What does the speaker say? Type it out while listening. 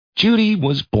Judy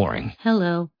was boring.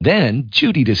 Hello. Then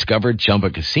Judy discovered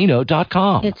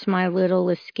ChumbaCasino.com. It's my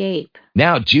little escape.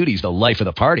 Now Judy's the life of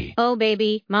the party. Oh,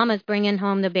 baby, mama's bringing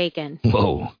home the bacon.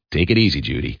 Whoa, take it easy,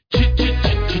 Judy.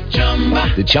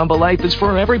 The Chumba life is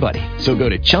for everybody. So go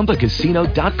to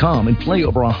ChumbaCasino.com and play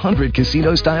over 100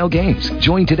 casino-style games.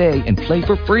 Join today and play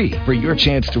for free for your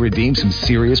chance to redeem some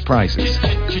serious prizes.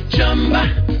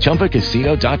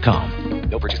 ChumbaCasino.com.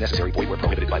 No purchase necessary. Void where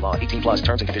prohibited by law. 18 plus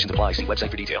terms and conditions apply. See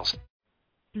website for details.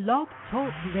 Blog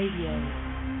Talk Radio.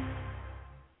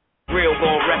 Real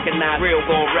gon' recognize, real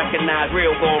gon' recognize,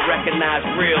 real gon' recognize,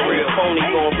 real phony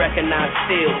gon' recognize,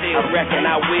 still, I reckon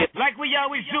I will. Like we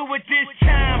always do at this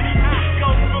time, I go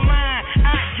for mine,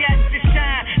 I got to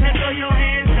shine, now throw your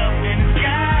hands up in the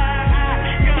sky.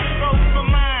 I go for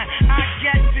mine, I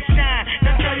got to shine,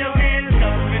 now throw your hands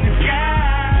up in the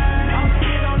sky. I'ma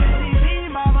get on the TV,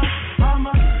 mama,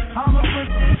 I'ma put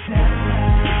this down.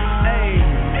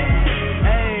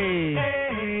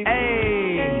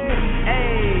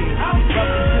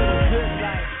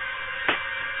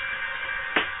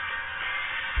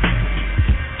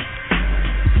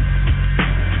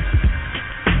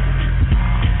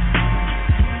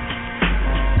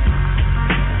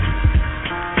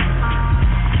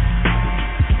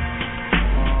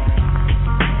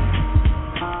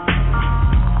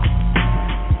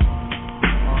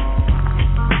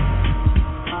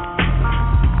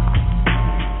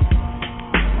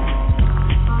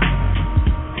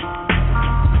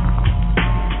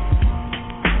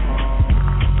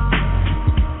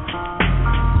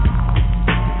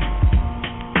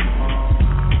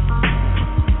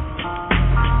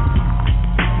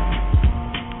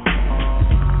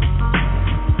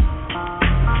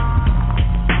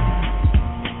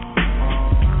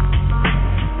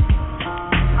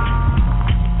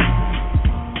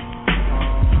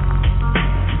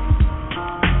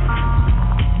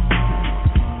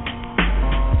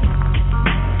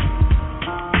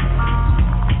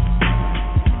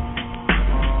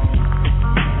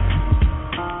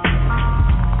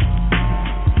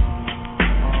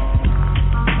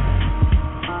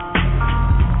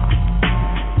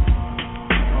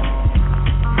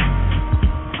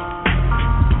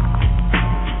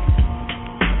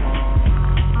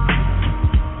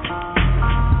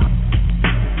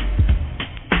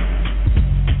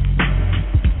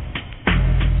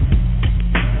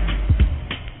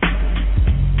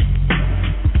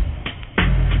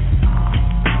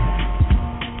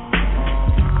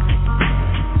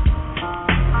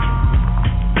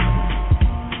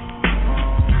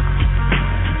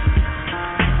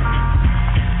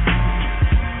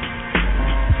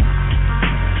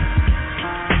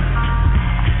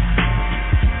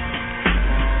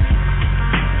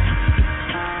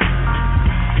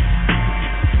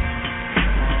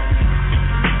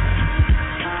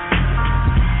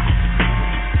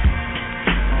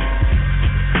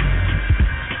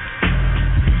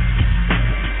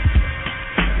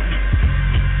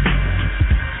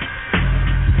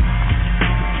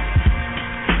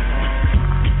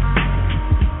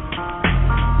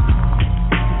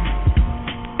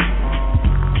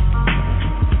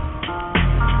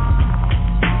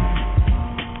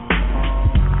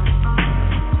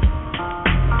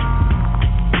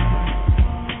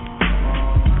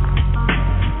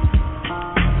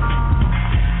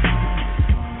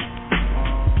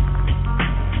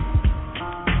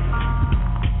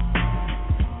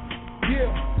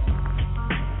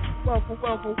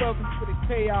 Welcome to the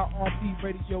KIRP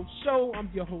Radio Show. I'm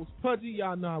your host, Pudgy.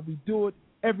 Y'all know how we do it.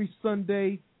 Every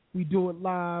Sunday, we do it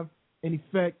live, in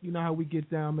effect. You know how we get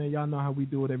down, man. Y'all know how we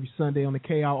do it every Sunday on the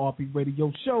KIRP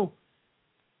Radio Show.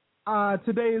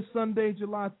 Today is Sunday,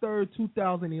 July 3rd,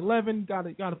 2011.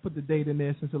 Gotta put the date in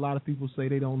there since a lot of people say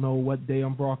they don't know what day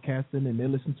I'm broadcasting and they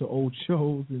listen to old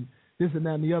shows and this and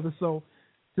that and the other. So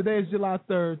today is July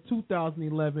 3rd,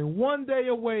 2011, one day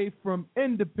away from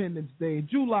Independence Day,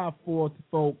 July 4th,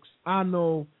 folks. I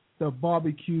know the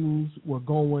barbecues were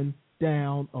going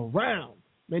down around.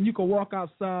 Man, you can walk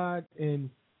outside, and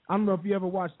I don't know if you ever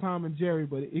watched Tom and Jerry,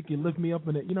 but it can lift me up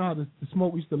in it. You know how the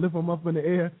smoke used to lift them up in the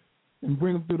air and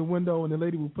bring them through the window, and the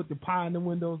lady would put the pie in the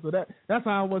window? So that's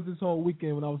how I was this whole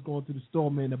weekend when I was going to the store,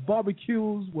 man. The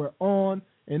barbecues were on,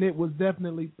 and it was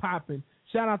definitely popping.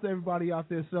 Shout out to everybody out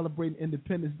there celebrating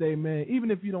Independence Day, man.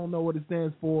 Even if you don't know what it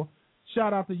stands for,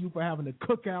 shout out to you for having a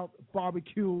cookout, a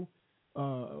barbecue,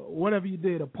 whatever you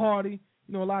did, a party.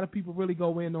 You know, a lot of people really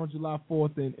go in on July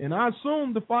 4th, and I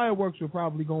assume the fireworks were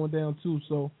probably going down too,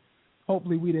 so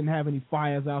hopefully we didn't have any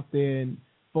fires out there, and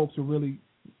folks were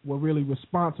really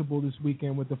responsible this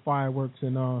weekend with the fireworks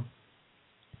and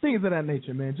things of that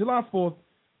nature, man. July 4th,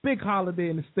 big holiday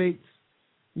in the States.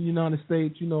 the United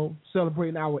States,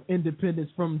 celebrating our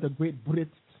independence from the Great Brits.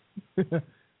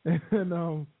 And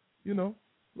a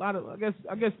lot of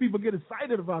I guess people get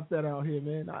excited about that out here,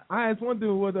 man. I asked one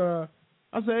dude I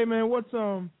said, hey man, what's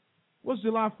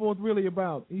July 4th really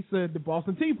about? He said the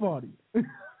Boston Tea Party.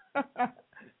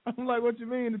 I'm like, what you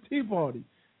mean the Tea Party?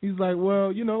 He's like,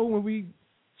 well, when we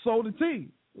sold the tea,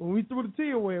 when we threw the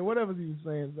tea away, or whatever he was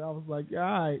saying. So I was like, yeah,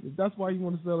 all right, if that's why you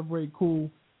want to celebrate, cool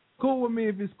with me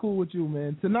if it's cool with you,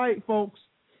 man. Tonight, folks,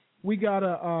 we got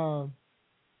a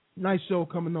nice show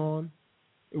coming on.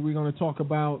 We're going to talk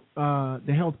about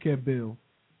the healthcare bill.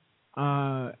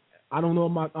 I don't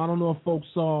know if folks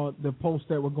saw the posts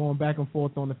that were going back and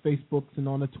forth on the Facebooks and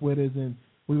on the Twitters, and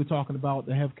we were talking about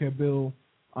the healthcare bill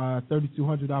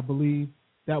 3200, I believe.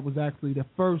 That was actually the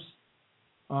first,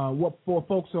 what for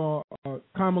folks are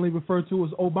commonly referred to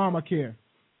as Obamacare.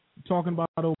 Talking about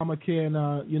Obamacare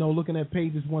and looking at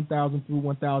pages 1000 through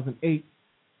 1008.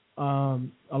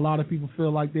 A lot of people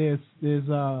feel like there's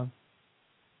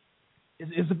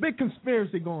it's a big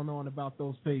conspiracy going on about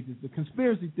those pages. The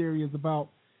conspiracy theory is about,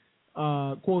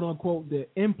 quote unquote, the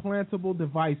implantable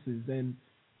devices. And,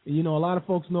 a lot of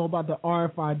folks know about the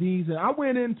RFIDs. And I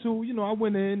went in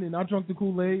and I drank the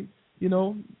Kool-Aid,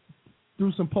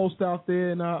 threw some posts out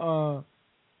there. And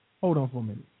hold on for a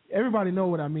minute. Everybody know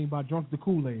what I mean by drunk the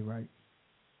Kool-Aid, right?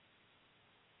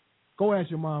 Go ask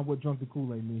your mom what drunk the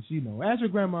Kool-Aid means. She know. Ask your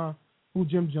grandma who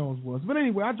Jim Jones was. But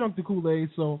anyway, I drank the Kool-Aid,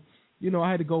 so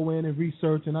I had to go in and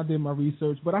research, and I did my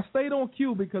research. But I stayed on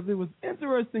cue because it was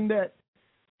interesting that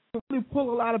really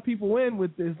pull a lot of people in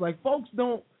with this. Like, folks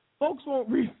won't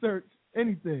research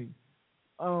anything.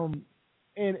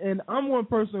 And I'm one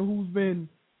person who's been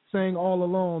saying all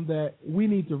along that we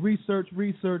need to research,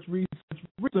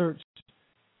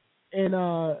 and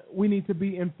we need to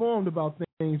be informed about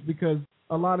things, because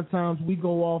a lot of times we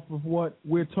go off of what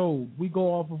we're told. We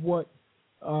go off of what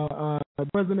the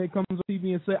president comes on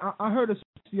TV and say. I heard a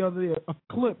speech the other day, a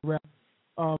clip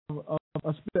of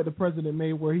a speech that the president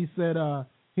made where he said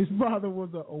his father was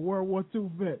a World War II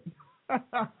vet.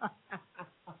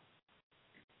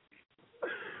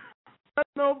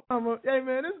 No, hey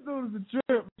man, this dude is a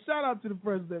trip. Shout out to the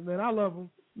president, man. I love him.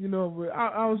 But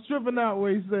I was tripping out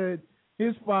where he said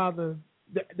his father,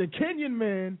 the Kenyan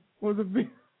man, was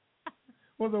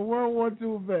a World War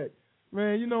II vet.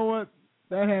 Man, you know what?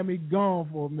 That had me gone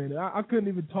for a minute. I couldn't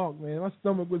even talk, man. My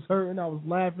stomach was hurting. I was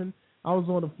laughing. I was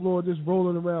on the floor just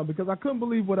rolling around because I couldn't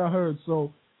believe what I heard.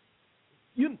 So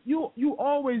you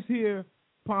always hear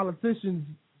politicians,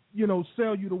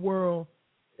 sell you the world,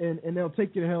 and they'll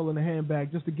take you to hell in a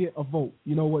handbag just to get a vote.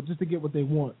 You know what? Just to get what they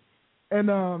want.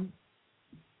 And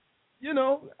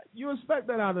you expect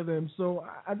that out of them. So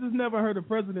I just never heard a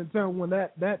president tell one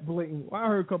that blatant. Well, I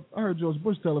heard George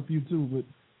Bush tell a few too, but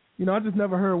I just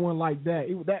never heard one like that.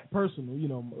 It was that personal.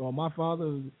 My father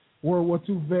was a World War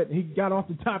II vet. And he got off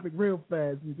the topic real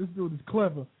fast. This dude is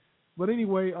clever. But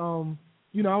anyway, I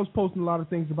was posting a lot of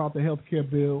things about the health care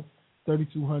bill,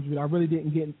 3200. I really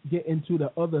didn't get into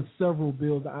the other several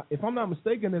bills. If I'm not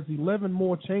mistaken, there's 11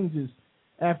 more changes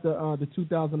after the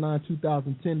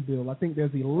 2009-2010 bill. I think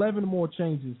there's 11 more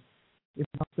changes, if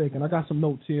I'm not mistaken. I got some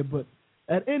notes here, but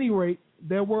at any rate,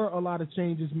 there were a lot of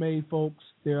changes made, folks.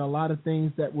 There are a lot of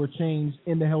things that were changed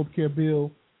in the health care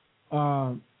bill,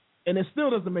 and it still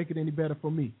doesn't make it any better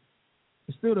for me.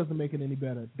 It still doesn't make it any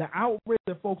better. The outrage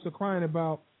that folks are crying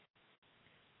about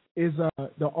is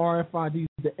the RFID,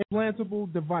 the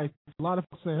implantable device. A lot of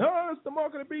folks saying, oh, it's the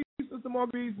mark of the beast, it's the mark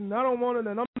of the beast, and I don't want it,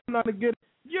 and I'm not going to get it.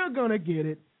 You're going to get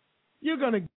it. You're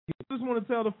going to get it. I just want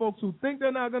to tell the folks who think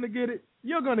they're not going to get it,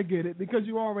 you're going to get it because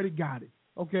you already got it,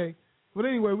 okay? But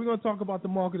anyway, we're going to talk about the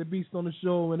mark of the beast on the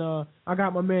show, and I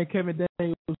got my man Kevin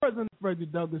Daniels, president of the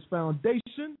Frederick Douglass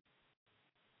Foundation.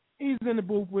 He's in the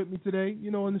booth with me today,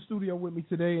 in the studio with me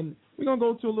today, and we're going to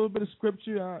go to a little bit of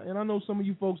scripture, and I know some of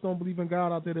you folks don't believe in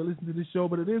God out there that listen to this show,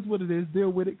 but it is what it is. Deal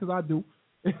with it, because I do.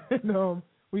 And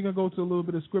we're going to go to a little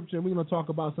bit of scripture, and we're going to talk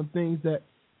about some things that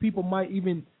people might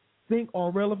even think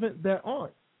are relevant that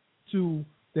aren't to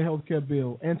the health care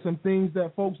bill, and some things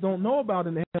that folks don't know about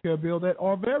in the health care bill that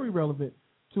are very relevant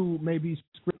to maybe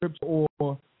scripture or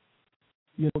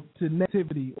to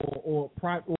negativity or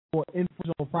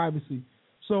infringement on privacy.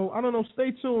 So I don't know.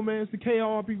 Stay tuned, man. It's the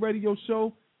KRP Radio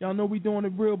Show. Y'all know we're doing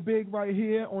it real big right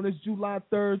here on this July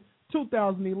 3rd,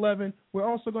 2011. We're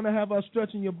also going to have our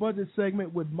Stretching Your Budget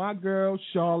segment with my girl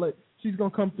Charlotte. She's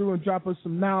going to come through and drop us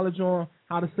some knowledge on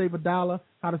how to save $1,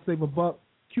 how to save $1,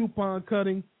 coupon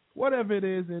cutting, whatever it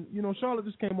is. And, Charlotte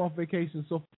just came off vacation.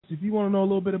 So if you want to know a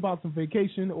little bit about some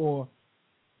vacation or,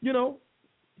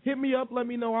 hit me up. Let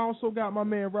me know. I also got my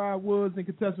man Rod Woods and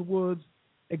Contessa Woods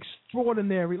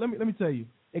extraordinary. Let me tell you,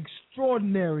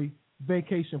 extraordinary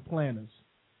vacation planners.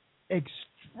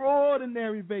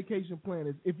 Extraordinary vacation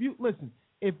planners. If you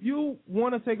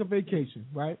want to take a vacation,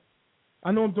 right?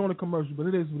 I know I'm doing a commercial, but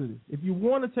it is what it is. If you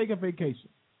want to take a vacation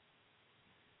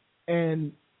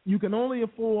and you can only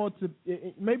afford to,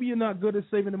 maybe you're not good at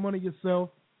saving the money yourself,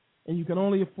 and you can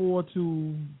only afford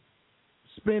to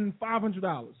spend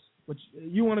 $500, but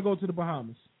you want to go to the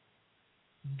Bahamas.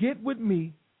 Get with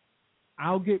me.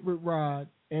 I'll get with Rod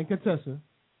and Contessa,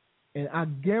 and I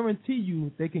guarantee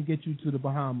you they can get you to the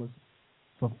Bahamas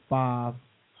for $500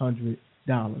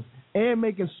 and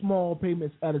making small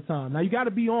payments at a time. Now, you got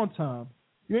to be on time.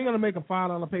 You ain't going to make a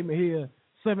 $5 payment here,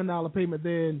 $7 payment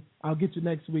there, and I'll get you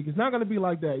next week. It's not going to be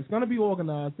like that. It's going to be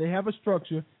organized. They have a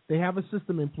structure. They have a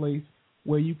system in place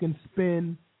where you can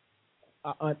spend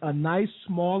a nice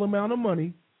small amount of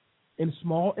money in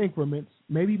small increments,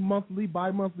 maybe monthly,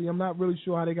 bi-monthly. I'm not really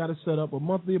sure how they got it set up, but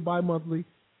monthly or bi-monthly,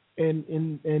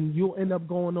 and you'll end up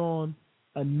going on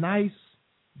a nice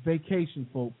vacation,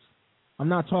 folks. I'm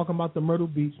not talking about the Myrtle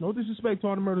Beach. No disrespect to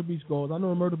all the Myrtle Beach goers. I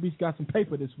know Myrtle Beach got some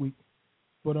paper this week,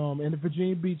 but and the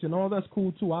Virginia Beach and all that's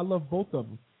cool too. I love both of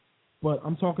them, but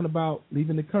I'm talking about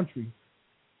leaving the country,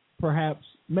 perhaps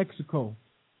Mexico,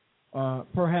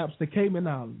 perhaps the Cayman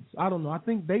Islands. I don't know. I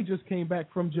think they just came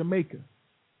back from Jamaica.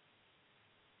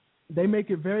 They make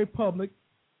it very public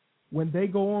when they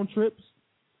go on trips.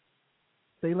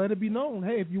 They let it be known,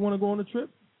 hey, if you want to go on a trip,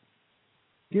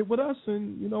 get with us,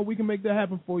 and, we can make that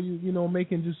happen for you,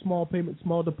 making just small payments,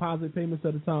 small deposit payments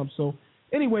at a time. So,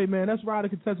 anyway, man, that's Ryder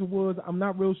Contessa Woods. I'm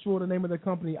not real sure the name of the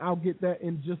company. I'll get that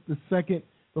in just a second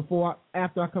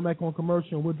after I come back on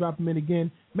commercial, and we'll drop them in again.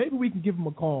 Maybe we can give them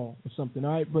a call or something,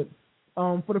 all right? But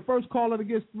for the first caller that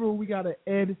gets through, we got an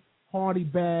Ed Hardy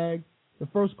bag. The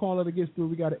first caller that gets through,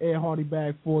 we got an Ed Hardy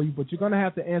bag for you, but you're going to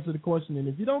have to answer the question, and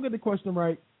if you don't get the question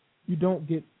right, you don't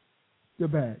get the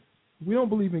bag. We don't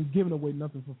believe in giving away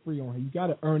nothing for free on here. You got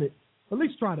to earn it. At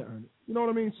least try to earn it. You know what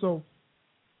I mean? So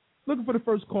looking for the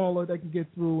first caller that can get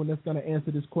through and that's going to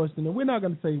answer this question. And we're not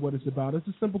going to tell you what it's about. It's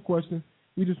a simple question.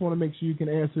 We just want to make sure you can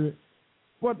answer it.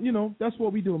 But, that's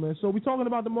what we do, man. So we're talking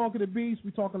about the mark of the beast.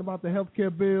 We're talking about the health care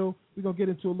bill. We're going to get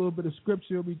into a little bit of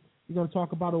scripture. We're going to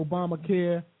talk about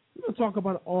Obamacare. We're going to talk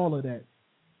about all of that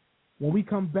when we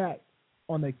come back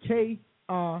on the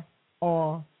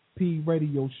KRRP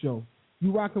radio show.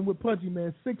 You rocking with Pudgy,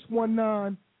 man.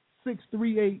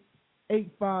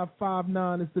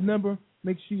 619-638-8559 is the number.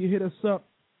 Make sure you hit us up.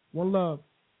 One love.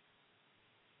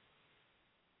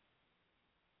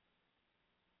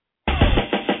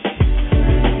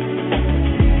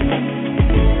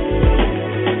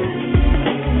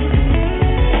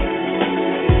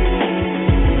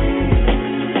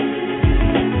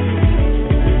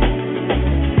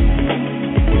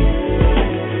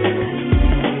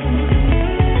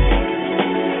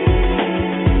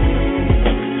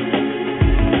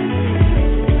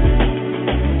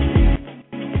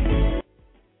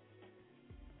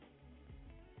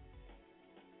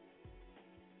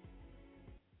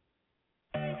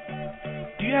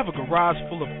 Garage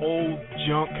full of old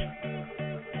junk.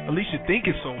 At least you think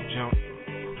it's old junk.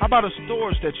 How about a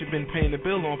storage that you've been paying the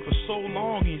bill on for so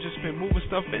long and you've just been moving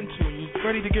stuff into and you're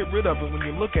ready to get rid of it when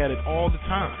you look at it all the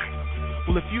time?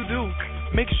 Well, if you do,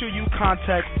 make sure you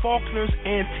contact Faulkner's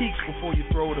Antiques before you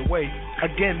throw it away.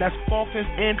 Again, that's Faulkner's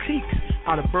Antiques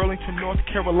out of Burlington, North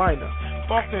Carolina.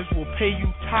 Faulkner's will pay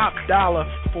you top dollar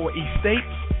for estates,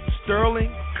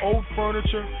 sterling, old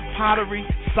furniture, pottery,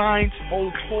 signs,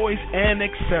 old toys, and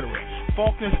etc.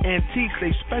 Faulkner's Antiques,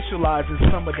 they specialize in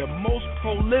some of the most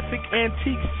prolific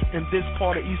antiques in this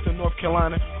part of Eastern North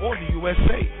Carolina or the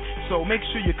USA. So make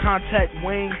sure you contact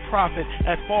Wayne Prophet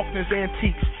at Faulkner's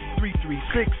Antiques,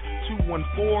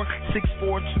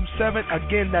 336-214-6427.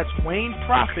 Again, that's Wayne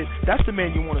Prophet. That's the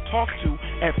man you want to talk to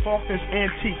at Faulkner's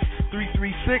Antiques,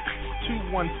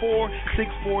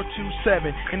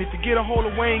 336-214-6427. And if you get a hold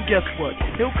of Wayne, guess what?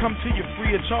 He'll come to you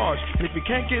free of charge. And if you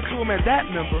can't get to him at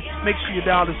that number, make sure you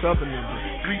dial this other number,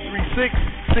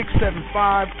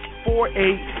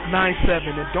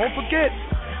 336-675-4897. And don't forget,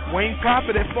 Wayne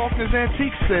Prophet at Faulkner's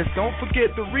Antiques says, don't forget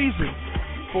the reason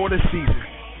for the season.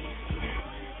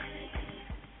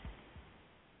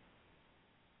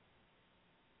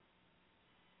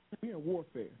 We're in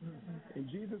warfare, and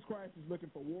Jesus Christ is looking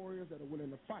for warriors that are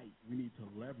willing to fight. We need to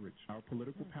leverage our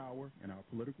political power and our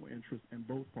political interests in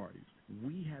both parties.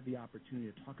 We have the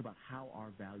opportunity to talk about how our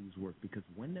values work, because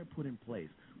when they're put in place,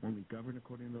 when we govern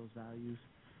according to those values,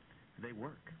 they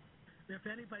work. If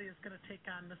anybody is going to take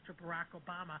on Mr. Barack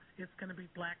Obama, it's going to be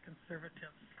black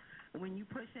conservatives. When you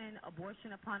push in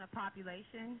abortion upon a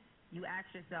population, you ask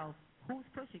yourself, Who's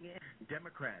pushing it?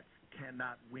 Democrats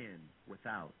cannot win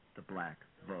without the black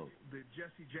vote. The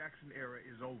Jesse Jackson era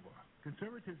is over.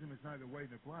 Conservatism is neither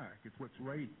white nor black. It's what's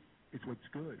right. It's what's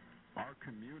good. Our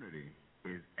community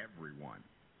is everyone.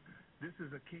 This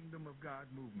is a kingdom of God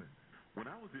movement. When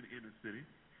I was in the inner city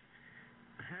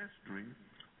pastoring,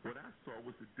 what I saw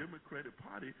was the Democratic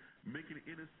Party making the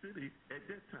inner city at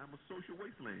that time a social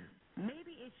wasteland.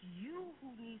 Maybe it's you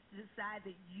who needs to decide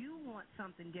that you want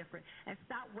something different and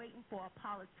stop waiting for a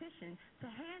politician to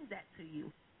hand that to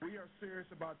you. We are serious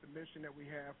about the mission that we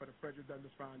have for the Frederick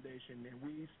Douglass Foundation, and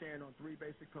we stand on 3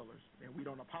 basic pillars, and we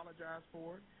don't apologize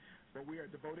for it, but we are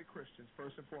devoted Christians,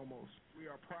 first and foremost. We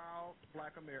are proud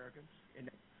black Americans and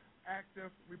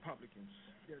active Republicans.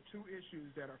 There are 2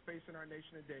 issues that are facing our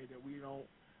nation today that we don't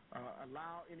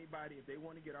allow anybody, if they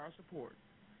want to get our support.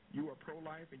 You are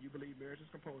pro-life and you believe marriage is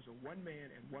composed of one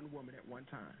man and one woman at one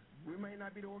time. We may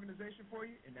not be the organization for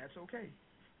you, and that's okay.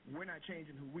 We're not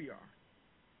changing who we are.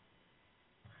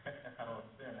 I don't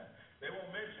understand that. They won't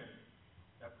mention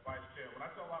that the vice chair. When I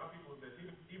tell a lot of people this,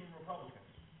 even Republicans,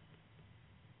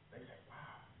 they say,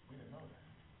 wow, we didn't know that.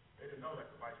 They didn't know that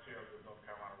the vice chair of the North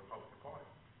Carolina Republican Party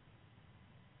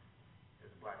is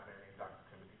a black man named Dr.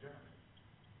 Timothy Johnson.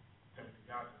 Timothy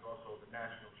Johnson is also the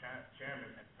national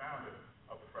chairman and founder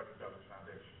of the Frederick Douglass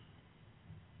Foundation.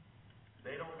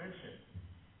 They don't mention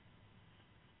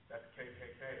that the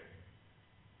KKK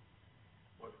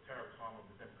was a terrorist arm of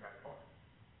the Democratic Party.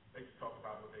 They just talk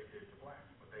about what they did to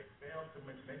blacks, but they fail to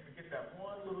mention, they forget that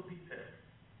one little detail.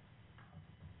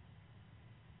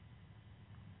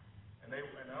 And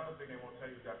another thing they won't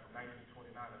tell you is that from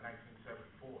 1929 to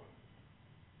 1974,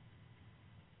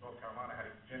 North Carolina had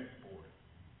a eugenics board,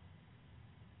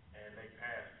 and they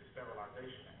passed the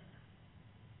Sterilization Act,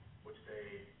 which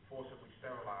they forcibly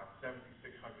sterilized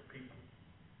 7,600 people.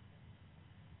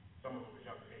 Some of them were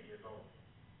younger than 8 years old.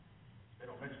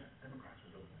 They don't mention that. Democrats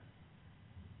were doing that.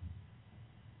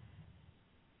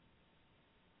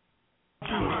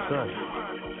 Son.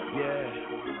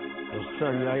 Yeah. Yo,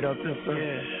 son, you right up there, son?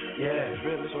 Yeah.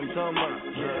 Really, that's what I'm talking about.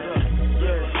 Yeah.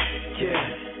 Really,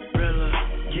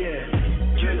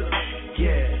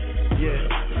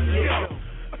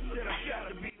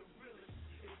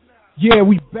 Yeah,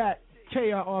 we back.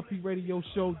 KIRP Radio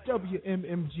Show,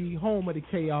 WMMG, home of the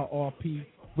KIRP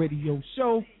Radio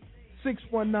Show.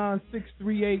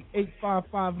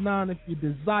 619-638-8559. If you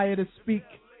desire to speak,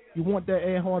 you want that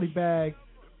Ed Hardy bag,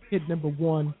 hit number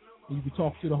 1, and you can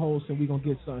talk to the host, and we're going to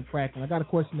get something cracking. I got a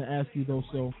question to ask you, though,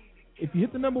 so if you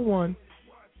hit the number 1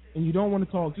 and you don't want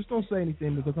to talk, just don't say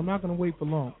anything, because I'm not going to wait for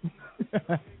long.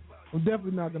 I'm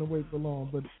definitely not going to wait for long,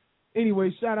 but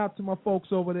anyway, shout out to my folks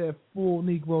over there at Full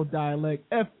Negro Dialect,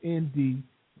 FND,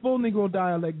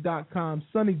 FullNegroDialect.com,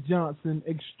 Sonny Johnson,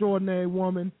 extraordinary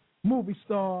woman, movie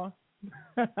star,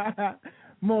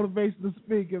 motivational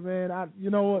speaker, man. You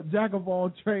know what? Jack of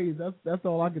all trades. That's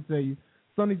all I can tell you.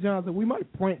 Sonny Johnson. We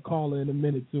might prank call her in a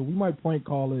minute too. We might prank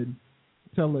call her and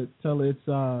tell her it's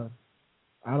I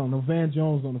don't know, Van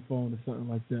Jones on the phone or something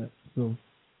like that. So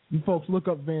you folks look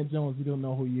up Van Jones. You don't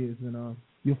know who he is, and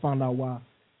you'll find out why.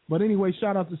 But anyway,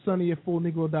 shout out to Sonny at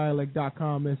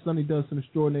FullNegroDialect.com, man. Sonny does some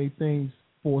extraordinary things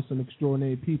for some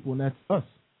extraordinary people, and that's us.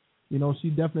 You know, she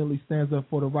definitely stands up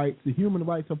for the rights, the human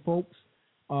rights of folks,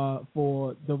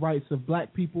 for the rights of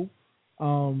black people,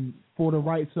 for the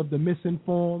rights of the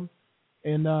misinformed,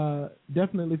 and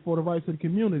definitely for the rights of the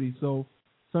community. So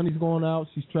Sonny's going out,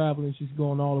 she's traveling, she's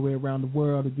going all the way around the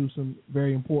world to do some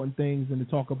very important things and to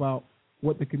talk about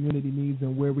what the community needs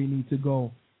and where we need to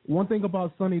go. One thing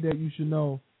about Sonny that you should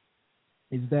know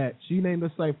is that she named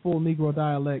the site Full Negro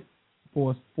Dialect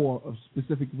for a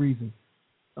specific reason.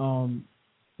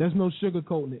 There's no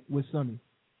sugarcoating it with Sonny.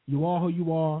 You are who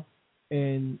you are,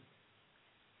 and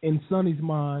in Sonny's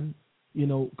mind, you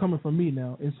know, coming from me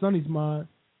now, in Sonny's mind,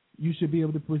 you should be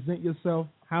able to present yourself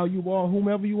how you are,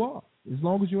 whomever you are. As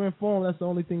long as you're informed, that's the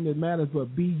only thing that matters,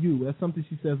 but be you. That's something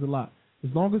she says a lot.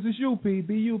 As long as it's you, P,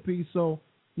 be you, P. So,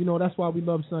 you know, that's why we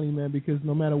love Sonny, man, because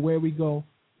no matter where we go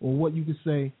or what you can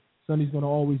say, Sonny's going to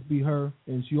always be her,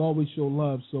 and she always show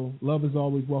love. So love is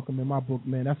always welcome in my book,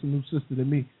 man. That's a new sister to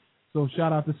me. So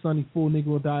shout out to Sonny,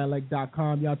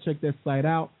 FullNegroDialect.com. Y'all check that site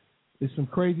out. There's some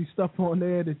crazy stuff on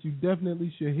there that you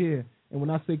definitely should hear. And when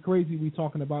I say crazy, we're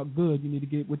talking about good. You need to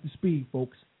get with the speed,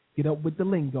 folks. Get up with the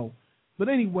lingo. But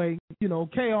anyway, you know,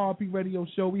 KRP Radio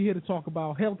Show, we're here to talk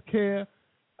about health care.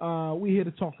 We're here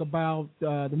to talk about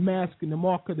the mask and the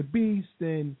mark of the beast.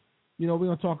 And, you know, we're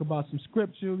going to talk about some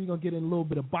scripture. We're going to get in a little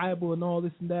bit of Bible and all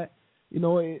this and that. You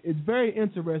know, it's very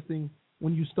interesting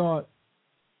when you start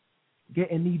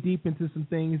getting knee deep into some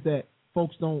things that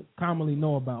folks don't commonly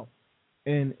know about.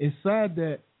 And it's sad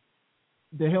that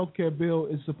the healthcare bill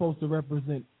is supposed to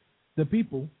represent the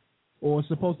people, or it's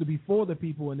supposed to be for the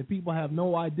people, and the people have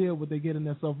no idea what they're getting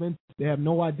themselves into. They have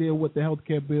no idea what the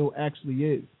healthcare bill actually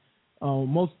is.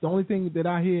 The only thing that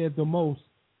I hear the most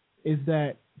is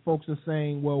that folks are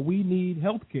saying, well, we need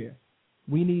healthcare.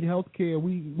 We need healthcare.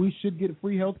 We should get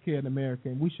free healthcare in America,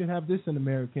 and we should have this in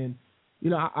America. And,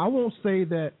 I won't say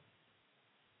that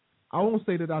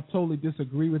I totally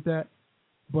disagree with that,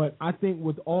 but I think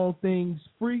with all things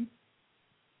free,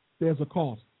 there's a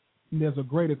cost. And there's a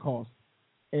greater cost.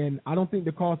 And I don't think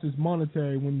the cost is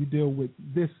monetary when you deal with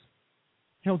this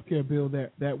healthcare bill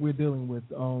that we're dealing with.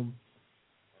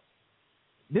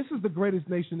 This is the greatest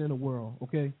nation in the world,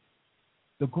 okay?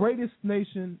 The greatest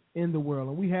nation in the world,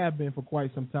 and we have been for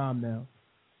quite some time now.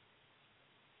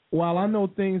 While I know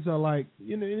things are like,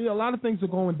 a lot of things are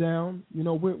going down.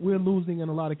 We're losing in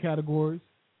a lot of categories.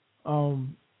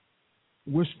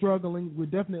 We're struggling. We're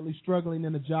definitely struggling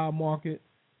in the job market.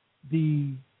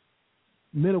 The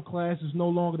middle class is no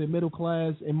longer the middle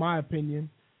class, in my opinion.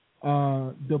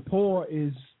 The poor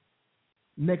is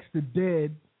next to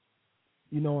dead,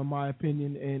 in my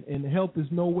opinion, and help is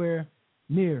nowhere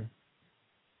near.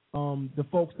 The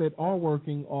folks that are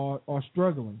working are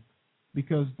struggling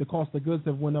because the cost of goods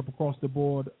have went up across the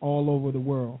board all over the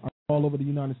world, all over the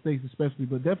United States especially,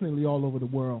 but definitely all over the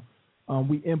world.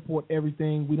 We import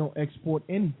everything. We don't export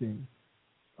anything.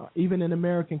 Even an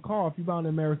American car, if you buy an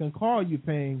American car, you're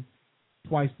paying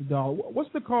twice the dollar.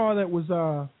 What's the car that was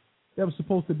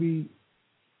supposed to be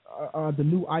the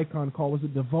new icon car? Was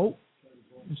it the Volt?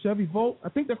 The Chevy Volt? I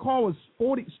think the car was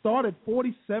started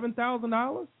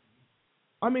 $47,000.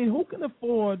 I mean, who can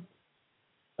afford?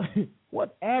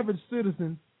 What average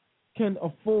citizen can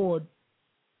afford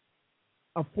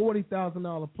a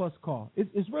 $40,000 plus car?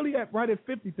 It's really right at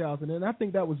 $50,000, and I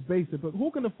think that was basic. But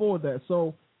who can afford that?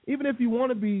 So even if you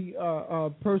want to be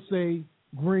per se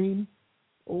green,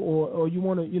 or you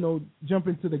want to jump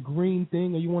into the green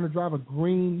thing, or you want to drive a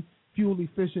green fuel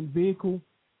efficient vehicle,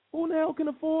 who the hell can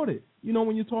afford it?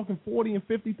 When you're talking $40,000 and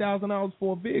 $50,000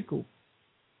 for a vehicle.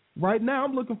 Right now,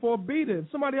 I'm looking for a beater.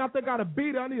 If somebody out there got a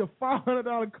beater, I need a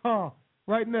 $500 car.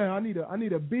 Right now, I need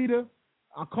a beater,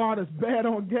 a car that's bad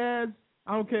on gas.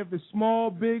 I don't care if it's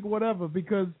small, big, whatever,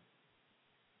 because,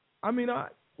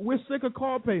 we're sick of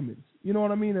car payments. You know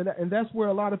what I mean? And that's where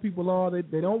a lot of people are.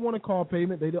 They don't want a car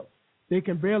payment. They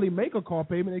can barely make a car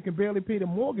payment. They can barely pay the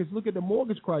mortgage. Look at the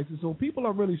mortgage crisis. So people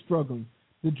are really struggling.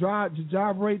 The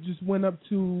job rate just went up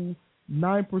to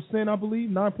 9%, I believe,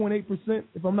 9.8%,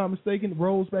 if I'm not mistaken. It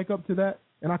rose back up to that,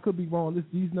 and I could be wrong.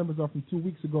 These numbers are from 2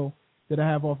 weeks ago that I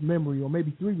have off memory, or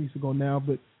maybe 3 weeks ago now,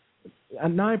 but a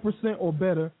 9% or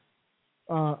better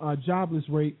jobless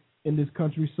rate in this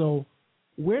country. So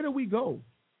where do we go?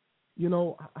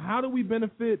 How do we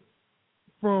benefit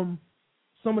from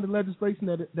some of the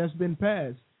legislation that's been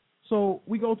passed? So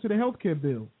we go to the health care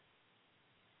bill,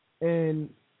 and,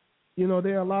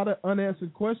 there are a lot of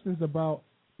unanswered questions about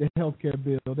the health care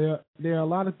bill. There are a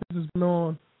lot of things that's going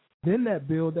on in that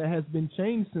bill that has been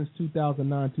changed since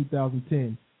 2009,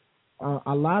 2010.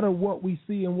 A lot of what we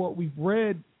see and what we've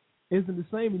read isn't the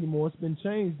same anymore. It's been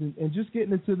changed. And just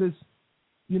getting into this,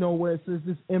 where it says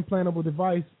this implantable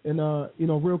device, and,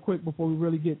 real quick before we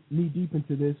really get knee-deep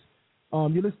into this,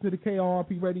 you listen to the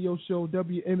KRP radio show,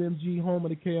 WMMG, home of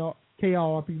the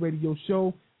KRP radio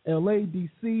show, LA,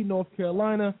 DC, North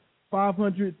Carolina,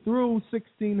 500 through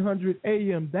 1600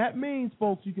 AM. That means,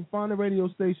 folks, you can find the radio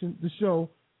station, the show,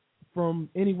 from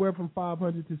anywhere from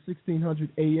 500 to 1600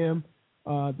 AM.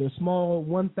 They're small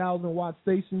 1,000-watt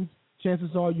stations.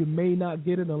 Chances are you may not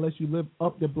get it unless you live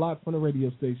up the block from the radio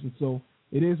station. So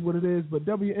it is what it is. But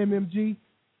WMMG,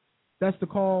 that's the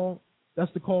call.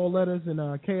 That's the call letters, and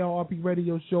KRP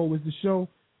radio show is the show.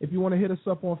 If you want to hit us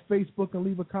up on Facebook and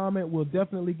leave a comment, we'll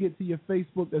definitely get to your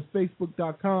Facebook. That's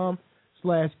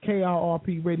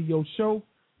facebook.com/KRP radio show.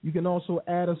 You can also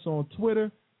add us on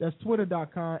Twitter. That's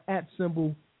twitter.com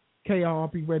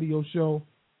 @KRP radio show.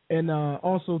 And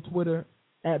also Twitter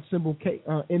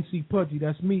 @NC Pudgy.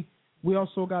 That's me. We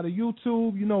also got a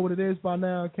YouTube. You know what it is by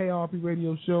now, KRP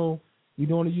radio show. We're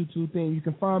doing a YouTube thing. You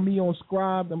can find me on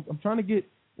Scribe. I'm trying to get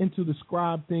into the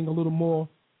Scribe thing a little more.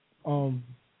 Trying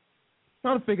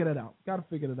to figure that out. Got to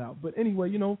figure that out. But anyway,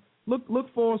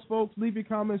 look for us, folks. Leave your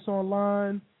comments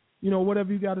online.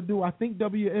 Whatever you got to do. I think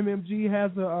WMMG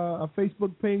has a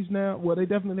Facebook page now. Well, they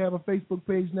definitely have a Facebook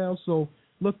page now. So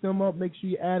look them up. Make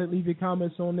sure you add it. Leave your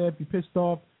comments on there. If you're pissed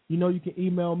off, you can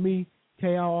email me,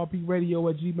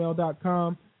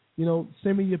 krpradio@gmail.com.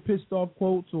 Send me your pissed off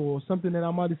quotes or something that I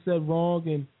might have said wrong,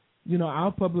 and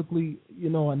I'll publicly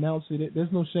announce it.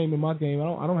 There's no shame in my game.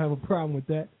 I don't have a problem with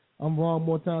that. I'm wrong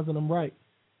more times than I'm right.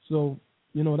 So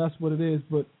that's what it is.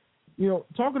 But,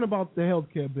 talking about the health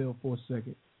care bill for a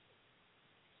second,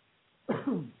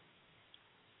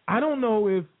 I don't know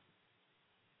if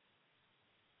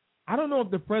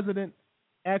the president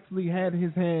actually had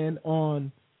his hand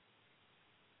on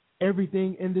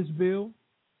everything in this bill.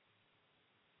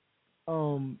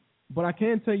 But I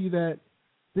can tell you that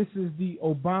this is the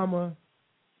Obama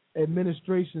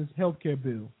administration's health care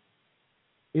bill.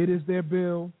 It is their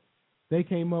bill. They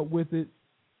came up with it.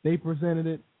 They presented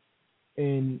it.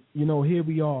 And, here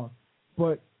we are.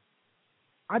 But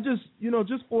I just,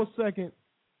 just for a second,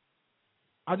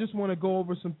 I just want to go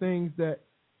over some things that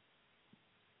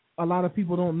a lot of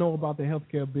people don't know about the health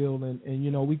care bill. And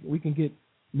we can get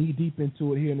knee deep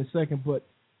into it here in a second. But,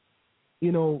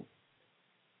 it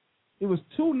was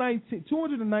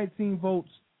 219 votes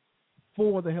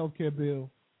for the health care bill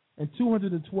and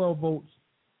 212 votes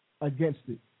against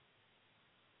it.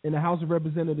 And the House of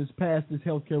Representatives passed this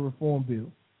health care reform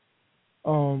bill.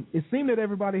 It seemed that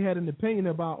everybody had an opinion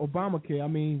about Obamacare. I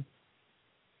mean,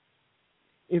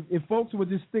 if folks would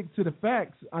just stick to the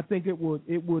facts, I think it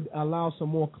would allow some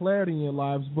more clarity in your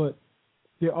lives. But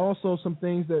there are also some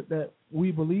things that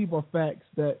we believe are facts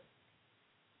that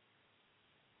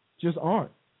just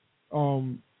aren't.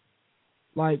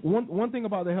 Like one thing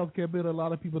about the health care bill that a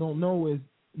lot of people don't know is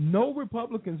no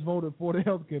Republicans voted for the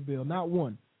health care bill, not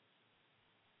one.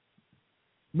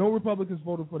 No Republicans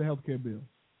voted for the health care bill.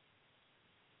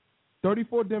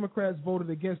 34 Democrats voted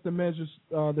against the measures,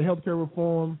 the health care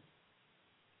reform.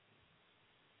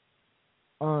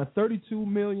 32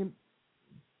 million,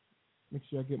 make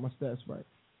sure I get my stats right.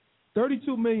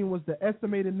 32 million was the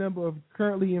estimated number of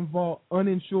currently involved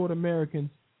uninsured Americans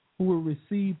who will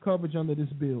receive coverage under this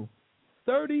bill.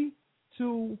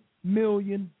 32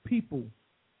 million people.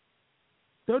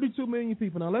 32 million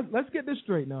people. Now, let's get this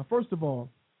straight now. First of all,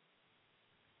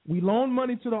 we loaned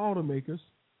money to the automakers,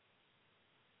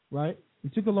 right? We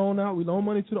took a loan out. We loaned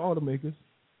money to the automakers.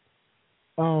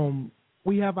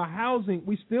 We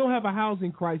still have a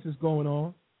housing crisis going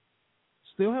on.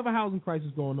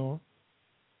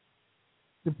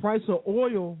 The price of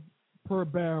oil per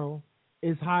barrel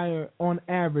is higher on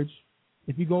average.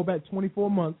 If you go back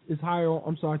 24 months,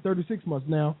 36 months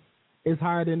now, it's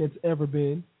higher than it's ever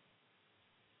been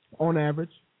on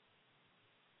average.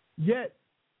 Yet,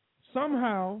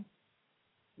 somehow,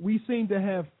 we seem to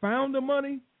have found the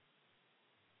money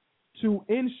to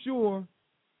insure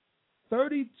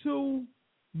 32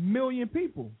 million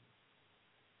people.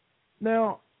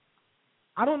 Now,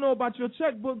 I don't know about your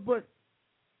checkbook, but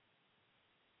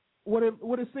what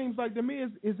it seems like to me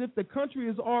is if the country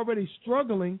is already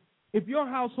struggling, if your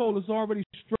household is already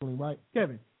struggling, right,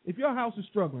 Kevin? If your house is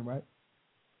struggling, right,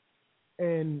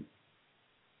 and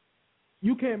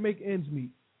you can't make ends meet,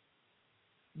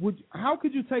 how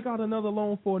could you take out another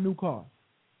loan for a new car?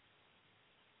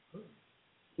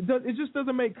 It just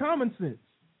doesn't make common sense.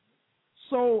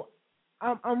 So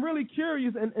I'm really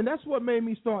curious, and that's what made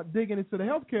me start digging into the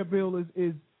health care bill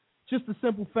is just the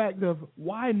simple fact of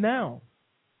why now?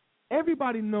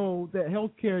 Everybody knows that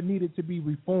health care needed to be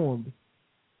reformed,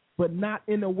 but not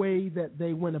in a way that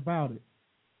they went about it.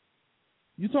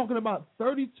 You're talking about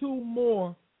 32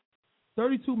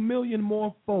 million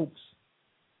more folks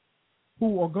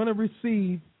who are going to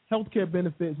receive health care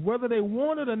benefits, whether they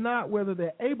want it or not, whether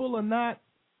they're able or not.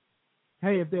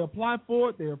 Hey, if they apply for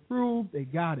it, they're approved, they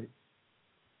got it.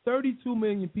 32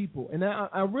 million people. And I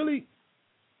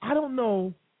don't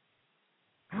know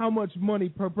how much money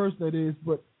per person it is,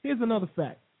 but here's another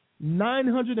fact.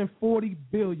 $940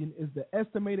 billion is the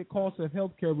estimated cost of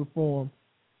health care reform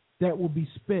that will be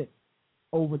spent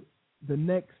over the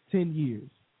next 10 years.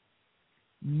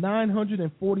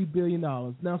 $940 billion.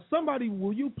 Now, somebody,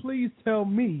 will you please tell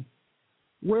me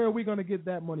where are we going to get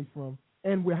that money from?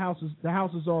 And the house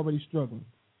is already struggling.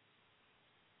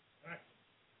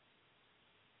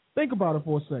 Think about it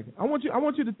for a second. I want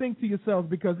you to think to yourselves,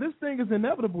 because this thing is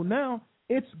inevitable now.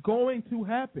 It's going to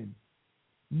happen.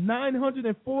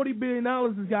 $940 billion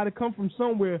has got to come from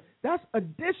somewhere. That's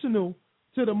additional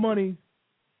to the money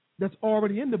that's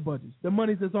already in the budgets, the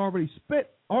money that's already spent,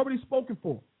 already spoken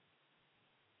for.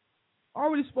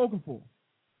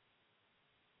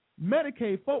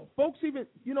 Medicaid, folks even,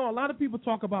 a lot of people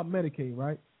talk about Medicaid,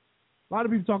 right? A lot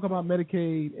of people talk about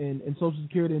Medicaid and Social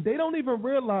Security, and they don't even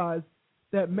realize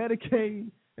that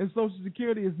Medicaid and Social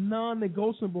Security is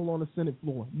non-negotiable on the Senate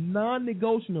floor.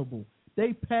 Non-negotiable.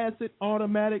 They pass it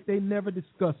automatic. They never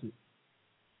discuss it.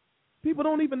 People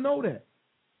don't even know that.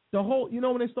 The whole,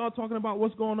 when they start talking about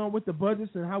what's going on with the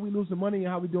budgets and how we losing money and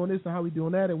how we doing this and how we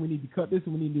doing that and we need to cut this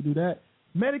and we need to do that,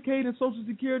 Medicaid and Social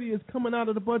Security is coming out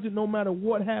of the budget no matter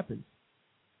what happens.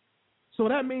 So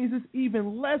that means it's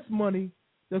even less money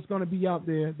that's going to be out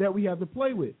there that we have to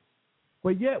play with.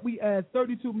 But yet we add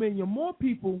 32 million more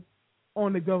people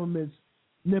on the government's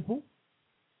nipple.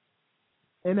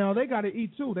 And now they got to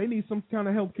eat too. They need some kind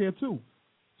of health care too.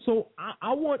 So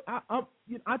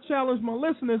I challenge my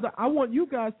listeners. I want you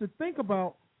guys to think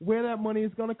about where that money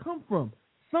is going to come from.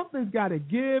 Something's got to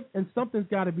give and something's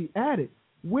got to be added.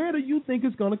 Where do you think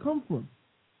it's going to come from?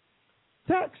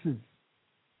 Taxes.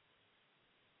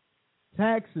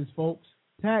 Taxes, folks.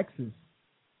 Taxes.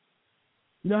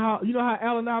 You know how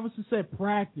Allen Iverson said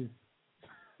practice.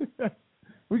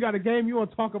 We got a game you want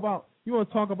to talk about. You want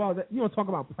to talk about that? You want to talk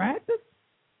about practice?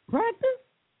 Practice?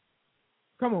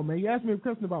 Come on, man. You asked me a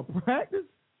question about practice?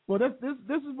 Well, this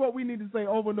is what we need to say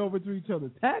over and over to each other.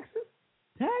 Taxes?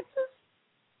 Taxes?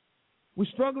 We're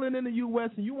struggling in the U.S.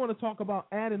 and you want to talk about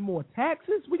adding more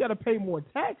taxes? We got to pay more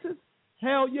taxes?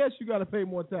 Hell yes, you got to pay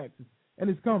more taxes. And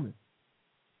it's coming.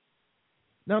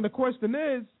 Now, the question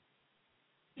is,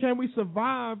 can we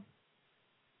survive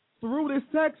through this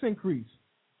tax increase?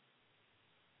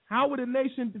 How would a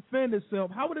nation defend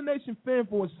itself? How would a nation fend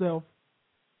for itself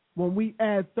when we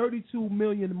add 32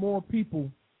 million more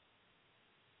people?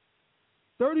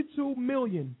 32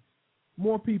 million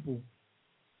more people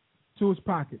to its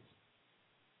pockets.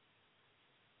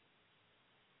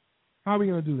 How are we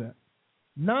going to do that?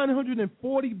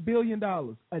 $940 billion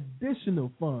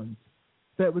additional funds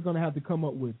that we're going to have to come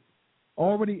up with,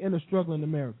 already in a struggle in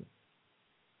America.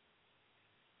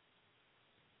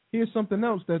 Here's something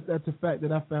else that's a fact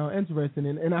that I found interesting,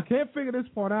 and I can't figure this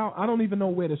part out. I don't even know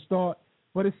where to start,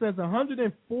 but it says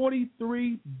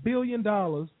 $143 billion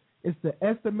is the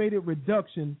estimated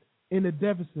reduction in the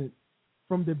deficit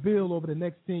from the bill over the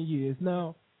next 10 years.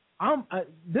 Now,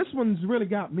 this one's really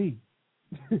got me.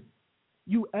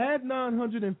 You add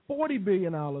 $940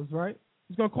 billion, right?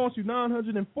 It's going to cost you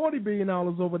 $940 billion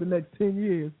over the next 10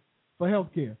 years for health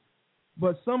care.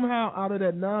 But somehow out of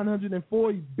that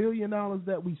 $940 billion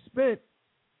that we spent,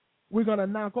 we're going to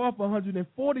knock off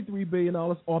 $143 billion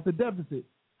off the deficit.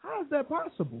 How is that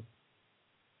possible?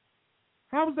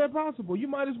 How is that possible? You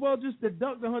might as well just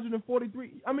deduct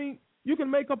 $143. I mean, you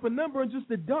can make up a number and just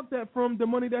deduct that from the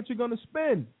money that you're going to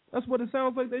spend. That's what it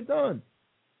sounds like they've done.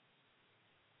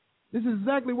 This is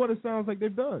exactly what it sounds like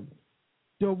they've done.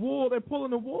 They're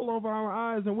pulling the wool over our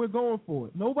eyes, and we're going for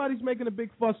it. Nobody's making a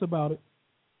big fuss about it.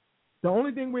 The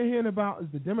only thing we're hearing about is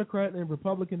the Democrat and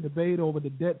Republican debate over the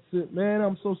debt ceiling. Man,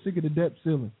 I'm so sick of the debt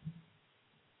ceiling.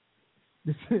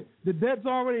 The debt's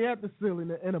already at the ceiling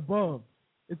and above.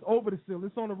 It's over the ceiling.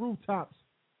 It's on the rooftops.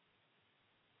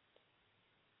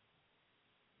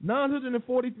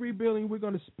 $943 billion we're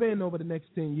going to spend over the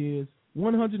next 10 years.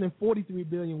 $143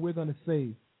 billion we're going to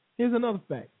save. Here's another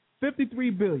fact.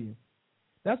 $53 billion.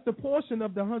 That's the portion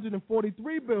of the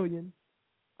 $143 billion.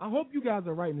 I hope you guys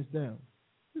are writing this down.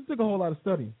 This took a whole lot of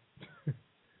studying.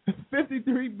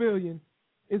 $53 billion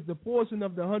is the portion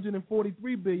of the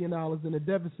 $143 billion in the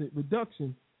deficit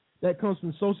reduction that comes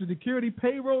from Social Security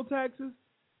payroll taxes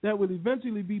that will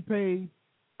eventually be paid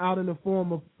out in the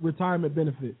form of retirement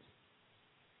benefits.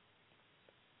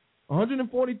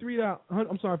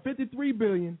 $53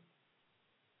 billion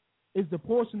is the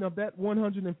portion of that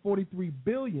 $143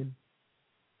 billion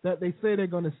that they say they're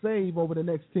going to save over the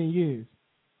next 10 years.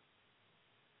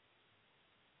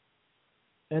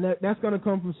 And that's going to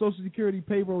come from Social Security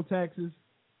payroll taxes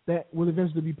that will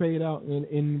eventually be paid out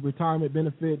in retirement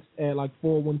benefits at like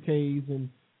 401ks and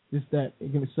this, that,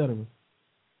 et cetera.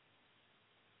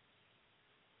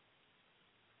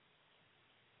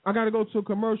 I got to go to a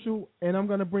commercial, and I'm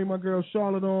going to bring my girl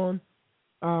Charlotte on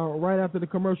right after the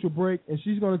commercial break, and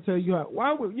she's going to tell you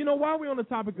why we're on the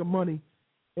topic of money,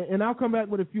 and I'll come back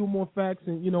with a few more facts,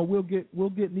 and we'll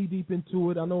get knee deep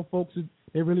into it. I know folks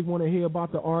they really want to hear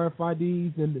about the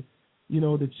RFIDs and the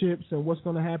chips and what's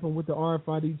going to happen with the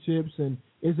RFID chips, and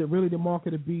is it really the mark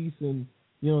of the beast, and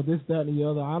this, that, and the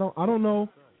other. I don't know.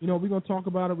 We're going to talk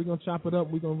about it. We're going to chop it up.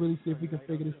 We're going to really see if we can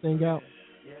figure this thing out.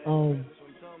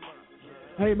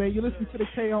 Hey, man, you listen to the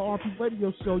KRP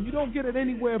radio show. You don't get it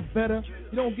anywhere better.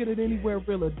 You don't get it anywhere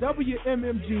realer.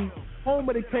 WMMG, home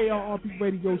of the KRP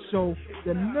radio show,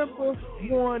 the number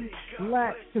one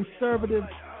black conservative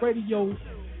radio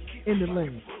in the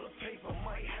land.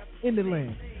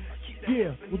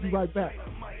 Yeah, we'll be right back.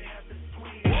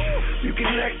 You can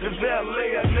ask the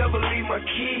valet, I never leave my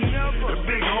key. The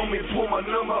big homie pull my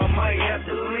number, I might have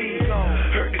to leave.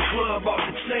 Heard the club off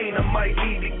the chain, I might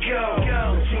need to go.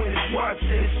 Between his watch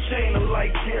and his chain, the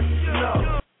light tends to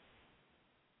snow.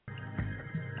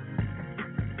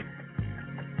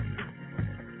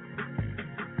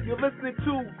 You're listening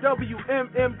to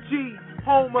WMMG,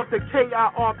 home of the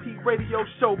KIRP radio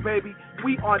show, baby.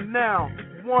 We are now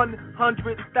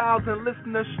 100,000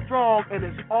 listeners strong, and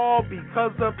it's all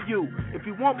because of you. If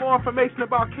you want more information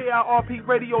about KIRP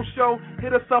radio show,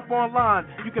 hit us up online.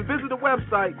 You can visit the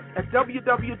website at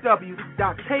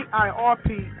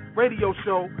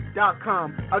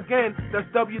www.kirpradioshow.com. Again, that's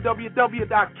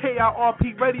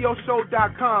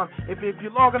www.kirpradioshow.com. If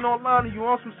you're logging online and you're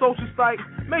on some social sites,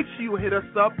 make sure you hit us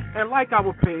up and like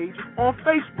our page on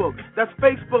Facebook. That's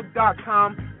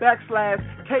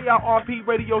facebook.com/KIRP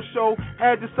Radio Show.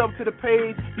 Add yourself to the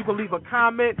page. You can leave a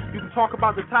comment. You can talk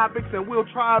about the topics, and we'll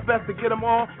try our best to get them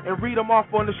all and read them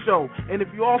off on the show. And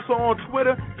if you're also on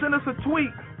Twitter, send us a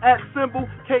tweet at symbol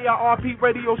KIRP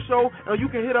Radio Show, and you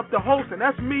can hit up the host, and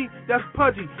that's me, that's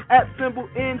Pudgy, at symbol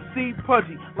NC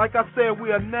Pudgy. Like I said,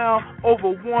 we are now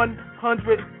over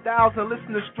 100,000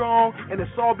 listeners strong, and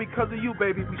it's all because of you,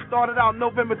 baby. We started out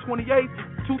November 28th,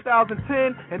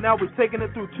 2010, and now we're taking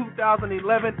it through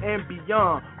 2011 and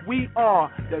beyond. We are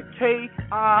the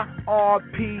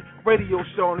KIRP Radio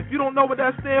Show, and if you don't know what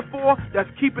that stands for,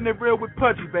 that's Keeping It Real with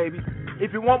Pudgy, baby.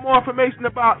 If you want more information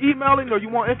about emailing, or you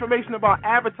want information about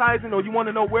advertising, or you want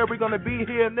to know where we're going to be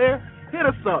here and there, hit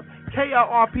us up,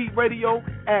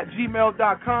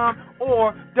 KIRPradio@gmail.com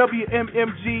or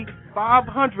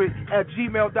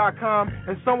WMMG500@gmail.com,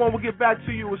 and someone will get back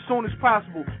to you as soon as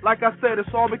possible. Like I said,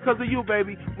 it's all because of you,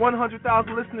 baby.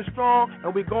 100,000 listeners strong,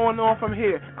 and we're going on from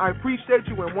here. I appreciate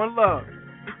you, and one love.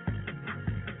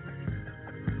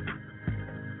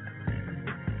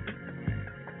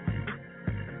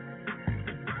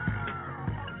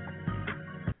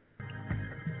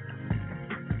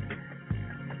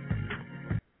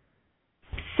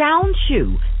 Sound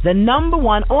Chew, the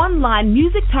 #1 online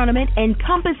music tournament,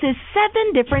 encompasses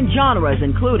 7 different genres,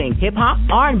 including hip-hop,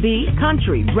 R&B,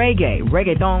 country, reggae,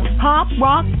 reggaeton, pop,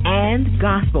 rock, and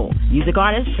gospel. Music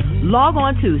artists, log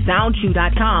on to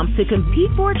SoundChew.com to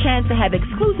compete for a chance to have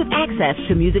exclusive access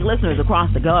to music listeners across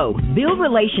the globe. Build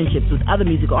relationships with other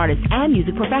music artists and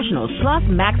music professionals, plus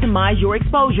maximize your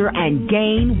exposure and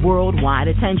gain worldwide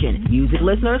attention. Music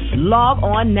listeners, log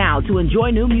on now to enjoy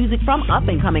new music from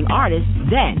up-and-coming artists.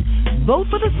 Then, vote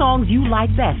for the songs you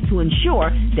like best to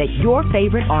ensure that your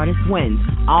favorite artist wins.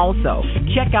 Also,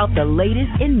 check out the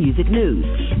latest in music news.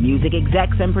 Music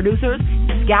execs and producers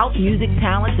scout music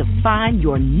talent to find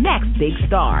your next big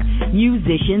star.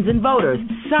 Musicians and voters,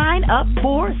 sign up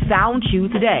for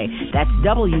SoundChew today. That's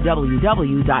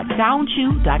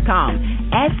www.soundchew.com.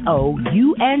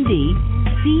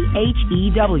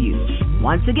 SOUNDCHEW.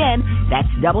 Once again, that's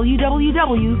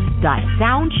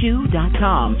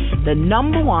www.soundchew.com, the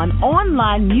 #1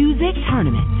 online music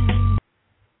tournament.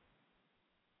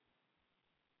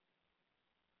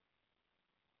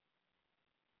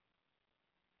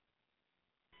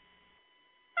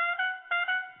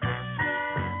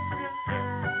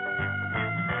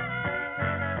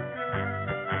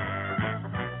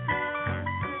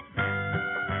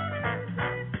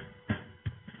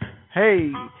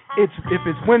 Hey, if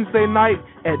it's Wednesday night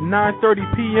at 9:30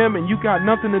 p.m. and you got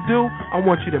nothing to do, I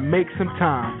want you to make some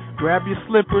time. Grab your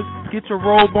slippers, get your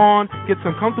robe on, get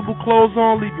some comfortable clothes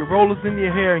on, leave your rollers in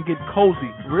your hair, and get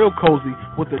cozy, real cozy,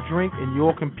 with a drink and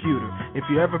your computer. If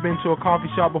you've ever been to a coffee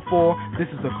shop before, this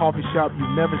is a coffee shop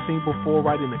you've never seen before,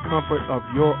 right in the comfort of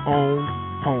your own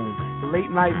home.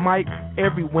 Late Night Mike,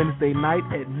 every Wednesday night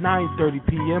at 9:30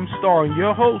 p.m., starring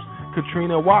your host,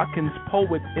 Katrina Watkins,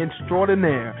 poet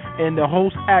extraordinaire, and the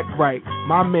host act right.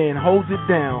 My man holds it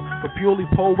down for Purely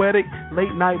Poetic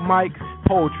Late Night Mike's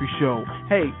Poetry Show.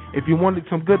 Hey, if you wanted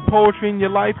some good poetry in your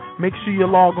life, make sure you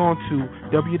log on to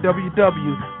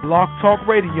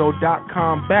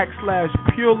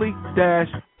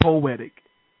www.blogtalkradio.com/purely-poetic.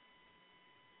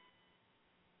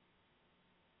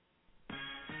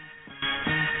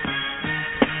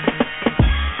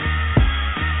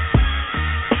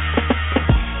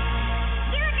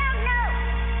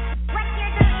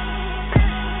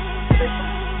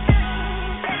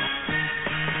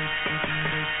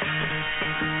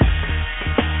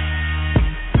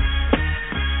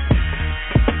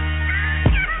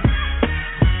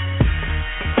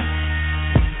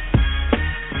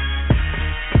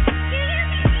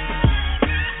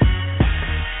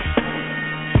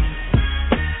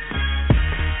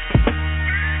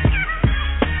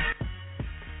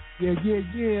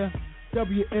 Yeah.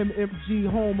 WMMG,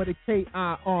 home of the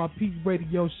KIRP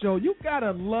radio show. You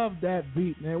gotta love that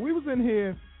beat, man. We was in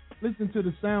here listening to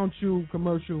the SoundChew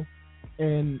commercial,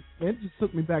 and it just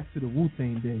took me back to the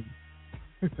Wu-Tang days.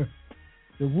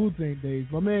 The Wu-Tang days.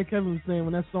 My man Kevin was saying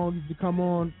when that song used to come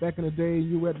on back in the day,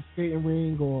 you were at the skating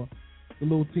ring or the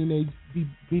little teenage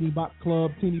teeny bop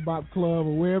club,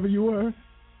 or wherever you were,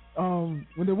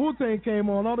 when the Wu-Tang came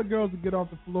on, all the girls would get off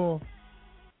the floor,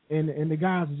 and the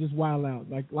guys would just wild out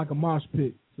like a mosh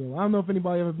pit. So I don't know if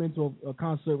anybody ever been to a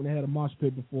concert when they had a mosh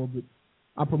pit before, but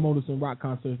I promoted some rock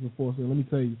concerts before. So let me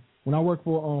tell you, when I worked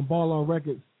for Ball On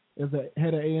Records as a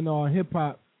head of A&R hip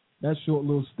hop, that short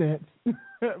little stint.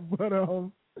 But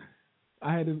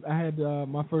I had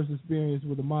my first experience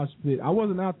with a mosh pit. I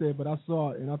wasn't out there, but I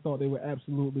saw it, and I thought they were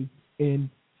absolutely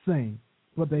insane.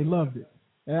 But they loved it.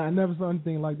 And I never saw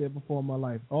anything like that before in my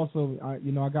life. Also, I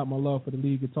got my love for the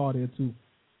lead guitar there, too.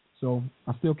 So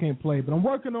I still can't play, but I'm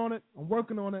working on it.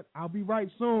 I'll be right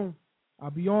soon.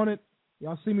 I'll be on it.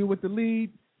 Y'all see me with the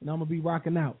lead, and I'm going to be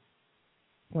rocking out.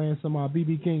 Playing some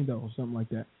B.B. King, though, or something like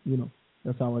that.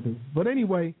 That's how I do. But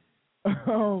anyway,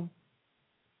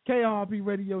 KRP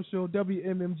Radio Show,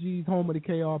 WMMG's home of the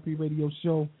KRP Radio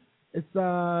Show. It's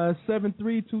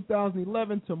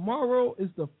 7/3/2011. Tomorrow is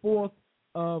the 4th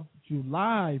of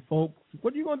July, folks.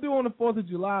 What are you going to do on the 4th of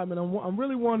July, man? I'm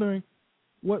really wondering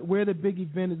where the big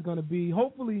event is going to be.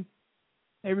 Hopefully,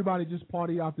 everybody just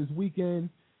party out this weekend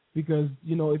because,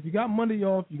 if you got Monday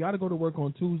off, you got to go to work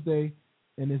on Tuesday,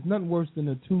 and there's nothing worse than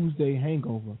a Tuesday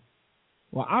hangover.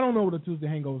 Well, I don't know what a Tuesday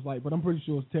hangover is like, but I'm pretty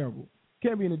sure it's terrible.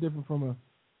 Can't be any different from a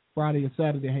Friday or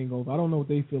Saturday hangover. I don't know what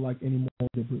they feel like anymore,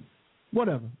 but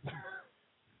whatever.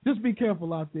 Just be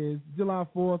careful out there. It's July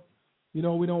 4th. We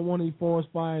don't want any forest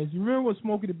fires. You remember what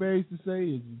Smokey the Bear used to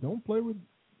say? Is don't play with,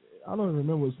 I don't even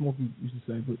remember what Smokey used to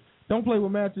say, but don't play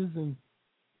with matches and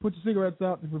put your cigarettes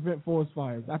out to prevent forest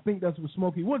fires. I think that's what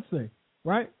Smokey would say,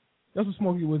 right? That's what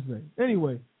Smokey would say.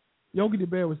 Anyway, Yogi the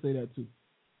Bear would say that too.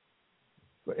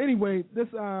 But anyway,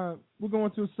 we're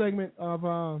going to a segment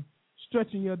of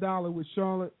Stretching Your Dollar with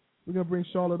Charlotte. We're going to bring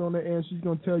Charlotte on the air, and she's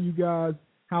going to tell you guys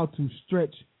how to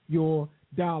stretch your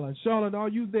dollar. Charlotte, are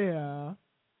you there?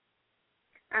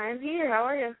 I'm here. How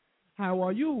are you? How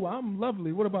are you? I'm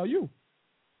lovely. What about you?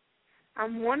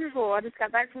 I'm wonderful. I just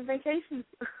got back from vacation.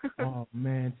 Oh,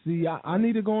 man. See, I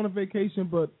need to go on a vacation,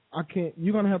 but I can't.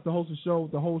 You're going to have to host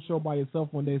the whole show by yourself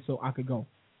one day so I could go.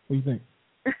 What do you think?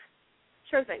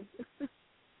 Sure thing.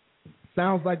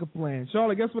 Sounds like a plan.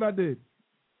 Charlotte, guess what I did?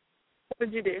 What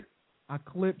did you do? I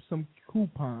clipped some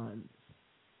coupons.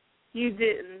 You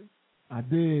didn't. I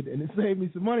did, and it saved me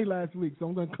some money last week, so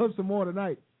I'm going to clip some more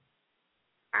tonight.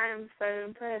 I am so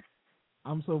impressed.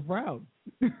 I'm so proud.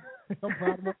 I'm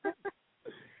proud of myself.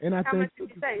 And How much did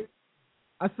you save?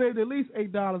 I saved at least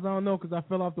 $8. I don't know because I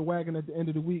fell off the wagon at the end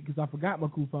of the week because I forgot my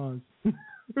coupons.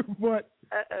 But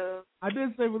I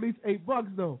did save at least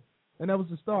 $8 though, and that was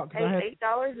the start.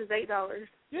 $8 is $8.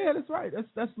 Yeah, that's right.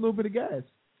 That's a little bit of gas.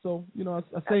 So I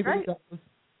saved $8,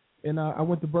 and I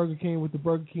went to Burger King with the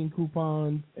Burger King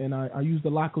coupons, and I used the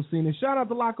La Cocina. Shout out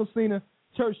to La Cocina,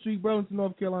 Church Street, Burlington,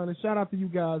 North Carolina. Shout out to you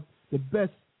guys, the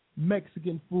best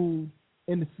Mexican food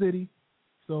in the city.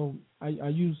 So I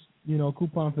used a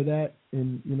coupon for that,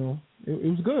 and it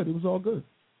was good. It was all good.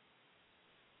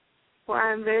 Well,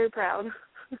 I'm very proud.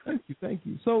 Thank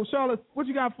you. So Charlotte, what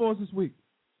you got for us this week?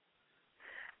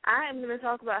 I am going to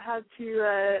talk about how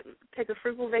to take a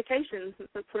frugal vacation, since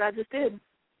that's what I just did.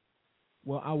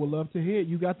 Well, I would love to hear it.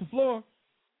 You got the floor.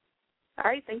 All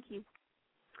right, thank you.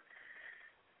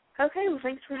 Okay, well,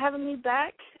 thanks for having me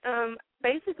back.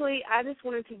 Basically, I just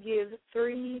wanted to give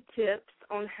 3 tips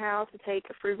on how to take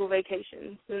a frugal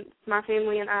vacation. Since my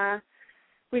family and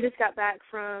we just got back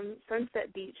from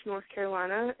Sunset Beach, North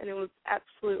Carolina, and it was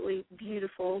absolutely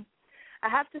beautiful. I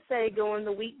have to say going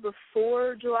the week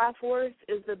before July 4th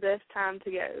is the best time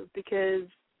to go because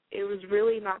it was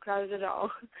really not crowded at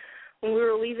all. When we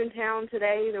were leaving town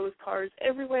today, there was cars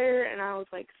everywhere, and I was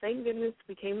like, thank goodness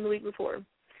we came the week before.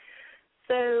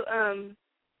 So,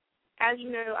 as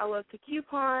you know, I love to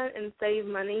coupon and save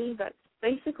money. That's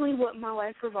basically what my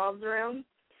life revolves around.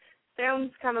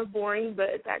 Sounds kind of boring, but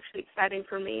it's actually exciting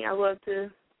for me. I love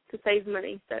to save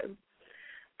money. So,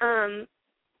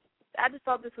 I just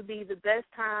thought this would be the best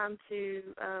time to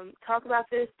talk about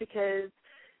this because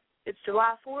it's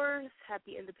July 4th.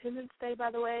 Happy Independence Day,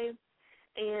 by the way.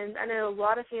 And I know a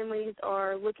lot of families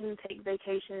are looking to take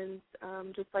vacations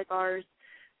just like ours.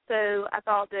 So I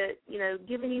thought that,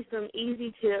 giving you some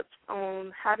easy tips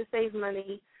on how to save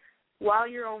money while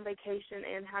you're on vacation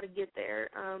and how to get there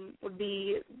would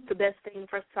be the best thing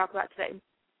for us to talk about today.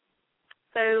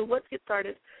 So let's get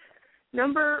started.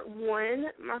 Number 1,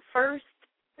 my first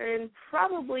and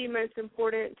probably most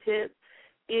important tip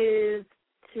is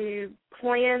to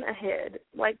plan ahead.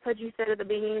 Like Pudgy said at the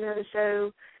beginning of the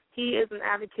show, he is an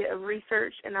advocate of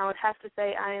research, and I would have to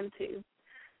say I am too.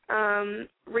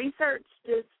 Research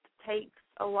just takes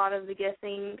a lot of the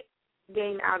guessing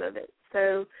gain out of it.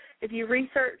 So if you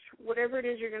research whatever it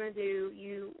is you're going to do,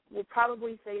 you will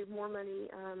probably save more money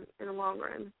in the long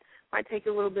run. Might take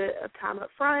a little bit of time up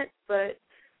front, but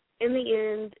in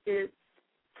the end, it's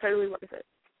totally worth it.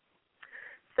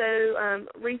 So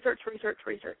research.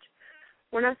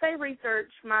 When I say research,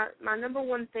 my number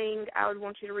one thing I would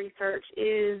want you to research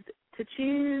is to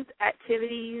choose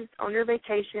activities on your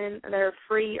vacation that are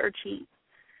free or cheap.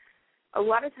 A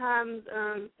lot of times,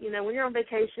 when you're on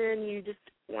vacation, you just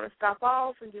want to stop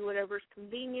off and do whatever's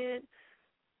convenient.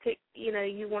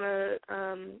 You want to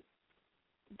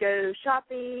go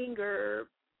shopping or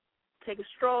take a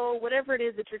stroll, whatever it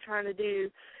is that you're trying to do.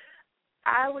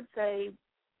 I would say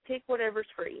pick whatever's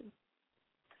free.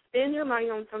 Spend your money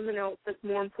on something else that's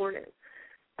more important.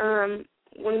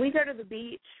 When we go to the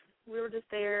beach, we were just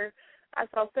there. I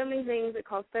saw so many things that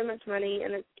cost so much money,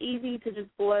 and it's easy to just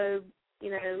blow,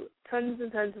 tons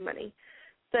and tons of money.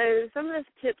 So some of the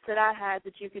tips that I had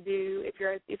that you could do if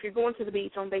you're going to the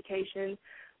beach on vacation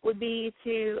would be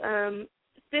to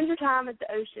spend your time at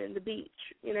the ocean, the beach.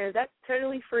 That's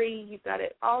totally free. You've got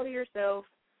it all to yourself,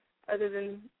 other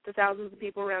than the thousands of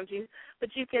people around you. But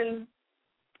you can,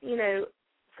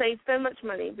 save so much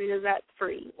money because that's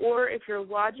free. Or if you're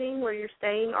lodging where you're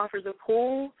staying offers a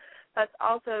pool, that's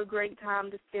also a great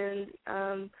time to spend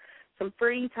some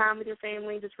free time with your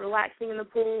family, just relaxing in the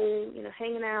pool,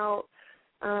 hanging out,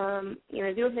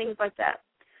 doing things like that.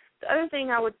 The other thing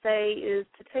I would say is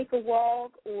to take a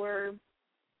walk or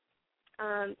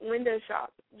window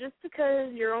shop. Just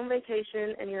because you're on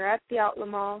vacation and you're at the outlet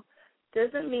mall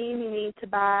doesn't mean you need to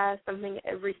buy something at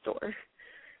every store.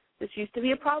 This used to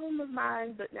be a problem of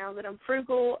mine, but now that I'm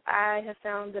frugal, I have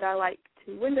found that I like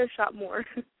to window shop more.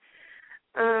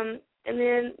 And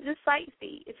then just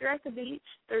sightsee. If you're at the beach,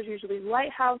 there's usually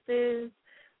lighthouses,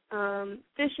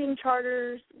 fishing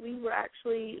charters. We were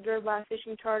actually drove by a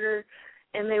fishing charter,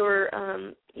 and they were,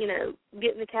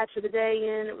 getting the catch of the day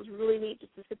in. It was really neat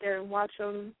just to sit there and watch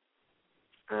them.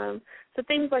 So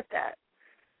things like that.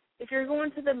 If you're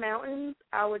going to the mountains,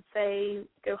 I would say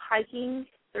go hiking.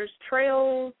 There's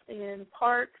trails and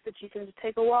parks that you can just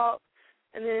take a walk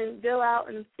and then go out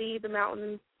and see the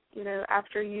mountains,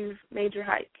 after you've made your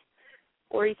hike.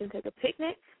 Or you can take a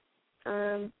picnic,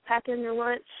 pack in your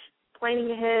lunch,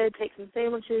 planning ahead, take some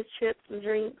sandwiches, chips, and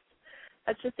drinks.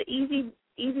 That's just an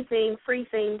easy thing, free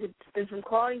thing to spend some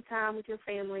quality time with your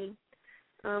family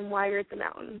while you're at the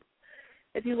mountains.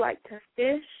 If you like to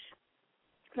fish,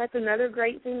 that's another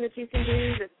great thing that you can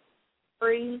do that's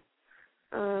free.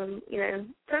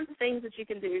 Tons of things that you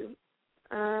can do.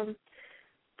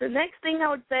 The next thing I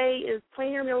would say is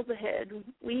plan your meals ahead.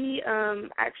 We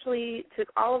actually took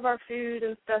all of our food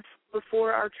and stuff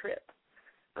before our trip.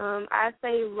 I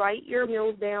say write your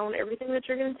meals down, everything that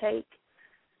you're going to take.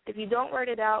 If you don't write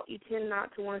it out, you tend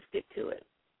not to want to stick to it.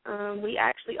 We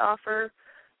actually offer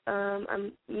a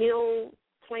meal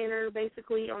planner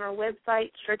basically on our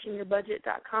website,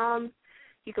 stretchingyourbudget.com.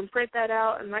 You can print that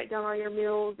out and write down all your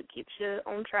meals. It keeps you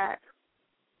on track.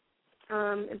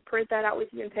 And print that out with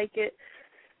you and take it.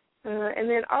 And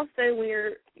then also when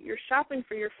you're shopping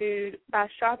for your food, by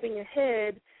shopping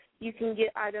ahead, you can get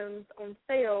items on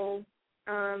sale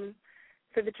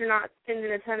so that you're not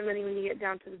spending a ton of money when you get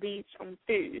down to the beach on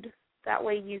food. That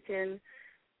way you can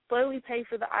slowly pay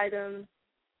for the items,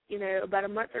 about a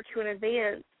month or two in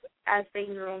advance as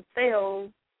things are on sale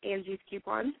and use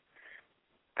coupons,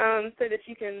 so that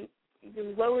you can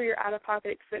lower your out-of-pocket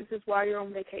expenses while you're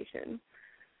on vacation.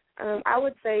 I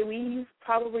would say we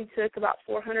probably took about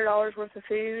 $400 worth of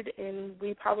food, and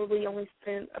we probably only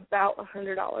spent about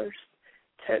 $100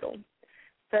 total.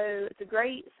 So it's a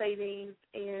great savings,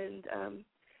 and,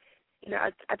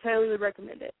 I totally would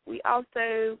recommend it. We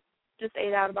also just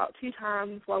ate out about 2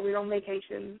 times while we were on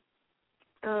vacation.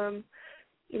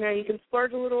 You can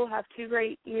splurge a little, have 2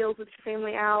 great meals with your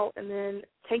family out, and then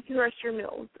take the rest of your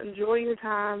meals. Enjoy your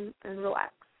time and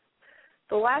relax.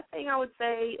 The last thing I would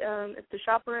say is to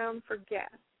shop around for gas.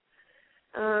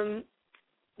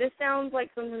 This sounds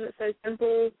like something that's so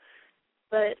simple,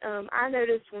 but I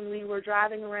noticed when we were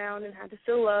driving around and had to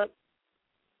fill up,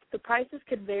 the prices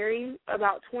could vary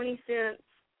about 20 cents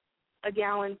a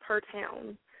gallon per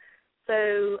town.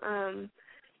 So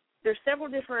there's several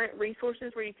different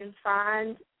resources where you can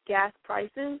find gas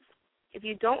prices. If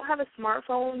you don't have a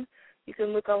smartphone, you can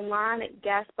look online at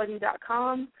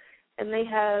gasbuddy.com. And they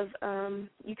have,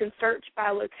 you can search by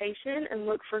location and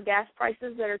look for gas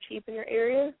prices that are cheap in your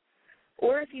area.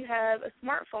 Or if you have a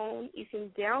smartphone, you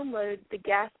can download the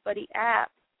Gas Buddy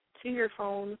app to your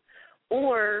phone.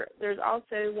 Or there's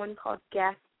also one called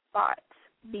GasBot,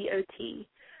 B-O-T,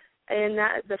 and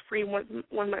that is a free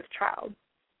one-month trial.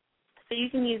 So you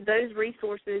can use those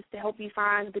resources to help you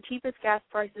find the cheapest gas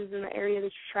prices in the area that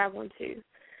you're traveling to.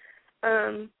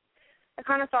 I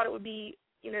kind of thought it would be,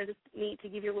 just neat to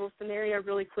give you a little scenario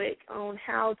really quick on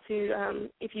how to,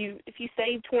 if you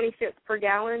save 20 cents per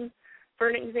gallon, for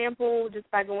an example, just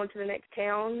by going to the next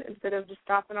town instead of just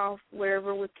stopping off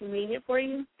wherever was convenient for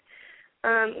you.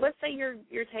 Let's say your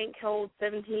tank holds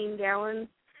 17 gallons,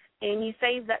 and you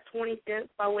save that 20 cents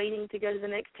by waiting to go to the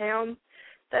next town.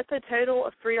 That's a total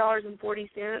of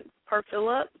 $3.40 per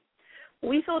fill-up.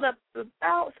 We filled up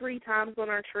about 3 times on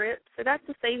our trip, so that's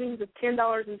a savings of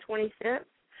 $10.20.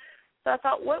 So I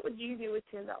thought, what would you do with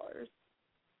 $10?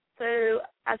 So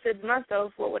I said to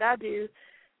myself, what would I do?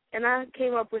 And I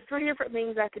came up with 3 different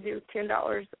things I could do with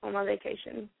 $10 on my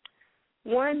vacation.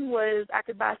 One was I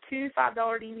could buy 2 $5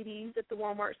 DVDs at the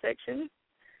Walmart section.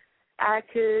 I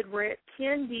could rent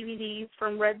 10 DVDs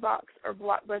from Redbox or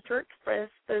Blockbuster Express.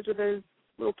 Those are those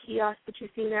little kiosks that you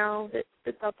see now that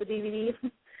spits out the DVD.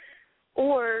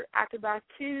 Or I could buy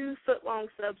 2 foot-long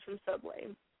subs from Subway.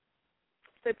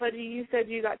 So, Pudgy, you said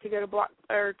you got to go to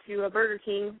a Burger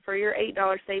King for your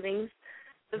 $8 savings.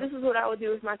 So this is what I would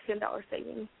do with my $10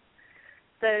 savings.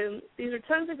 So these are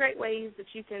tons of great ways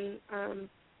that you can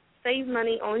save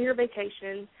money on your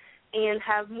vacation and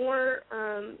have more,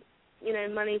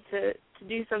 money to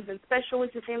do something special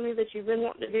with your family that you've been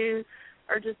wanting to do,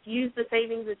 or just use the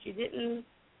savings that you didn't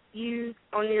use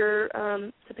on your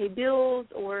to pay bills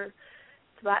or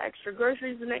to buy extra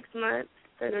groceries the next month.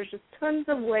 So there's just tons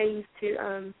of ways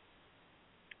to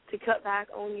cut back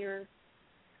on your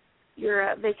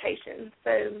vacation.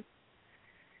 So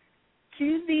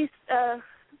choose these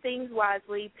things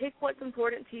wisely. Pick what's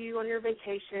important to you on your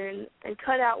vacation and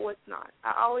cut out what's not.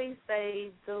 I always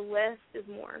say the less is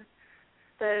more.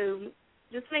 So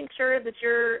just make sure that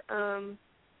you're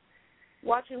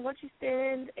watching what you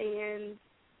spend and,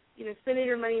 spending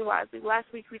your money wisely.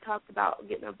 Last week we talked about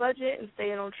getting a budget and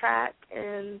staying on track.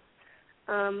 And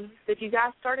if you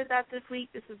guys started that this week,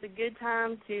 this is a good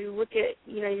time to look at,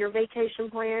 your vacation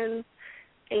plans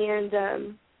and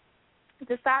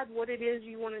decide what it is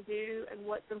you want to do and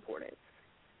what's important.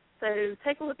 So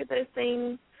take a look at those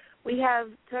things. We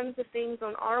have tons of things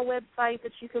on our website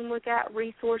that you can look at,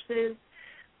 resources.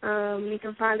 You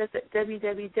can find us at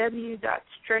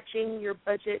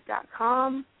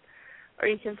www.stretchingyourbudget.com, or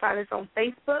you can find us on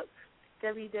Facebook,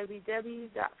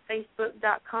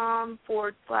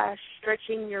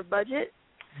 www.facebook.com/stretchingyourbudget.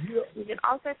 Yep. You can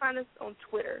also find us on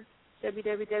Twitter,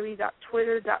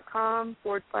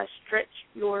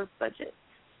 www.twitter.com/stretchyourbudget.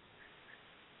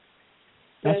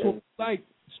 That's what we like,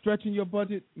 stretching your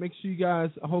budget. Make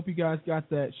sure I hope you guys got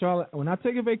that. Charlotte, when I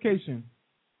take a vacation,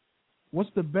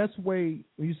 what's the best way,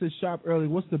 when you say shop early,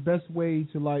 what's the best way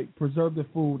to, preserve the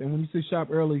food? And when you say shop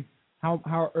early,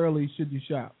 how early should you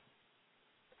shop?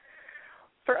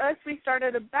 For us, we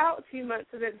started about 2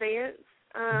 months in advance.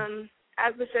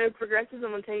 As the show progresses,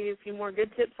 I'm going to tell you a few more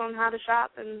good tips on how to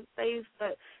shop and save.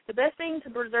 But the best thing to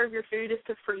preserve your food is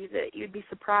to freeze it. You'd be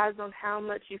surprised on how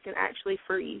much you can actually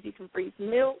freeze. You can freeze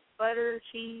milk, butter,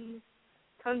 cheese,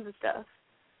 tons of stuff.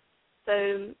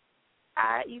 So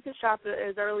you can shop it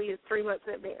as early as 3 months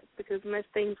in advance because most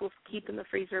things will keep in the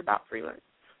freezer about 3 months.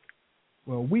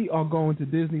 Well, we are going to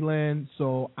Disneyland,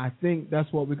 so I think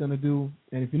that's what we're going to do.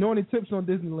 And if you know any tips on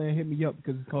Disneyland, hit me up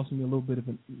because it's costing me a little bit of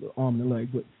an arm and a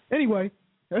leg. But anyway,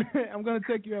 I'm going to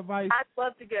take your advice. I'd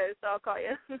love to go, so I'll call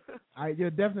you. All right,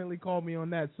 you'll definitely call me on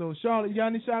that. So, Charlotte, you got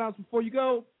any shout-outs before you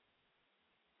go?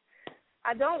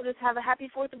 I don't. Just have a happy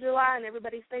 4th of July, and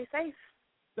everybody stay safe.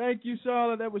 Thank you,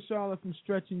 Charlotte. That was Charlotte from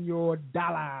Stretching Your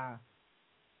Dollar.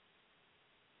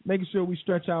 Making sure we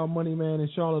stretch our money, man, and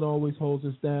Charlotte always holds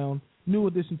us down. New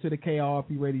addition to the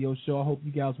KRP radio show. I hope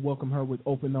you guys welcome her with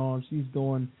open arms. She's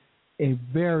doing a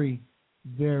very,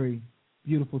 very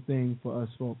beautiful thing for us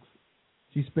folks.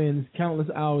 She spends countless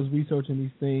hours researching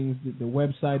these things. The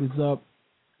website is up.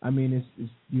 I mean, it's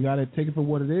you got to take it for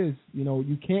what it is.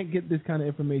 You can't get this kind of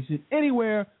information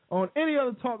anywhere on any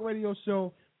other talk radio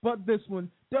show but this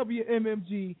one,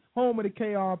 WMMG, home of the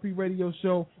KRP radio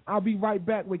show. I'll be right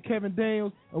back with Kevin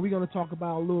Daniels, and we're going to talk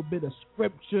about a little bit of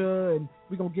scripture, and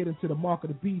we're going to get into the mark of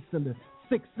the beast and the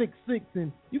 666.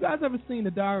 And you guys ever seen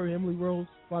The Diary of Emily Rose,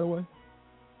 by the way?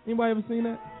 Anybody ever seen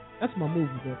that? That's my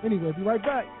movie, bro. Anyway, be right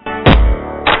back.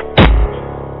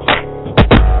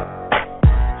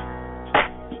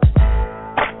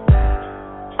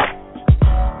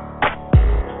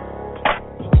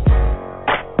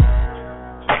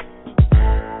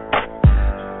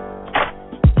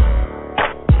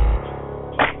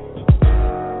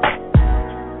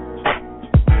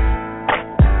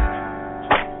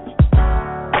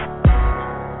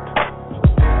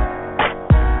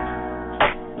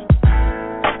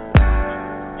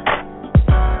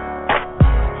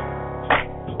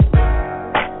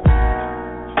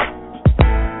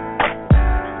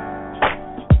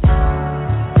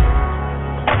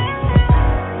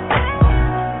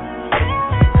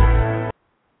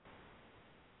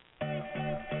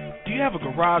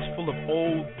 garage full of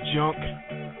old junk?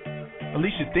 At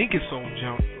least you think it's old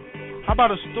junk. How about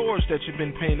a storage that you've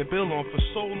been paying the bill on for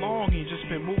so long and you've just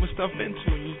been moving stuff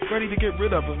into and you're ready to get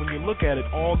rid of it when you look at it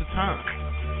all the time?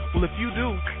 Well, if you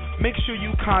do, make sure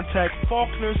you contact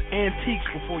Faulkner's Antiques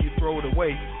before you throw it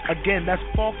away. Again, that's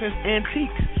Faulkner's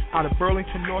Antiques out of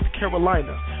Burlington, North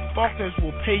Carolina. Faulkner's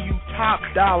will pay you top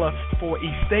dollar for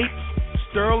estates,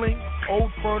 sterling,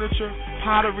 old furniture,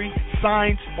 pottery,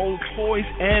 signs, old toys,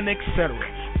 and etc.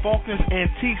 Faulkner's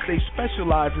Antiques, they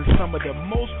specialize in some of the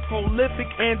most prolific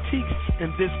antiques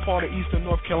in this part of Eastern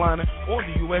North Carolina or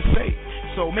the USA.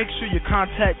 So make sure you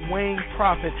contact Wayne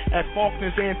Prophet at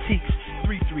Faulkner's Antiques,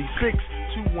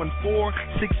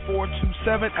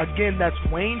 336-214-6427. Again, that's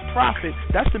Wayne Prophet.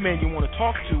 That's the man you want to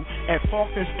talk to at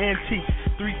Faulkner's Antiques,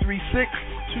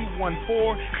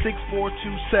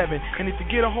 336-214-6427. And if you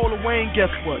get a hold of Wayne,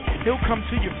 guess what? He'll come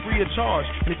to you free of charge.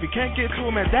 And if you can't get to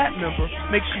him at that number,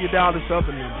 make sure you dial this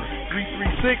other number,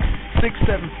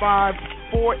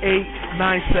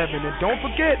 336-675-4897. And don't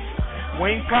forget,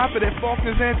 Wayne Prophet at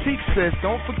Faulkner's Antiques says,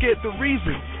 don't forget the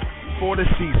reason for the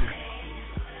season.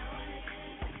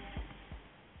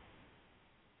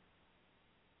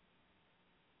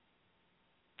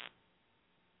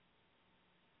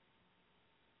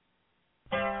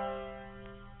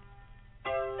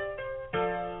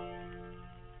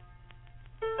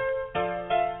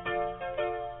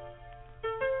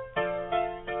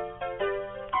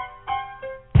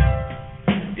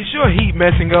 Heat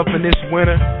messing up in this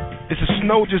winter? Is the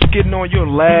snow just getting on your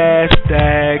last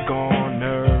daggone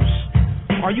nerves?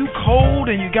 Are you cold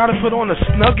and you gotta put on a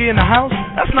Snuggie in the house?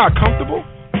 That's not comfortable.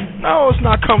 No, it's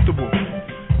not comfortable.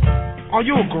 Are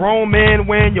you a grown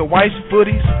man wearing your wife's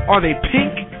footies? Are they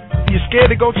pink? Are you scared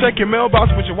to go check your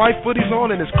mailbox with your wife's footies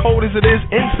on and as cold as it is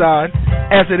inside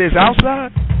as it is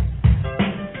outside?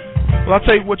 Well, I'll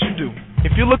tell you what you do.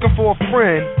 If you're looking for a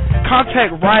friend,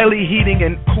 contact Riley Heating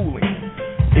and Cooling.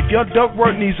 If your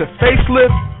ductwork needs a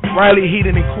facelift, Riley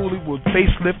Heating and Cooling will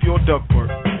facelift your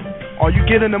ductwork. Are you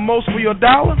getting the most for your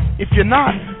dollar? If you're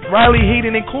not, Riley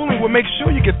Heating and Cooling will make sure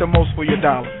you get the most for your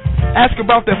dollar. Ask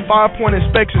about their 5-point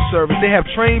inspection service. They have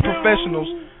trained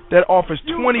professionals that offers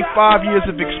 25 years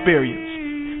of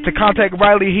experience. To contact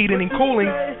Riley Heating and Cooling,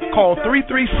 call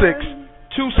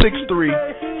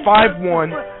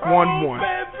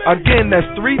 336-263-5111. Again, that's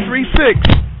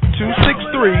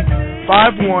 336-263-5111.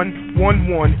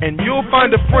 And you'll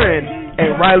find a friend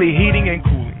at Riley Heating and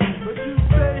Cooling.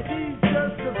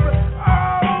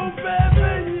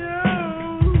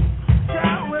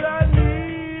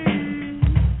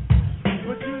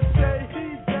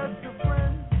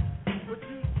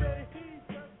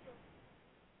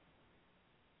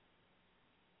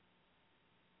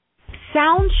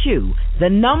 Sound Shoe,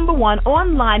 the #1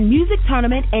 online music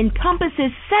tournament,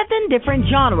 encompasses 7 different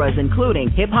genres, including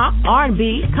hip-hop,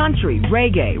 R&B, country,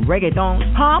 reggae, reggaeton,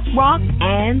 pop, rock,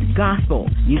 and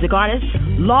gospel. Music artists,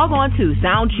 log on to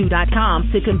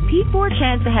SoundShoe.com to compete for a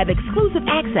chance to have exclusive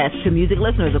access to music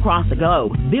listeners across the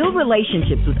globe. Build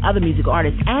relationships with other music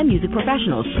artists and music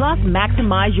professionals, plus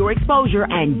maximize your exposure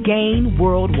and gain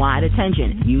worldwide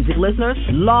attention. Music listeners,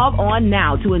 log on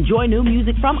now to enjoy new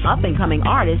music from up-and-coming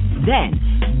artists. Then,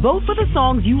 vote for the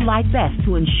songs you like best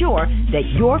to ensure that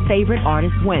your favorite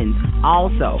artist wins.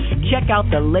 Also, check out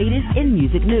the latest in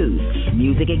music news.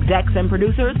 Music execs and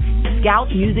producers,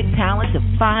 scout music talent to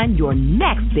find your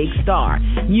next big star.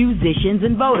 Musicians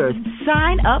and voters,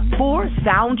 sign up for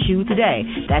SoundShoe today.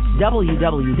 That's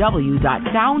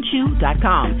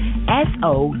www.soundshoe.com.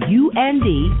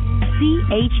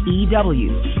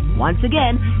 SOUNDCHEW. Once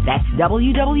again, that's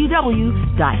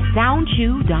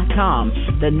www.soundshoe.com,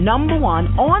 the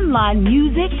 #1 online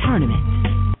music tournament.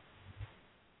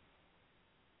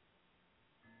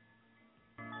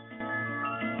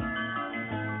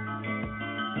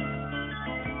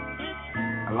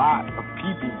 A lot of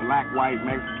people, black, white,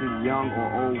 Mexican, young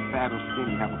or old, fat or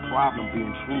skinny, have a problem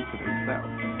being true to themselves.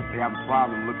 They have a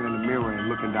problem looking in the mirror and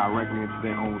looking directly into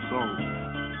their own soul.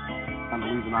 And the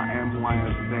reason I am who I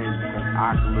am today is because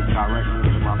I can look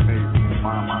directly into my face and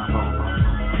find my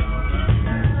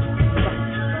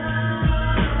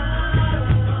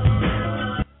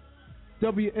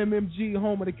soul. WMMG,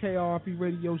 home of the KRP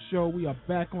radio show. We are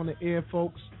back on the air,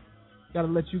 folks. Got to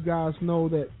let you guys know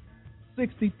that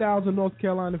 60,000 North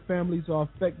Carolina families are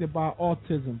affected by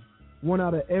autism. 1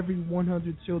 out of every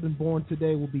 100 children born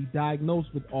today will be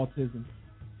diagnosed with autism.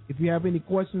 If you have any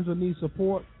questions or need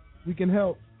support, we can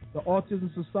help. The Autism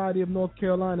Society of North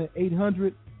Carolina,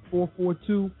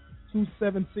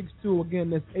 800-442-2762. Again,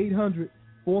 that's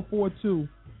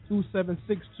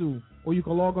 800-442-2762. Or you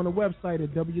can log on the website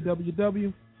at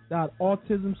www.autism.org.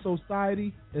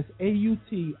 autismsociety, that's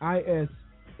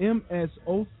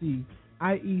AUTISMSOCIETY,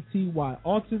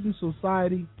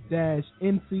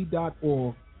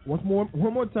 autismsociety-nc.org.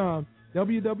 One more time,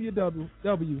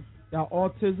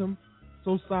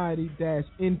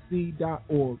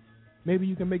 www.autismsociety-nc.org. Maybe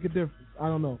you can make a difference. I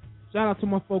don't know. Shout out to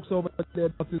my folks over there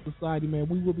at Autism Society, man.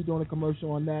 We will be doing a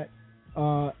commercial on that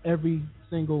every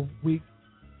single week,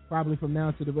 probably from now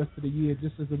to the rest of the year,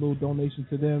 just as a little donation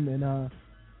to them and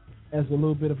as a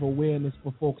little bit of awareness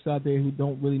for folks out there who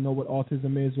don't really know what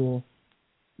autism is or,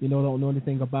 don't know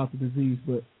anything about the disease.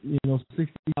 But,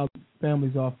 60,000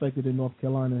 families are affected in North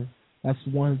Carolina. That's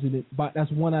one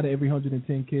out of every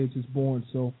 110 kids is born.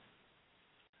 So,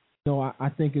 I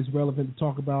think it's relevant to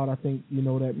talk about. I think,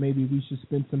 that maybe we should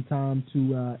spend some time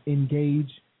to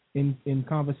engage in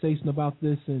conversation about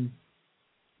this, and,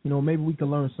 maybe we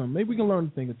can learn something. Maybe we can learn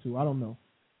a thing or two. I don't know.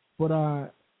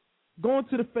 But going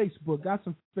to the Facebook, got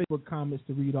some Facebook comments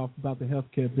to read off about the health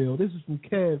care bill. This is from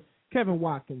Kevin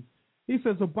Watkins. He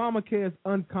says, Obamacare is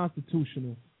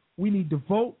unconstitutional. We need to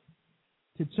vote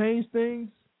to change things,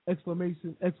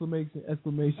 exclamation, exclamation,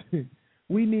 exclamation.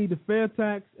 We need a fair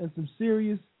tax and some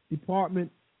serious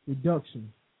department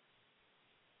reduction.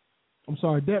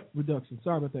 Debt reduction.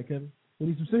 Sorry about that, Kevin. We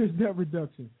need some serious debt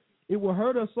reduction. It will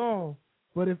hurt us all,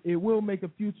 but if it will make the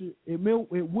future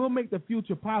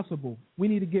possible. We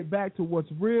need to get back to what's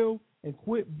real and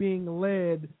quit being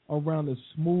led around the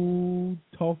smooth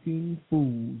talking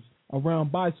fools.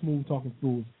 By smooth talking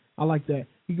fools. I like that.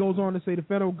 He goes on to say the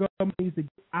federal government needs to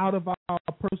get out of our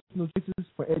personal choices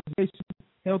for education.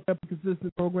 Health care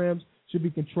consistent programs should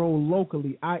be controlled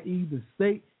locally, i.e. the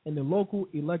state and the local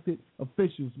elected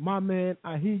officials. My man,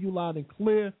 I hear you loud and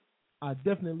clear. I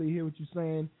definitely hear what you're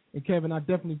saying. And Kevin, I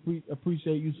definitely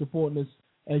appreciate you supporting us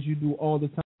as you do all the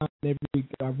time and every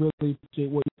week. I really appreciate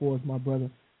what you for us, my brother.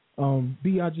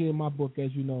 B.I.G. in my book,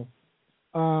 as you know.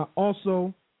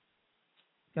 Also,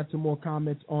 got some more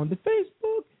comments on the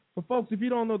Facebook. For folks, if you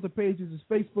don't know what the page is, it's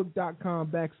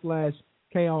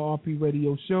facebook.com/KRRP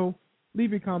Radio Show.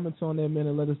 Leave your comments on there, man,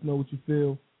 and let us know what you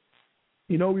feel.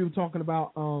 We were talking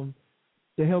about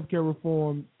the healthcare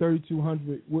reform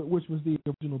 3200, which was the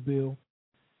original bill.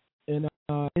 And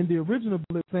in the original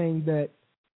bill, it's saying that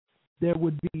there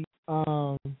would be,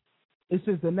 it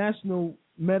says the National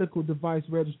Medical Device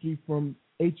Registry from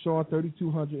H.R.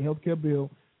 3200 healthcare bill,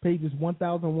 pages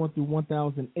 1001 through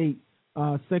 1008,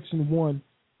 section 1.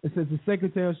 It says the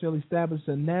Secretary shall establish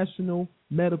a National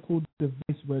Medical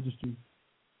Device Registry.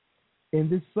 In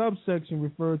this subsection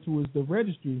referred to as the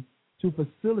registry, to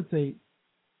facilitate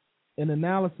an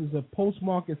analysis of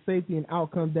post-market safety and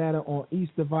outcome data on each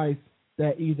device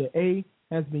that either A,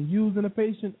 has been used in a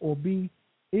patient, or B,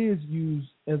 is used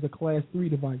as a Class 3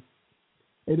 device.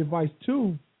 A device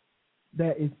 2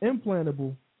 that is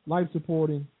implantable,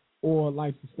 life-supporting, or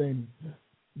life-sustaining.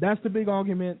 That's the big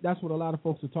argument. That's what a lot of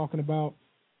folks are talking about.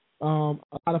 A lot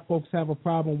of folks have a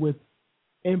problem with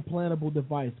implantable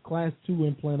device, Class 2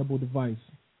 implantable device.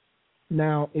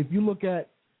 Now, if you look at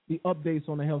the updates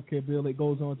on the healthcare bill, it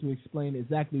goes on to explain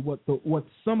exactly what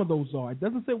some of those are. It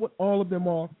doesn't say what all of them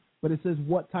are, but it says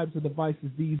what types of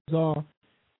devices these are.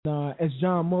 As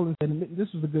John Mullen said, and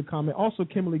this was a good comment. Also,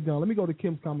 Kimberly Gunn. Let me go to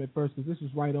Kim's comment first because this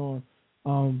was right on.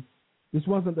 This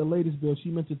wasn't the latest bill. She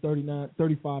mentioned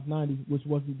 3590, which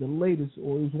wasn't the latest,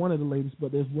 or it was one of the latest,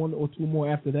 but there's one or two more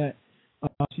after that.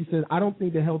 She said, I don't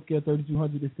think the Healthcare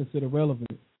 3200 is considered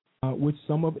relevant, which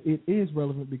some of it is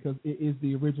relevant because it is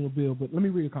the original bill. But let me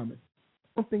read a comment.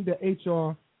 I don't think that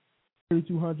HR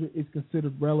 3200 is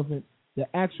considered relevant. The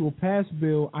actual passed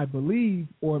bill, I believe,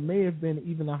 or it may have been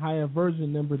even a higher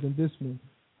version number than this one,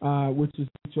 which is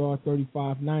HR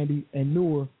 3590 and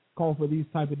newer, call for these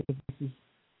type of devices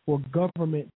for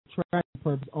government tracking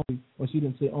purpose only. Well, she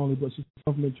didn't say only, but she said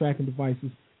government tracking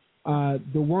devices.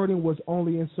 The wording was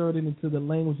only inserted into the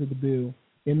language of the bill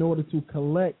in order to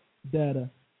collect data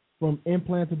from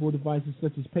implantable devices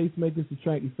such as pacemakers to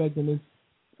track effectiveness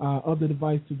of the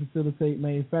device to facilitate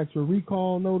manufacturer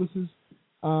recall notices.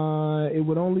 It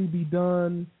would only be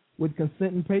done with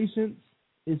consenting patients.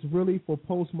 It's really for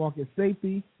post-market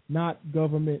safety, not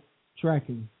government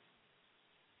tracking.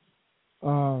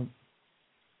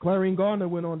 Clarine Gardner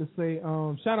went on to say,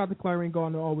 shout out to Clarine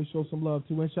Gardner, always show some love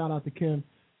too, and shout out to Kim.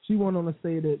 She went on to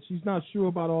say that she's not sure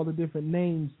about all the different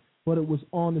names, but it was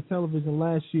on the television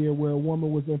last year where a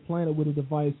woman was implanted with a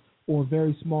device or a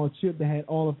very small chip that had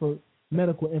all of her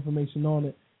medical information on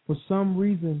it. For some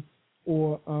reason,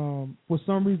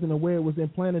 the way it was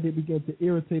implanted, it began to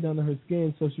irritate under her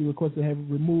skin, so she requested to have it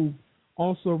removed.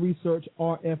 Also, research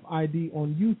RFID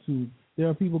on YouTube. There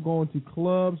are people going to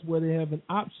clubs where they have an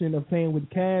option of paying with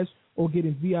cash or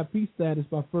getting VIP status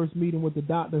by first meeting with the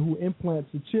doctor who implants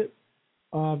a chip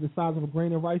the size of a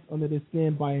grain of rice under their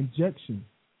skin by injection.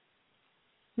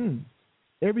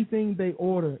 Everything they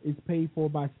order is paid for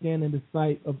by scanning the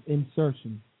site of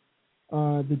insertion.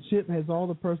 The chip has all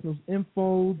the person's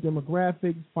info,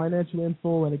 demographics, financial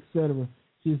info, and etc.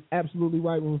 She is absolutely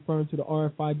right when referring to the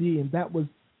RFID, and that was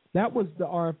the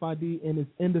RFID in its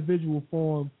individual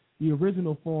form, the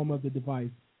original form of the device.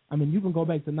 I mean, you can go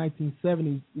back to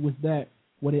 1970s with that,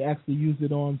 where they actually used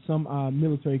it on some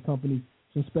military companies,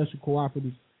 some special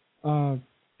cooperatives.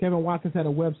 Kevin Watkins had a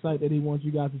website that he wants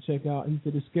you guys to check out. He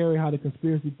said it's scary how the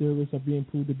conspiracy theorists are being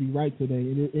proved to be right today.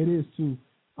 It is too.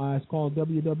 It's called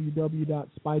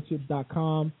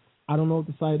www.spychip.com. I don't know what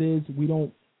the site is.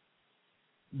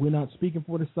 We're not speaking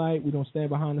for the site. We don't stand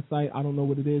behind the site. I don't know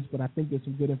what it is, but I think there's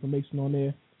some good information on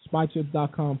there.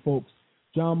 Spychip.com, folks.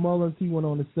 John Mullins, he went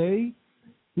on to say,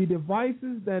 the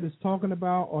devices that it's talking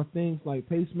about are things like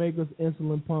pacemakers,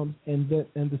 insulin pumps, and the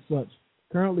such.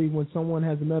 Currently, when someone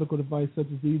has a medical device such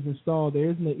as these installed, there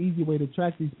isn't an easy way to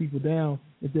track these people down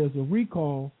if there's a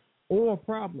recall or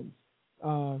problems.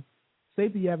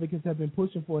 Safety advocates have been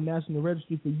pushing for a national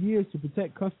registry for years to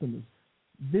protect customers.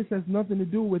 This has nothing to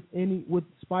do with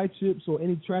spy chips or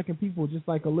any tracking people, just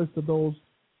like a list of those,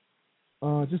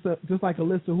 just like a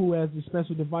list of who has the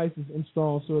special devices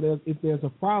installed. So that if there's a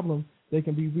problem, they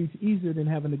can be reached easier than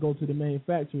having to go to the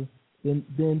manufacturer,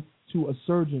 then to a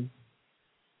surgeon,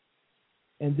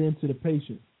 and then to the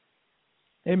patient.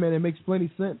 Hey man, it makes plenty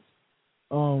sense.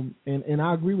 And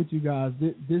I agree with you guys.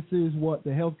 This is what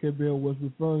the healthcare bill was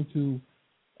referring to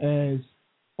as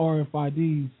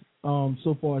RFIDs,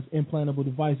 so far as implantable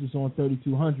devices on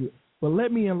 3200. But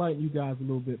let me enlighten you guys a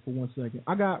little bit for 1 second.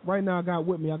 I got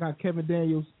Kevin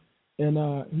Daniels, and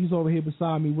he's over here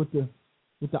beside me with the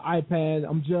iPad.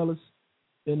 I'm jealous,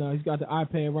 and he's got the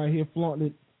iPad right here, flaunting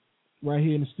it right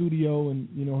here in the studio. And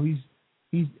you know he's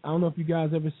I don't know if you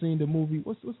guys ever seen the movie.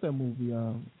 What's that movie?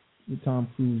 With Tom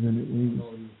Cruise in it.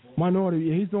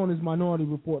 Minority. He's doing his Minority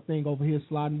Report thing over here,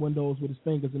 sliding windows with his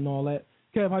fingers and all that.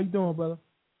 Kev, how you doing, brother?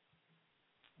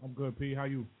 I'm good, P. How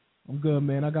you? I'm good,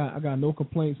 man. I got no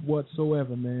complaints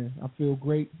whatsoever, man. I feel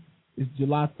great. It's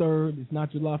July 3rd. It's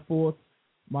not July 4th.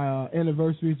 My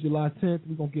anniversary is July 10th.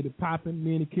 We're going to get it popping.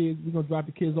 Me and the kids, we're going to drop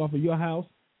the kids off at your house,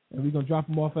 and we're going to drop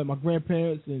them off at my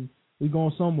grandparents', and we're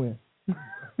going somewhere.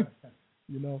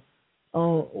 You know?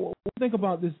 What do you think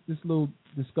about this little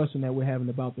discussion that we're having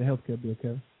about the healthcare bill,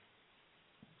 Kevin?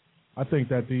 I think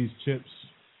that these chips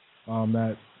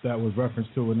that was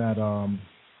referenced to in that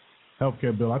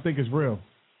healthcare bill, I think it's real,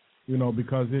 you know,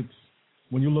 because it's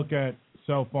when you look at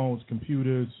cell phones,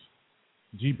 computers,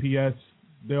 GPS,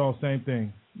 they're all the same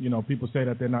thing. You know, people say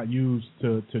that they're not used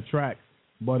to track,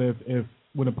 but if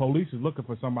when the police is looking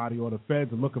for somebody or the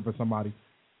feds are looking for somebody,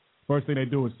 first thing they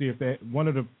do is see if they one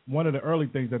of the early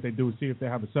things that they do is see if they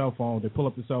have a cell phone. They pull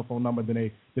up the cell phone number,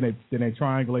 then they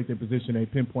triangulate their position, they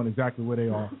pinpoint exactly where they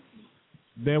are.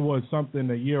 There was something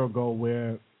a year ago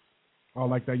where,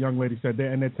 like that young lady said,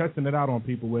 they're testing it out on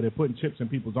people where they're putting chips in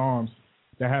people's arms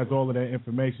that has all of their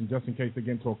information just in case they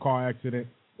get into a car accident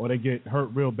or they get hurt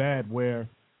real bad where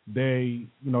they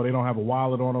don't have a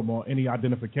wallet on them or any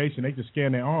identification. They just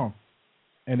scan their arm,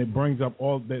 and it brings up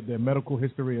all their medical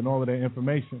history and all of their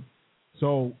information.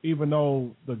 So even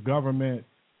though the government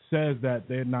says that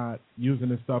they're not using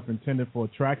this stuff intended for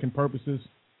tracking purposes,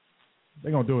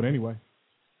 they're going to do it anyway.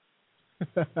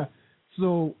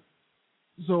 So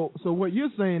what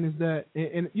you're saying is that,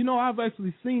 and you know, I've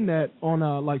actually seen that on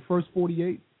like First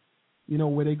 48, you know,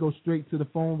 where they go straight to the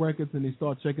phone records and they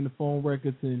start checking the phone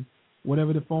records, and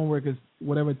whatever the phone records,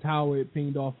 whatever tower it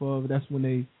pinged off of, that's when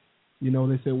they, you know,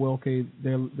 they say, well, okay,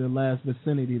 their last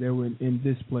vicinity, they were in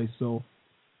this place. So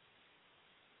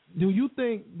do you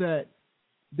think that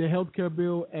the healthcare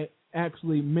bill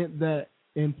actually meant that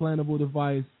implantable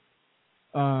device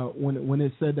when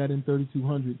it said that in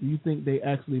 3200? Do you think they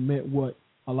actually meant what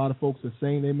a lot of folks are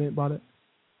saying they meant by that?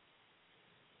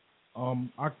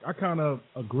 I kind of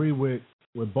agree with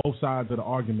both sides of the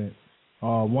argument.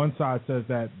 One side says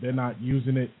that they're not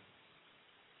using it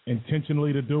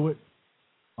intentionally to do it.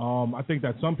 I think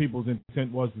that some people's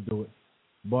intent was to do it,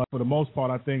 but for the most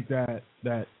part, I think that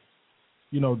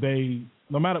you know, they,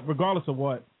 no matter, regardless of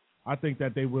what, I think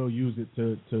that they will use it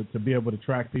to be able to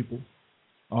track people.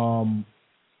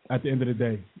 At the end of the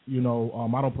day, you know,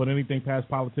 I don't put anything past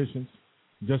politicians.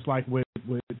 Just like with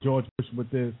George Bush with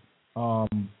this,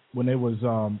 when they was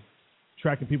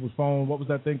tracking people's phone, what was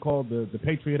that thing called? The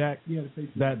Patriot Act? Yeah, the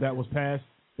Patriot Act. That was passed.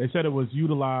 They said it was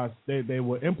utilized. They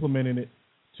were implementing it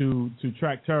to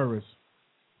track terrorists.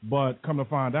 But come to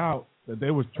find out, that they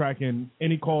was tracking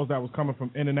any calls that was coming from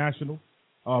international,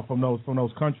 from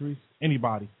those countries,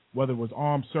 anybody, whether it was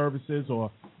armed services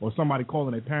or somebody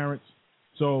calling their parents.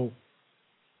 So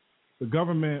the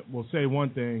government will say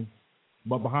one thing,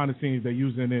 but behind the scenes they're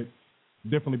using it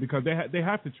differently because they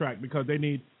have to track, because they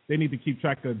need to keep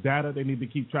track of data, they need to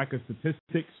keep track of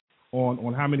statistics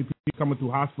on how many people coming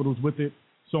through hospitals with it,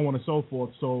 so on and so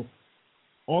forth. So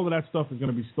all of that stuff is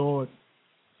going to be stored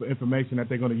for information that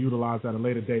they're going to utilize at a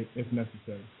later date if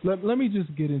necessary. Let me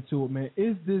just get into it, man.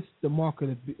 Is this the mark of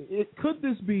the beast? Could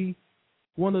this be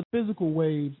one of the physical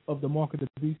waves of the mark of the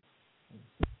beast?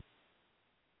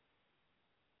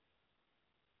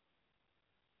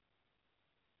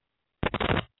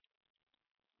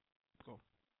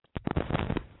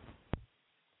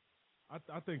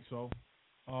 I think so,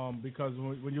 because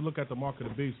when you look at the mark of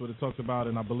the beast, what it talks about,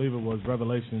 and I believe it was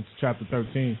Revelations chapter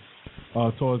 13,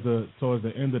 towards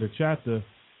the end of the chapter,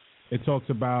 it talks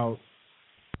about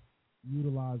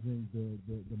utilizing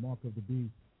the mark of the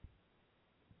beast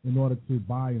in order to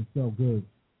buy and sell goods.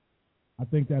 I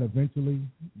think that eventually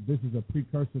this is a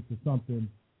precursor to something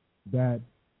that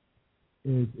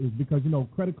is because,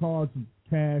 credit cards,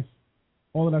 cash,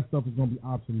 all of that stuff is going to be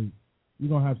obsolete. You're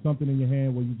going to have something in your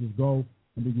hand where you just go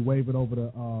and then you wave it over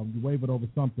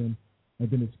something,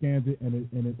 and then it scans it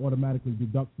and it automatically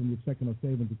deducts from your checking or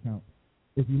savings account.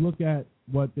 If you look at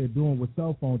what they're doing with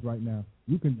cell phones right now,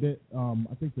 you can get I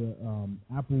think the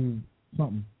Apple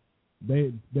something,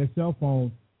 their cell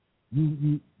phone,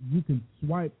 you can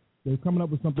swipe. They're coming up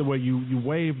with something where you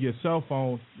wave your cell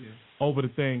phone over the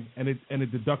thing and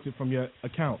it deducts it from your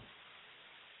account.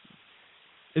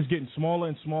 It's getting smaller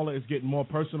and smaller. It's getting more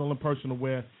personal and personal,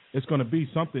 where it's going to be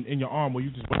something in your arm where you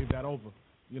just wave that over.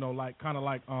 Like kind of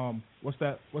like what's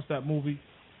that movie?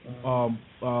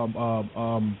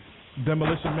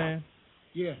 Demolition Man.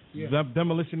 Yeah.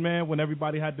 Demolition Man, when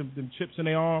everybody had them chips in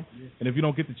their arm, and if you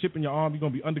don't get the chip in your arm, you're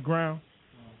gonna be underground.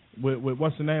 With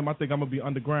what's the name? I think I'm gonna be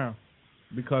underground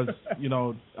because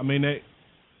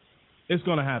it's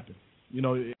gonna happen. In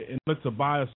order to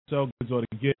buy or sell goods or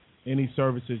to get any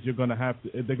services,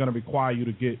 they're gonna require you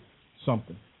to get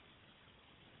something.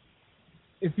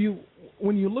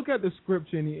 When you look at the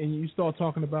scripture and you start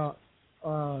talking about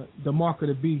the mark of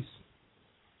the beast,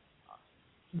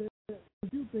 there's a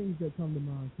few things that come to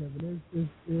mind, Kevin.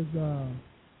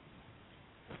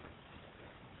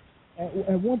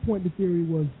 At one point the theory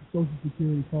was Social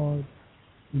Security cards.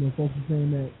 Folks are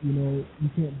saying that you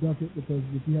can't duck it because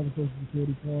if you have a Social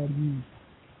Security card,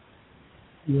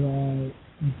 you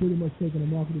pretty much taking a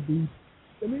mark of the beast.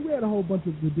 We had a whole bunch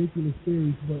of ridiculous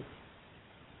theories, but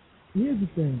here's the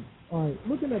thing. All right,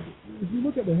 if you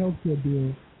look at the healthcare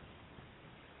bill,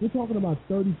 we're talking about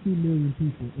 32 million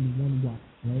people in one block,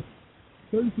 right?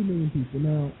 32 million people.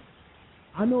 Now,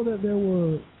 I know that there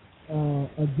were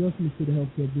adjustments to the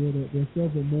healthcare bill. There are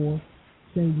several more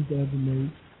changes that have been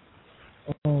made.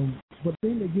 But the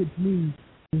thing that gets me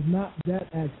is not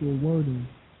that actual wording.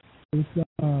 It's what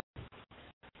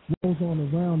goes on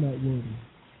around that wording.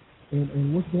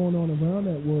 And what's going on around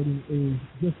that wording is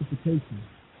justification.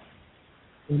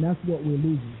 And that's what we're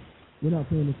losing. We're not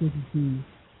paying attention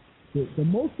to the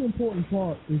most important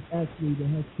part is actually the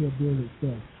healthcare bill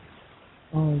itself.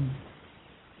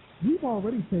 We've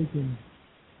already taken,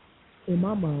 in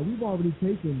my mind, a mark of the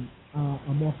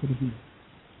beast,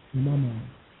 in my mind.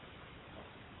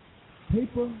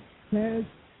 Paper, cash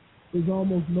is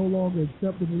almost no longer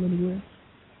acceptable anywhere.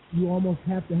 You almost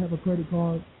have to have a credit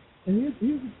card. And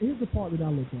here's the part that I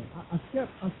look at. I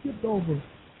skipped over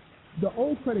the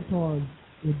old credit cards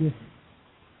were different.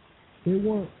 They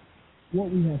weren't what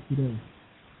we have today.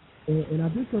 And I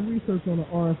did some research on the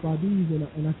RFIDs,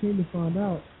 and I came to find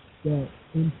out that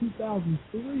in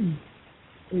 2003,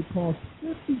 it cost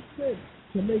 50 cents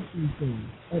to make these things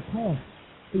at cost.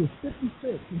 It was 50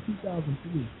 cents in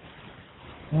 2003.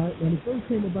 All right, and it first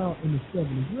came about in the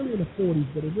 70s, really in the 40s,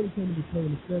 but it really came into play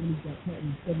in the 70s, got patented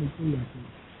in 73, I think.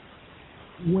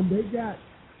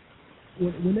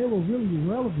 When they were really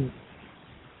relevant,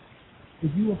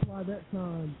 if you apply that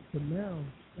time to now,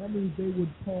 that means they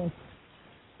would cost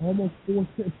almost 4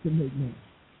 cents to make now.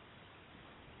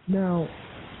 Now,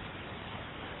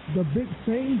 the big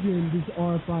change in this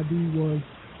RFID was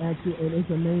actually, and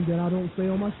it's a name that I don't say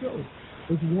on my show.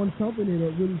 It's one company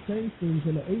that really changed things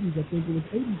in the 80s. I think it was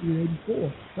 83,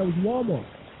 84. That was Walmart.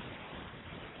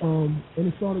 And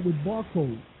it started with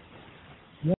barcodes.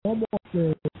 Walmart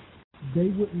said they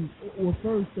wouldn't, well,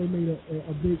 first they made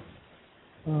a big,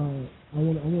 I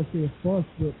want to say a fuss,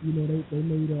 but they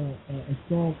made a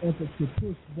strong effort to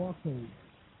push barcodes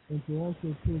and to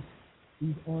also push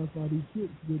these RFID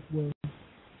chips, which were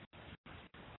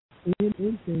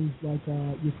in things like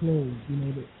your clothes. You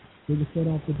know, they will set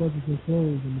off the budgets of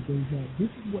clothes and the things like this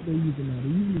is what they're using now.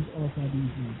 They're using these RFID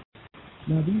things.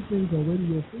 Now these things are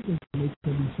radio frequency and they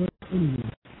can be searched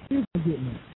anywhere. Here's what I'm getting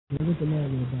at. And what's the long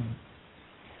way about it?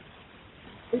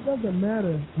 It doesn't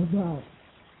matter about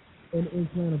an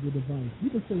implantable device. You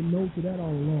can say no to that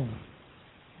all along.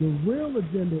 The real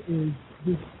agenda is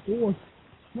this forced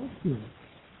healthcare.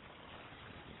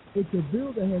 It's a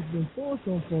bill that has been forced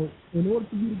on folks. In order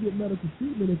for you to get medical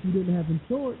treatment, if you didn't have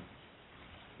insurance,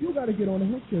 you got to get on a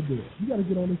healthcare bill. You got to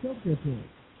get on this healthcare plan.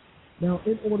 Now,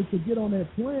 in order to get on that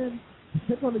plan,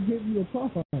 they're going to give you a car.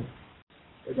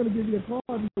 They're going to give you a car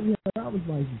before you have a driver's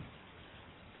license.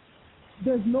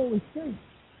 There's no escape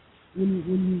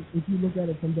if you look at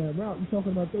it from that route. You're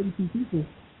talking about 32 people.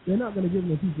 They're not going to give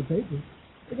them a piece of paper.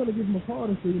 They're going to give them a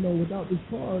card and say, without this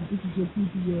card, this is your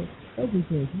piece of your health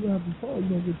insurance. You don't have this card,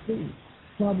 you don't get paid.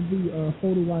 Probably a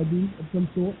photo ID of some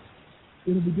sort.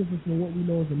 It'll be different from what we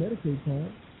know as a Medicaid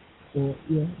card. Or,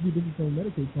 it'll be different from a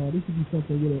Medicaid card. This would be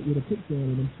something with a picture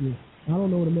on it, I'm sure. I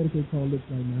don't know what a Medicaid card looks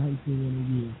like now. I haven't seen one in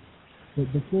years.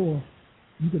 But before,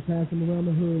 you could pass them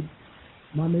around the hood.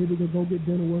 My neighbor could go get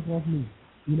dental work off me.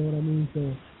 You know what I mean? So,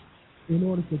 in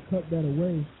order to cut that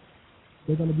away,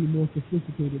 they're going to be more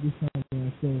sophisticated this time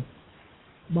around. So,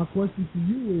 my question to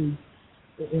you is,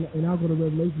 and I'll go to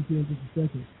Revelation here in just a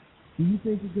second, do you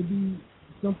think it could be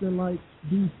something like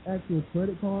these actual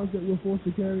credit cards that we're forced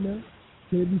to carry now?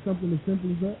 Could it be something as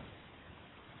simple as that?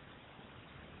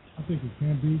 I think it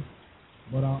can be,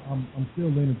 but I'm still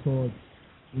leaning towards,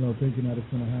 thinking that it's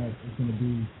going to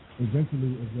be,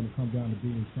 eventually it's going to come down to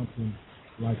being something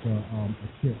like a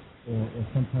chip or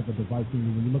some type of device.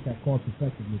 When you look at cost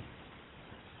effectiveness,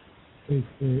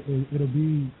 it'll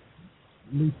be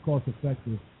least cost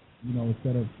effective,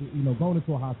 instead of, going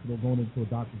into a hospital, going into a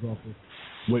doctor's office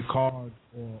with cards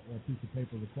or a piece of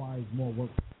paper requires more work.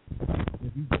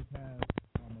 If you just have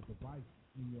a device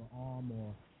in your arm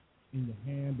or in your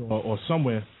hand or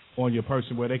somewhere on your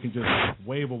person where they can just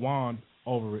wave a wand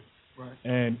over it, right,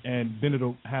 and then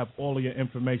it'll have all of your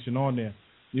information on there.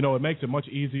 It makes it much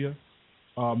easier.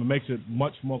 It makes it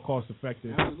much more cost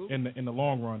effective in the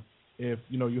long run. If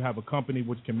you have a company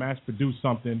which can mass produce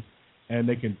something and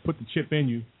they can put the chip in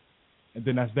you, and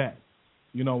then that's that.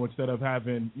 Instead of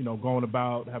having going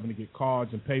about having to get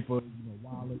cards and paper,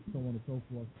 wallets, so on and so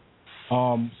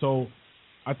forth. So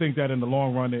I think that in the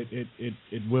long run,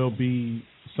 it will be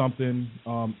something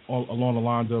along the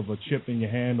lines of a chip in your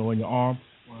hand or in your arm.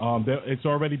 Wow. It's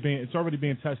already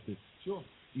being tested. Sure.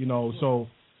 So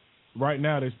right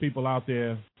now there's people out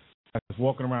there that's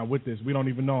walking around with this. We don't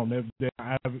even know them. They're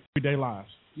everyday lives.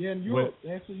 Yeah, in Europe,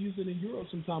 they actually used it in Europe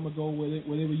some time ago where they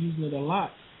were using it a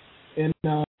lot. And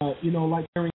like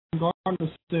Aaron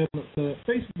Gardner said to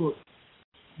Facebook,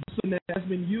 something that has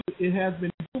been used, it has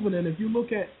been proven. And if you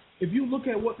look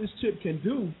at what this chip can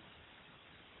do,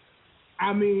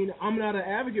 I mean, I'm not an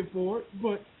advocate for it,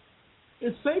 but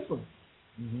it's safer.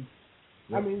 Mm-hmm.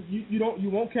 Yep. I mean, you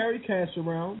won't carry cash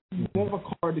around. You won't have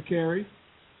a card to carry.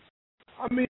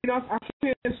 I mean, I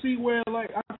can't see where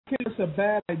it's a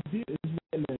bad idea.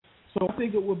 So I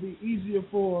think it would be easier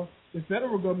for the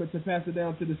federal government to pass it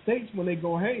down to the states when they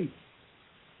go, hey,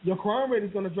 your crime rate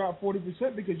is going to drop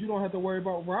 40% because you don't have to worry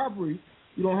about robbery.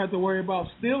 You don't have to worry about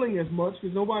stealing as much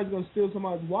because nobody's going to steal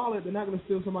somebody's wallet. They're not going to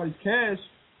steal somebody's cash.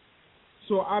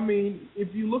 So, I mean,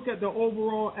 if you look at the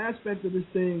overall aspect of this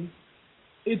thing,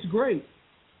 it's great.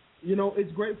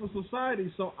 It's great for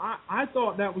society. So I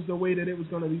thought that was the way that it was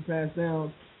going to be passed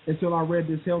down until I read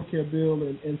this healthcare bill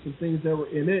and some things that were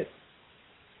in it.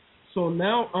 So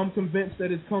now I'm convinced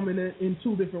that it's coming in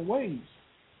two different ways.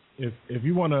 If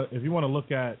you want to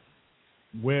look at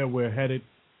where we're headed,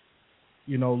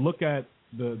 look at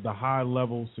the high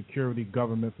level security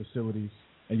government facilities,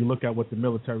 and you look at what the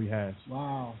military has.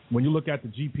 Wow. When you look at the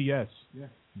GPS,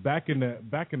 back in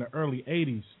the early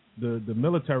 80s, the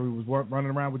military was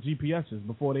running around with GPSs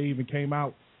before they even came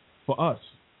out for us.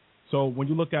 So when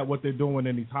you look at what they're doing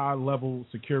in these high level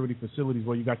security facilities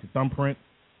where you got your thumbprint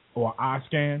or eye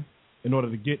scan in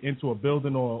order to get into a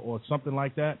building or something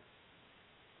like that,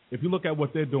 if you look at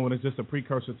what they're doing, it's just a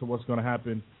precursor to what's going to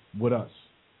happen with us.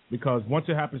 Because once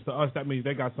it happens to us, that means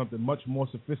they got something much more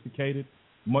sophisticated,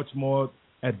 much more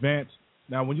advanced.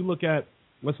 Now, when you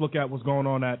let's look at what's going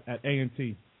on at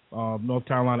A&T, North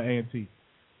Carolina A&T.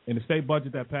 In the state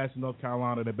budget that passed in North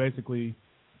Carolina, they're basically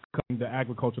cutting the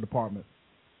agriculture department.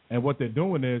 And what they're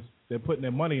doing is they're putting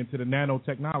their money into the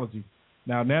nanotechnology.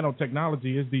 Now,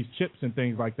 nanotechnology is these chips and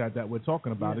things like that we're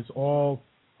talking about. Yeah. It's all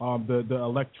the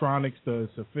electronics, the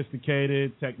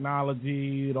sophisticated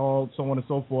technology, and all so on and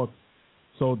so forth.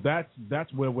 So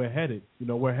that's where we're headed. You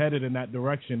know, we're headed in that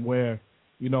direction where,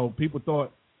 you know, people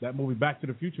thought that movie Back to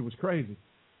the Future was crazy.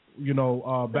 You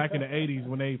know, back in the 80s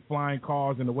when they flying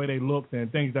cars and the way they looked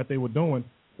and things that they were doing.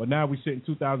 But now we sit in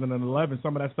 2011,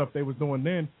 some of that stuff they was doing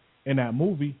then in that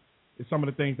movie is some of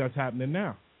the things that's happening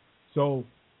now. So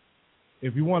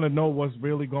if you want to know what's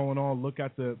really going on, look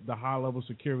at the high-level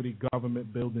security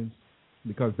government buildings,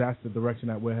 because that's the direction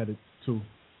that we're headed to.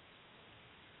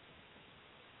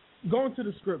 Going to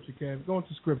the scripture, Kev. Going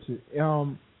to scripture.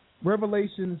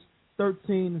 Revelations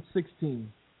 13 and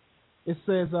 16. It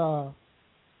says,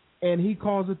 and he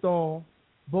causeth all,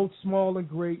 both small and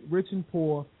great, rich and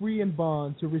poor, free and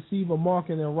bond, to receive a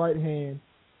mark in their right hand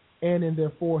and in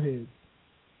their foreheads.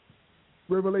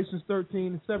 Revelations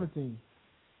 13 and 17.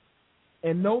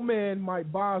 And no man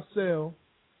might buy or sell,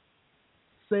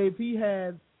 save he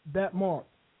had that mark,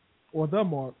 or the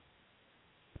mark,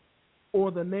 or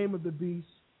the name of the beast,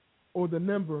 or the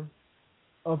number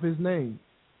of his name.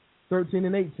 13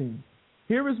 and 18.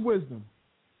 Here is wisdom.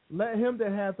 Let him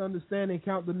that hath understanding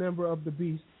count the number of the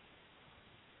beast,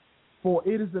 for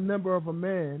it is the number of a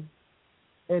man,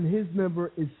 and his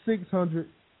number is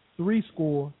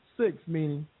 666,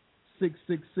 meaning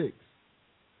 666.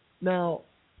 Now,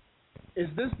 is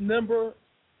this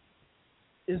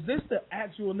the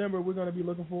actual number we're going to be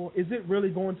looking for? Is it really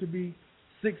going to be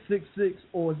 666,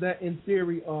 or is that in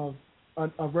theory of a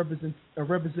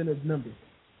representative number?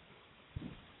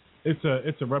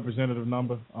 It's a representative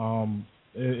number.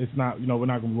 It's not, you know, we're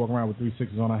not going to be walking around with 3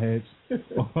 6s on our heads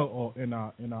or in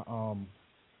our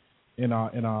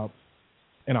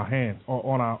hands or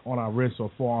on our wrists or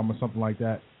forearm or something like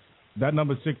that. That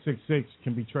number 666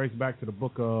 can be traced back to the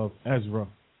book of Ezra,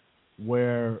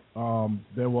 where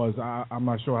there was, I'm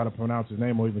not sure how to pronounce his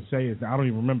name or even say his name. I don't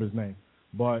even remember his name,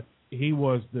 but he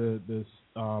was the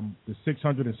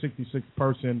 666th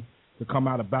person to come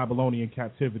out of Babylonian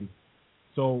captivity.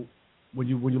 So when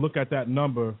you look at that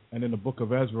number and in the book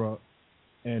of Ezra,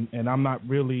 and I'm not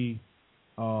really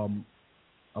a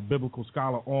biblical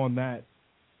scholar on that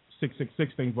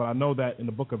 666 thing, but I know that in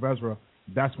the book of Ezra,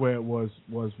 that's where it was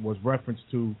referenced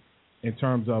to in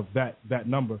terms of that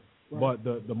number. Right.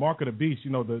 But the mark of the beast,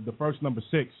 you know, the first number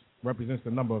 6 represents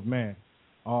the number of man.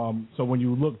 So when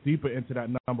you look deeper into that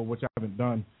number, which I haven't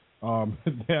done,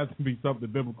 there has to be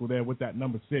something biblical there with that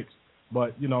number 6.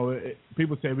 But, you know,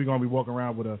 people say we're going to be walking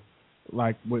around with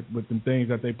with them things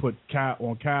that they put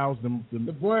on cows. The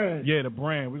brand. Yeah, the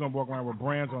brand. We're going to walk around with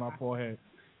brands on our forehead.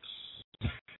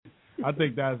 I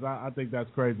think that's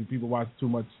crazy. People watch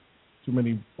too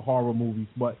many horror movies.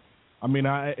 But, I mean,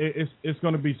 it's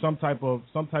going to be some type of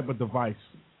device,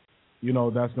 you know,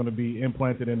 that's going to be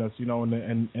implanted in us, you know,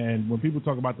 and when people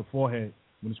talk about the forehead,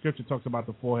 when the scripture talks about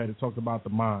the forehead, it talks about the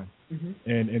mind,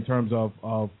 and in terms of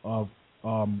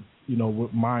you know,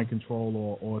 mind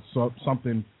control or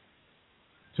something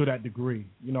to that degree,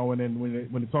 you know. And then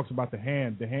when it talks about the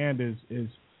hand is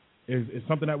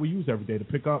something that we use every day to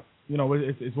pick up, you know.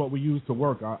 It's what we use to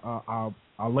work our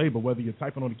labor, whether you're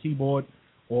typing on the keyboard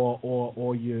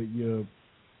or you're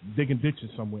digging ditches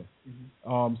somewhere.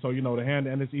 So, you know, the hand,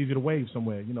 and it's easy to wave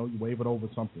somewhere, you know, you wave it over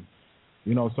something,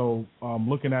 you know. So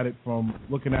looking at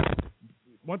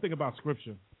one thing about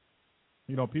scripture,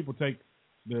 you know, people take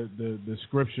the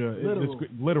scripture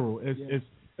literal.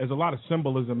 There's a lot of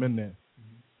symbolism in there.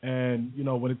 And, you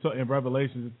know, when it's in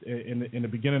Revelation, in the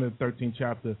beginning of the 13th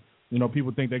chapter, you know,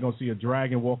 people think they're going to see a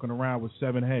dragon walking around with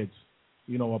 7 heads,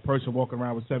 you know, a person walking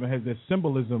around with 7 heads. There's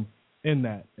symbolism in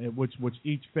that, which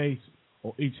each face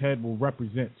or each head will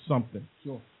represent something.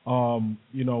 Sure.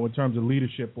 You know, in terms of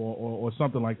leadership or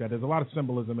something like that. There's a lot of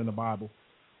symbolism in the Bible.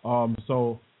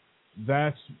 So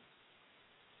that's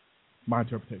my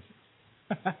interpretation.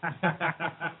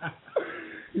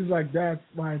 He's like, that's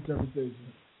my interpretation.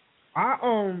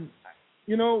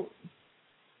 You know,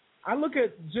 I look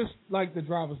at just like the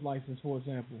driver's license, for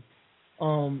example.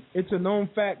 It's a known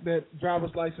fact that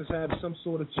driver's license have some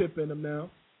sort of chip in them now,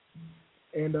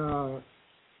 and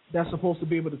that's supposed to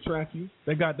be able to track you.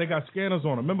 They got scanners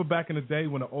on them. Remember back in the day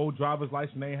when the old driver's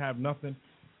license, they ain't have nothing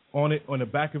on it, on the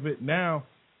back of it. Now,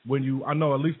 I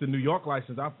know at least the New York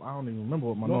license, I don't even remember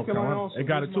what my North Carolina. They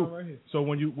got it too. Right, so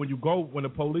when the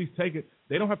police take it,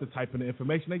 they don't have to type in the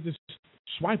information. They just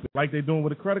swipe it like they're doing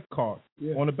with a credit card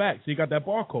on the back. So you got that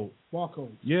barcode.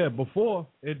 Yeah, before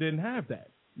it didn't have that.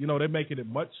 You know, they're making it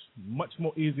much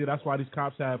more easier. That's why these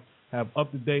cops have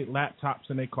up-to-date laptops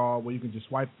in their car where you can just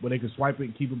swipe, where they can swipe it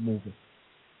and keep it moving.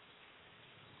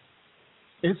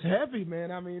 It's heavy,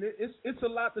 man. I mean, it's a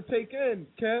lot to take in,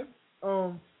 Kev.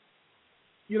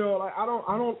 You know, like I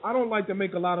don't like to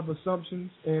make a lot of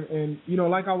assumptions, and you know,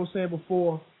 like I was saying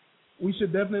before, we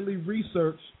should definitely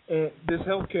research this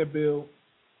healthcare bill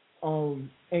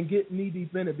and get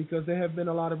knee-deep in it because there have been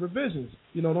a lot of revisions.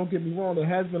 Don't get me wrong, there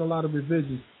has been a lot of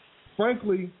revisions.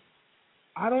 Frankly,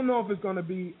 I don't know if it's going to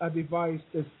be a device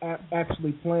that's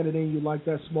actually planted in you like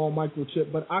that small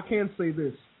microchip, but I can say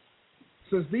this.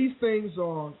 Since these things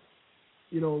are,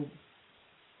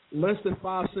 less than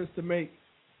 5 cents to make,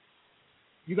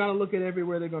 you got to look at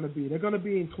everywhere they're going to be. They're going to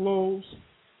be in clothes.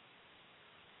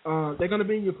 They're going to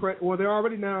be in your credit, or they're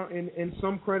already now in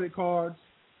some credit cards.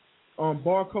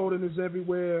 Barcoding is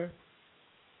everywhere.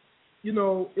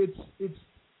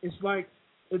 It's like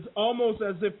it's almost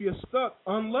as if you're stuck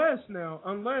unless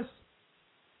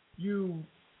you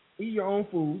eat your own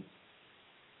food,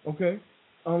 okay?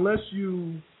 Unless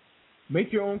you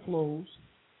make your own clothes,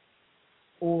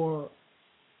 or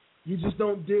you just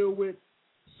don't deal with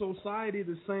society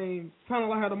the same, kind of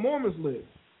like how the Mormons live.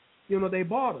 They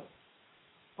bought it.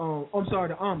 The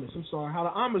Amish. How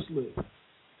the Amish live.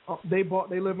 They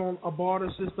live on a barter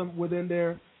system within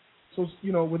their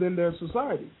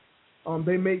society.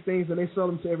 They make things and they sell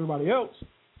them to everybody else,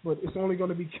 but it's only going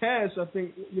to be cash. I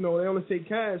think they only take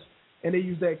cash and they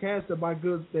use that cash to buy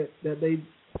goods that they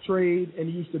trade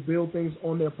and use to build things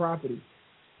on their property.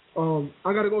 I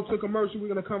got to go to a commercial. We're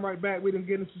going to come right back. We're going to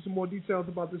get into some more details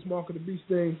about this Mark of the Beast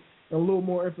thing and a little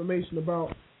more information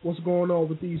about what's going on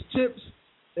with these chips.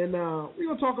 And we're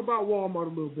going to talk about Walmart a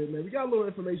little bit, man. We got a little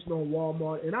information on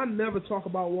Walmart, and I never talk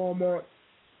about Walmart.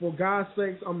 For God's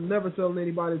sakes, I'm never telling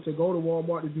anybody to go to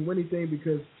Walmart to do anything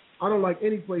because I don't like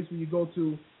any place where you go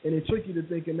to and they trick you to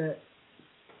thinking that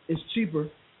it's cheaper.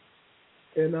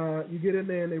 And you get in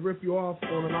there and they rip you off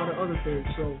on a lot of other things.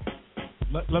 So,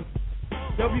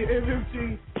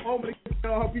 WMMT, home of the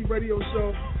KRP radio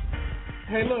show.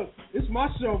 Hey, look, it's my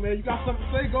show, man. You got something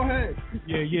to say? Go ahead.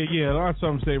 Yeah. I have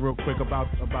something to say real quick about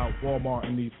Walmart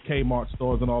and these Kmart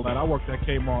stores and all that. I worked at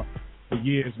Kmart for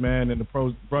years, man, in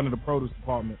running the produce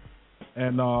department.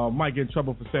 And might get in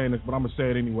trouble for saying this, but I'm gonna say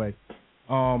it anyway.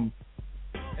 And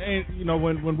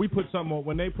when we put something on,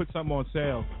 when they put something on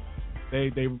sale,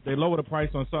 they lower the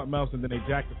price on something else and then they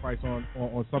jack the price on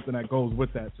something that goes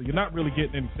with that. So you're not really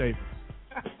getting any savings.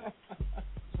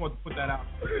 Just want to put that out.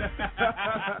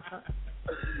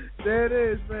 There it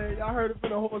is, man. Y'all heard it from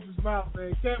the horse's mouth,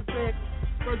 man. Kevin Fan,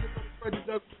 President of the Frederick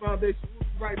Douglass Foundation. We'll be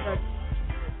right back.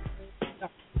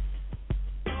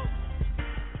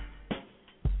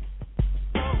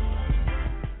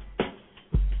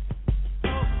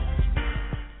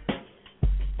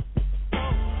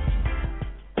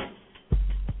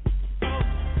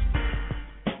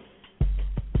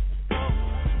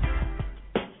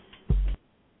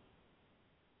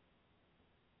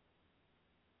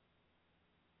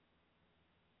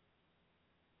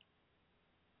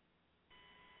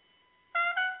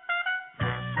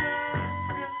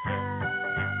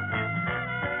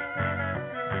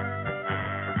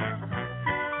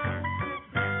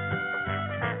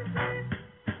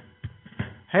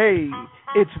 Hey,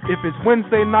 if it's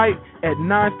Wednesday night at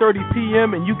 9:30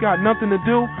 p.m. and you got nothing to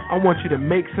do, I want you to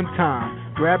make some time.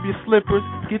 Grab your slippers,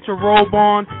 get your robe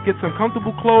on, get some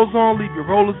comfortable clothes on, leave your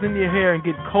rollers in your hair, and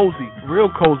get cozy,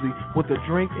 real cozy, with a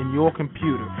drink and your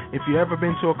computer. If you've ever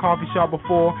been to a coffee shop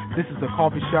before, this is a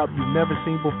coffee shop you've never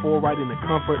seen before, right in the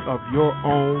comfort of your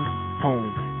own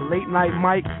home. Late Night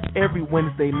Mike, every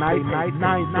Wednesday night at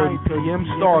 9:30 p.m.,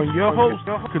 starring your host,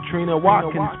 Katrina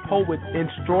Watkins, poet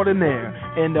extraordinaire,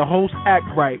 and the host act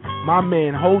right. My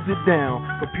man holds it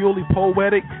down for Purely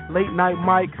Poetic Late Night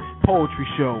Mike's Poetry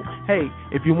Show. Hey,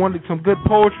 if you wanted some good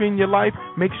poetry in your life,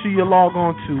 make sure you log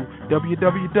on to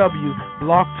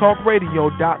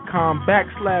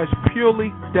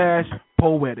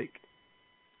www.blogtalkradio.com/purely-poetic.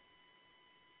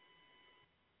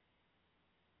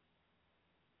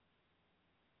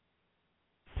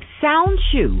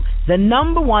 SoundChew, the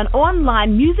 #1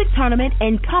 online music tournament,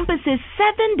 encompasses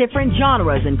 7 different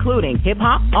genres, including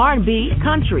hip-hop, R&B,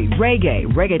 country, reggae,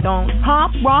 reggaeton,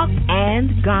 pop, rock,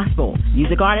 and gospel.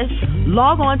 Music artists,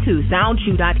 log on to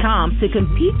SoundChew.com to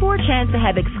compete for a chance to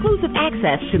have exclusive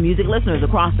access to music listeners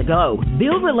across the globe.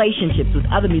 Build relationships with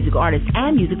other music artists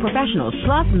and music professionals,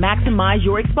 plus maximize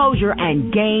your exposure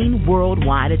and gain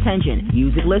worldwide attention.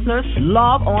 Music listeners,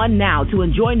 log on now to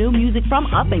enjoy new music from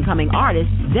up-and-coming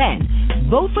artists. Then,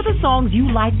 vote for the songs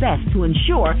you like best to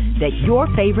ensure that your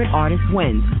favorite artist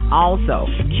wins. Also,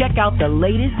 check out the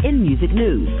latest in music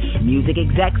news. Music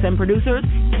execs and producers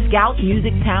scout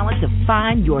music talent to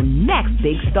find your next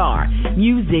big star.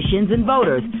 Musicians and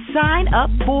voters, sign up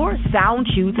for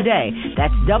SoundChew today.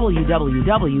 That's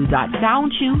www.soundchew.com.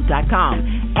 SoundChew.com.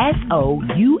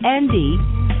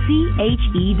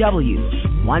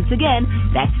 Once again,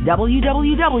 that's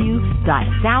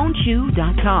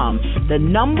www.soundchew.com, the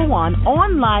 #1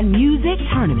 online music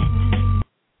tournament.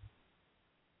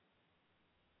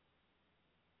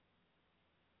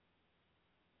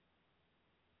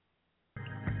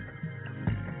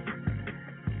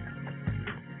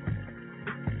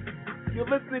 You're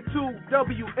listening to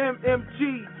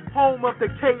WMMG, home of the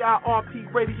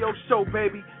KIRP radio show,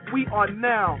 baby. We are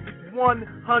now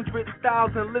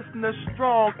 100,000 listeners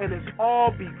strong, and it's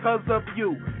all because of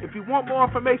you. If you want more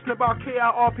information about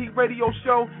KIRP radio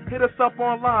show, hit us up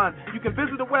online. You can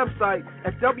visit the website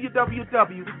at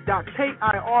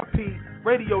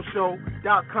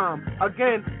www.kirpradioshow.com.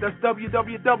 Again, that's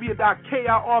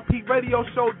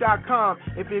www.kirpradioshow.com.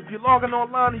 If you're logging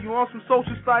online and you're on some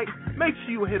social sites, make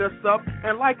sure you hit us up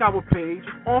and like our page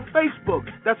on Facebook.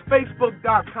 That's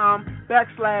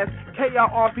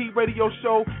facebook.com/KIRP Radio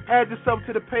Show. Add yourself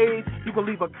to the page. You can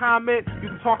leave a comment. You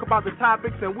can talk about the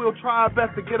topics, and we'll try our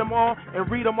best to get them all and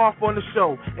read them off on the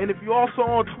show. And if you're also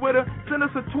on Twitter, send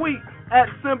us a tweet at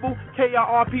symbol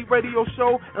KIRP Radio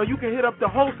Show, and you can hit up the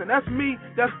host, and that's me,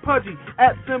 that's Pudgy,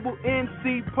 at symbol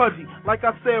NC Pudgy. Like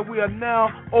I said, we are now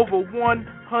over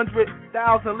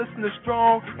 100,000 listeners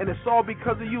strong, and it's all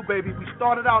because of you, baby. We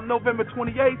started out November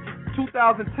 28th,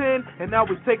 2010, and now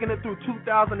we're taking it through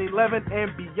 2011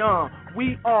 and beyond.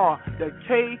 We are the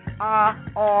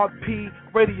KIRP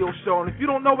Radio Show, and if you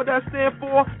don't know what that stands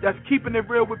for, that's Keeping It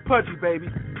Real with Pudgy, baby.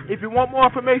 If you want more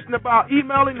information about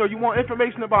emailing, or you want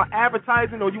information about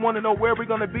advertising, or you want to know where we're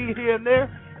going to be here and there,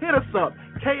 hit us up,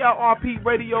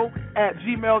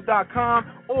 KIRPradio@gmail.com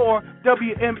or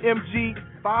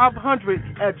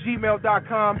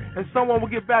WMMG500@gmail.com, and someone will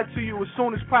get back to you as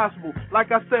soon as possible.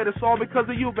 Like I said, it's all because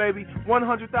of you, baby.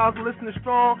 100,000 listeners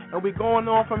strong, and we're going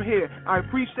on from here. I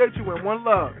appreciate you, and one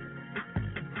love.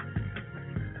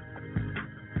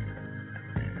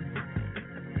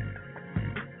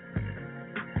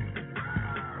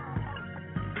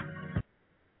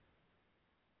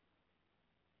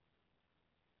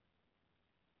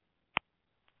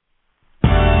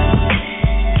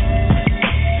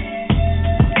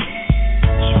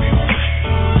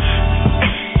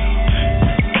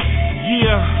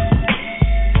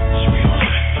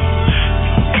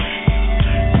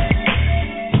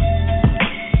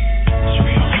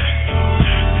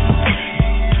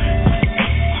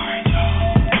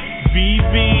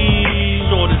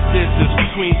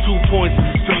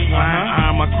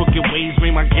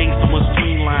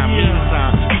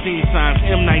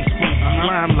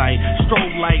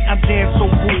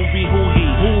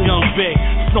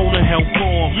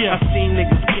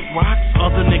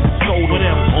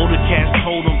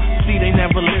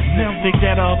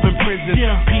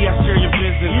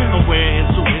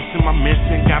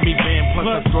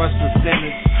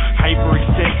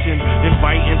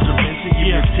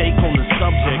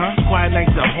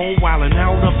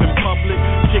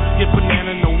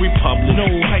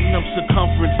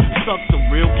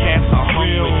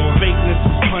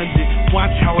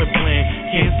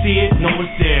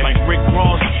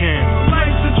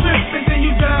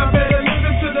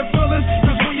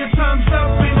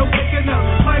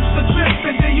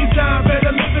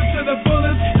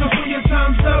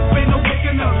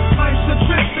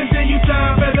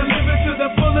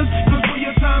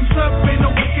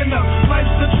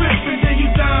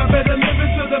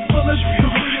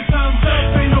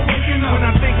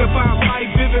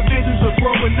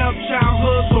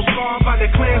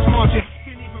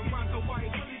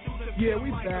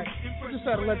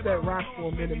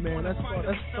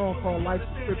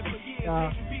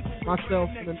 Myself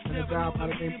and a guy by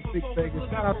the name of Big Vegas.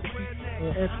 Shout out to Pete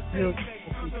and Anthony Hill.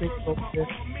 Think over there.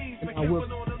 And I will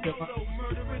stand up.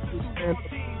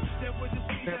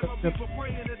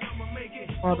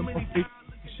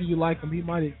 See you like him. He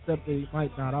might accept it. He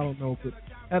might not. I don't know. But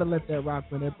had to let that rock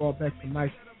when that brought back some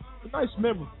nice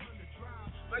memory.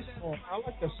 Nice song. I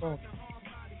like that song.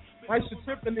 Life's a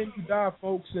trip and then you die,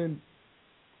 folks, and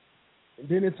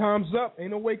then it time's up.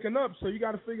 Ain't no waking up. So you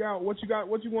got to figure out what you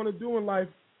want to do in life,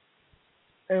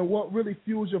 and what really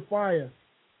fuels your fire.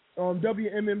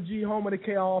 WMMG, home of the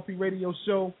KIRP Radio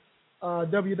Show,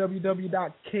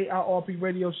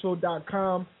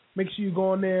 www.kirpradioshow.com. Make sure you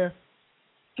go on there.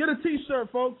 Get a T-shirt,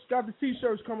 folks. Got the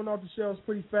T-shirts coming off the shelves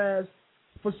pretty fast.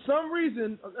 For some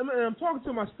reason, I'm talking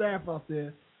to my staff out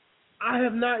there, I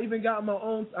have not even got my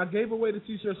own. I gave away the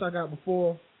T-shirts I got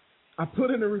before. I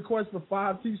put in a request for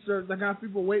 5 T-shirts. I got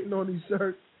people waiting on these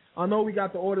shirts. I know we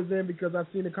got the orders in because I've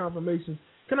seen the confirmations.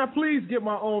 Can I please get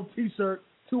my own T-shirt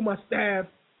to my staff?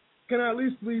 Can I at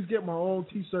least please get my own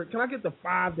T-shirt? Can I get the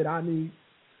 5 that I need?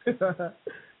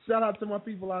 Shout out to my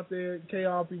people out there,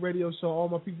 KRP Radio Show, all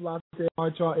my people out there,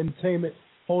 HR Entertainment,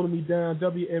 holding me down,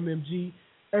 WMMG,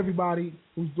 everybody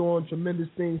who's doing tremendous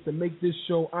things to make this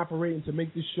show operate and to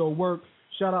make this show work.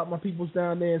 Shout out my peoples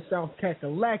down there in South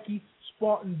Kakalaki,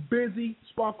 Spartan Busy,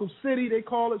 Sparkle City, they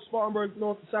call it, Spartanburg,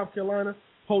 North South Carolina,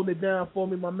 holding it down for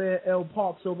me. My man L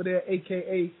Parks over there,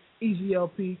 a.k.a. Easy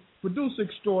LP, producer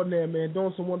extraordinaire, man,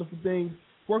 doing some wonderful things,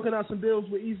 working out some deals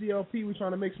with Easy LP. We're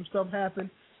trying to make some stuff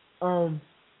happen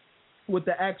with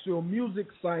the actual music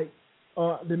site,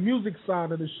 the music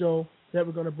side of the show that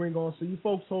we're going to bring on. So you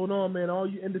folks hold on, man. All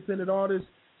you independent artists,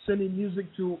 sending music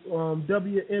to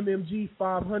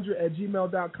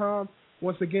WMMG500@gmail.com.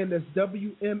 Once again, that's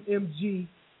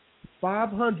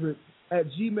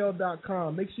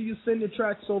WMMG500@gmail.com. Make sure you send your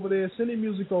tracks over there, send your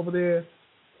music over there.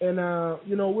 And,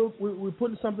 we're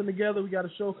putting something together. We got a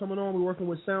show coming on. We're working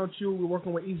with SoundChew. We're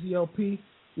working with Easy LP,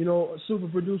 a super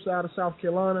producer out of South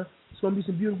Carolina. It's going to be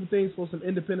some beautiful things for some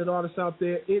independent artists out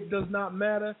there. It does not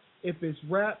matter if it's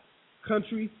rap,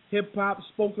 country, hip-hop,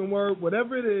 spoken word,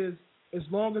 whatever it is, as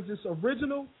long as it's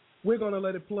original, we're going to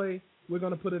let it play. We're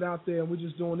going to put it out there, and we're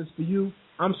just doing this for you.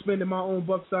 I'm spending my own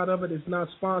bucks out of it. It's not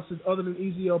sponsored other than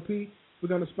Easy LP. We're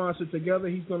going to sponsor it together.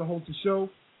 He's going to host the show.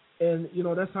 And,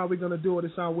 that's how we're going to do it.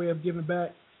 It's our way of giving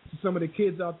back to some of the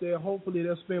kids out there. Hopefully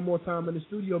they'll spend more time in the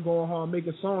studio going hard,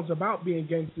 making songs about being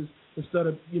gangsters instead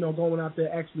of, going out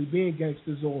there actually being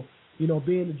gangsters or,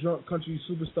 being the drunk country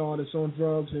superstar that's on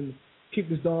drugs and kicked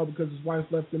his dog because his wife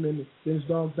left him and then his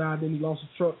dog died, then he lost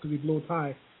his truck because he blew a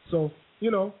tire. So,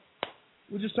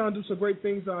 we're just trying to do some great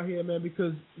things out here, man,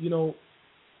 because,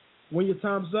 when your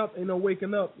time's up, ain't no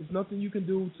waking up. There's nothing you can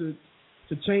do to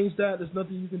change that. There's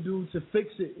nothing you can do to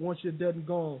fix it once you're dead and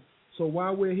gone. So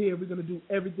while we're here, we're going to do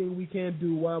everything we can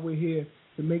do while we're here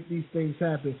to make these things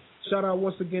happen. Shout out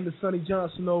once again to Sonny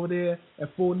Johnson over there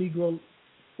at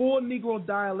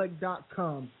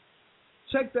FullNegroDialect.com.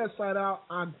 Check that site out.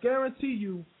 I guarantee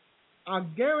you,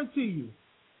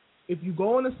 if you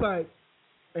go on the site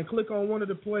and click on one of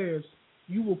the players,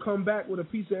 you will come back with a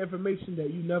piece of information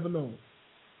that you never known.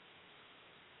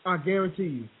 I guarantee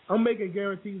you. I'm making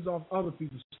guarantees off other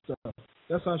people's stuff.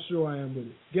 That's how sure I am with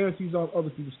it. Guarantees off other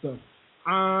people's stuff.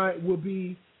 I will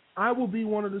be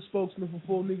one of the spokesmen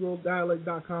for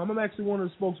FullNegroDialect.com. I'm actually one of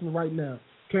the spokesmen right now.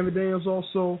 Kevin Daniels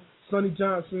also, Sonny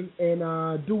Johnson,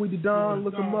 and Dewey the Don.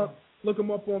 Look him up. Look him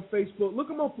up on Facebook.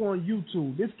 Look him up on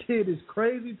YouTube. This kid is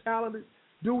crazy talented.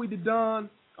 Dewey the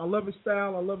Don. I love his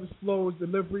style. I love his flow, his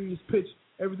delivery, his pitch.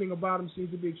 Everything about him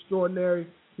seems to be extraordinary.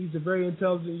 He's a very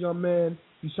intelligent young man.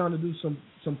 He's trying to do some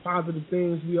positive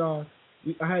things.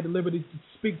 I had the liberty to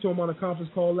speak to him on a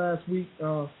conference call last week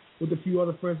with a few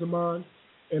other friends of mine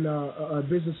and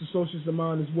business associates of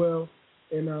mine as well.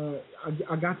 And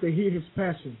I got to hear his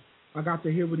passion. I got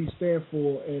to hear what he stands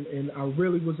for, and I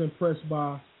really was impressed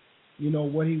by,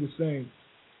 what he was saying,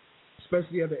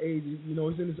 especially at the age.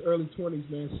 He's in his early 20s,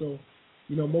 man. So,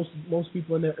 most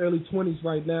people in their early 20s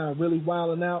right now are really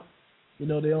wilding out.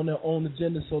 They're on their own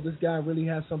agenda, so this guy really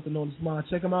has something on his mind.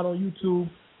 Check him out on YouTube.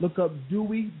 Look up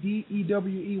Dewey,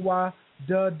 D-E-W-E-Y,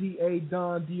 D-A,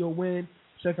 Don, D-O-N.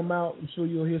 Check him out. I'm sure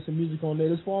you'll hear some music on there.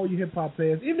 It's for all you hip-hop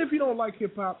fans. Even if you don't like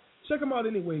hip-hop, check him out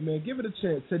anyway, man. Give it a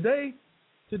chance. Today's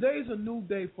a new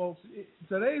day, folks.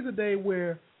 Today's a day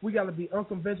where we got to be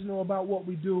unconventional about what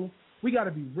we do. We got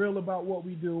to be real about what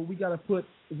we do. We got to put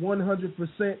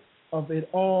 100% of it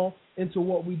all into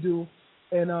what we do.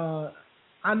 And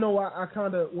I know I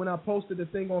kind of, when I posted the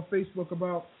thing on Facebook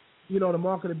about, the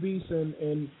mark of the beast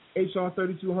and HR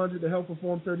 3200, the Health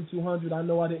Reform 3200, I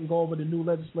know I didn't go over the new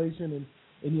legislation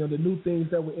and the new things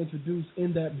that were introduced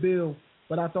in that bill,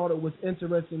 but I thought it was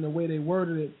interesting the way they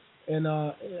worded it. And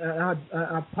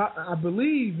I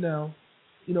believe now,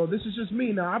 this is just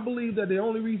me now, I believe that the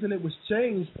only reason it was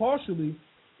changed partially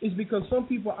is because some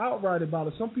people outright about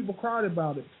it. Some people cried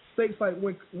about it. States like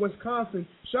Wisconsin,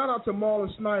 shout out to Marlon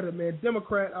Snyder, man,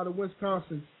 Democrat out of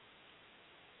Wisconsin.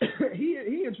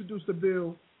 he introduced a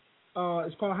bill.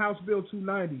 It's called House Bill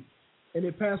 290, and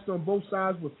it passed on both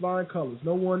sides with flying colors.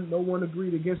 No one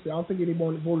agreed against it. I don't think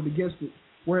anyone voted against it.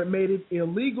 Where it made it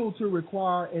illegal to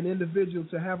require an individual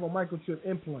to have a microchip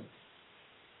implant.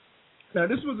 Now,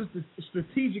 this was a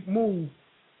strategic move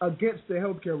against the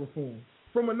healthcare reform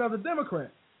from another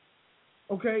Democrat.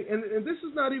 Okay, and this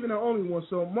is not even the only one.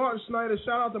 So Martin Snyder,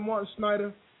 shout out to Martin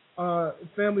Snyder,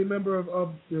 family member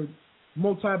of the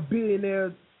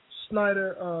multi-billionaire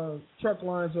Snyder truck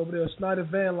lines over there, Snyder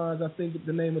Van Lines, I think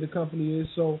the name of the company is.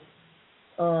 So,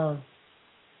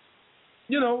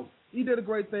 he did a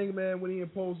great thing, man, when he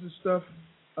imposed his stuff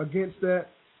against that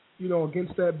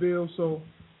bill. So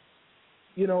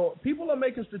You know, people are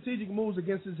making strategic moves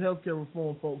against this healthcare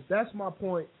reform, folks. That's my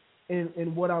point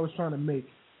in what I was trying to make.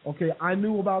 Okay, I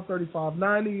knew about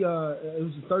 3590. It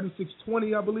was a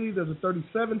 3620, I believe. There's a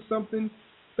 37-something,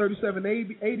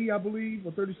 3780, I believe,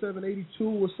 or 3782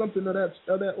 or something of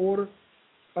that order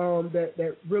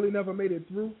that really never made it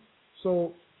through.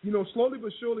 So, you know, slowly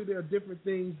but surely there are different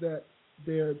things that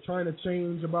they're trying to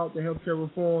change about the healthcare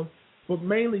reform. But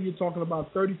mainly you're talking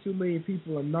about 32 million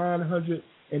people and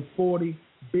 $940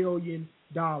 billion.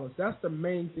 That's the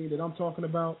main thing that I'm talking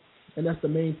about, and that's the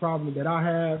main problem that I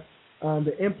have.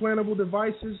 The implantable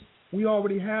devices, we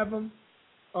already have them.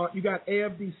 You got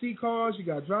AFDC cards, you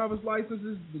got driver's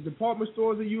licenses, the department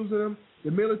stores are using them,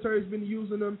 the military's been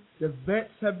using them, the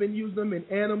vets have been using them in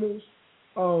animals.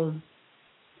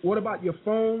 What about your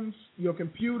phones, your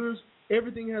computers?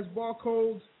 Everything has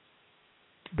barcodes.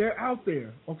 They're out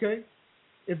there, okay?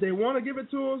 If they want to give it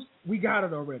to us, we got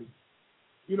it already.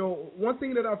 You know, one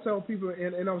thing that I tell people,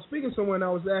 and I was speaking to someone,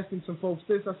 I was asking some folks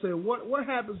this, I said, what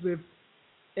happens if,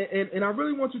 and I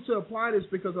really want you to apply this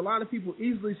because a lot of people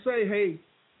easily say, hey,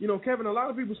 you know, Kevin, a lot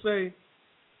of people say,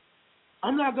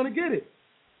 I'm not going to get it.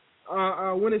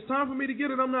 When it's time for me to get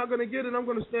it, I'm not going to get it. I'm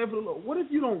going to stand for the Lord. What if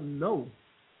you don't know?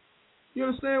 You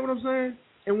understand what I'm saying?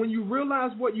 And when you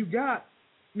realize what you got,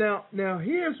 now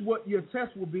here's what your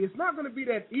test will be. It's not going to be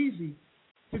that easy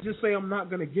to just say I'm not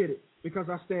going to get it because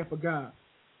I stand for God.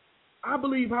 I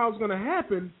believe how it's going to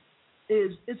happen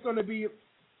is it's going to be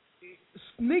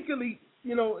sneakily,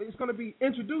 you know, it's going to be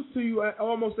introduced to you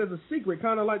almost as a secret,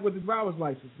 kind of like with the driver's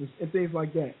license and things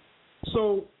like that.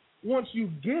 So once you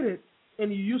get it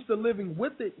and you're used to living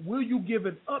with it, will you give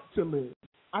it up to live?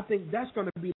 I think that's going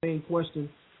to be the main question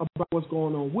about what's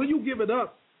going on. Will you give it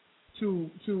up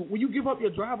will you give up your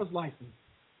driver's license?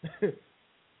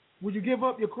 Would you give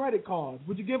up your credit card?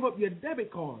 Would you give up your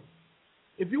debit card?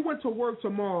 If you went to work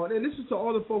tomorrow, and this is to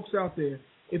all the folks out there,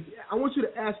 I want you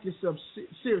to ask yourself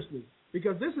seriously,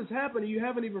 because this is happening, you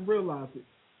haven't even realized it.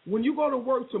 When you go to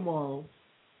work tomorrow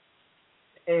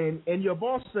and your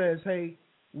boss says, hey,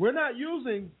 we're not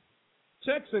using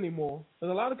checks anymore.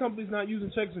 There's a lot of companies not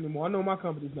using checks anymore. I know my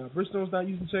company's not. Bridgestone's not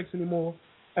using checks anymore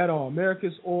at all,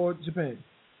 Americas or Japan.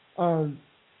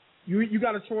 You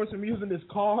got a choice of using this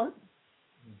card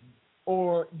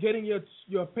or getting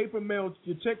your paper mailed.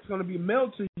 Your check's going to be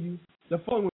mailed to you the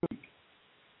following week.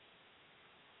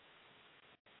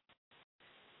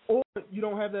 Or you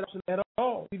don't have that option at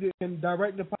all. Either in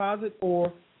direct deposit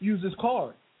or use this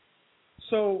card.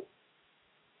 So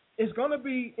it's going to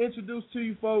be introduced to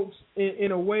you folks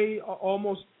in a way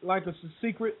almost like a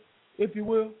secret, if you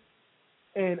will.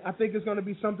 And I think it's going to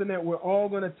be something that we're all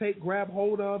going to grab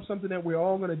hold of, something that we're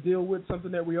all going to deal with,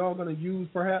 something that we're all going to use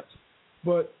perhaps.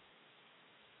 But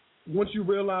once you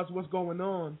realize what's going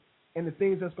on and the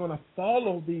things that's going to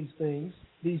follow these things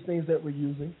that we're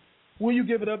using, will you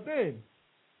give it up then?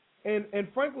 And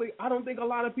frankly, I don't think a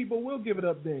lot of people will give it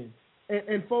up then.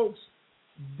 And folks,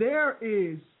 there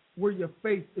is where your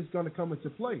faith is going to come into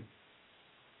play.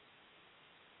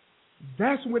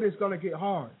 That's when it's going to get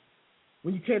hard.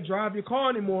 When you can't drive your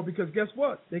car anymore, because guess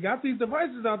what? They got these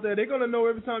devices out there. They're going to know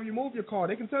every time you move your car.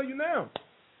 They can tell you now.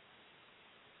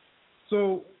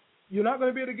 So you're not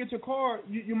going to be able to get your car.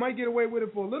 You might get away with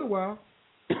it for a little while.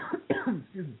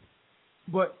 Excuse me.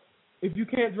 But if you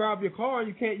can't drive your car and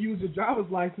you can't use your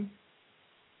driver's license,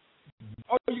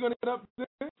 are you going to get up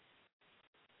there?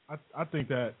 I think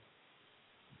that,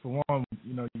 for one,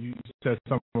 you know, you said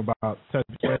something about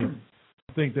testing.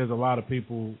 I think there's a lot of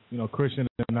people, you know, Christians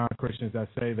and non-Christians, that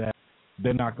say that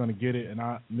they're not going to get it. And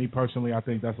me personally, I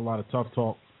think that's a lot of tough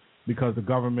talk, because the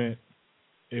government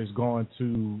is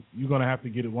you're going to have to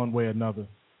get it one way or another.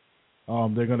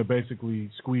 They're going to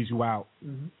basically squeeze you out.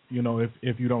 Mm-hmm. You know,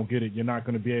 if you don't get it, you're not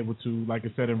going to be able to, like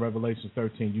it said in Revelation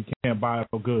 13, you can't buy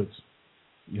no goods.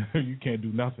 You can't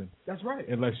do nothing. That's right.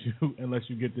 Unless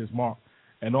you get this mark.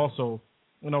 And also,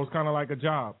 you know, it's kind of like a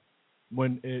job.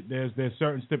 When there's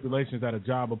certain stipulations that a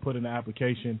job will put in the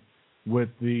application with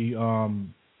the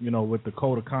with the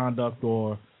code of conduct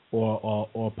or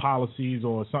policies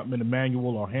or something in the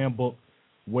manual or handbook,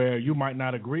 where you might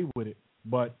not agree with it,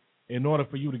 but in order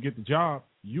for you to get the job,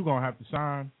 you're gonna have to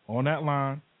sign on that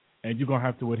line, and you're gonna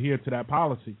have to adhere to that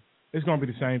policy. It's gonna be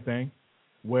the same thing,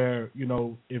 where, you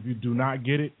know, if you do not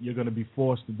get it, you're gonna be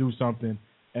forced to do something,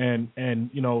 and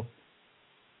you know.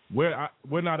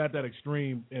 We're not at that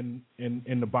extreme in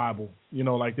the Bible, you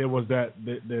know. Like there was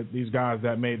these guys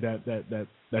that made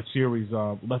that series,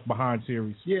 Left Behind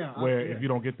series, where if you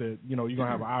don't get you're gonna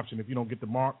have an option. If you don't get the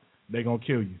mark, they're gonna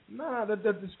kill you. Nah, the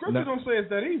scripture don't say it's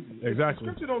that easy. Exactly.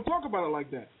 The scripture don't talk about it like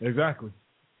that. Exactly.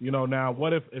 You know, now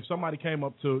what if somebody came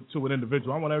up to an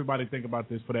individual? I want everybody to think about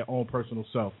this for their own personal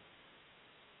self.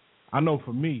 I know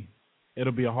for me,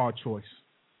 it'll be a hard choice.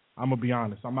 I'm going to be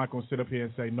honest. I'm not going to sit up here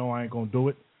and say, no, I ain't going to do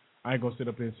it. I ain't going to sit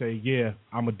up here and say, yeah,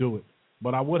 I'm going to do it.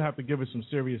 But I would have to give it some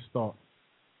serious thought.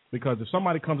 Because if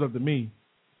somebody comes up to me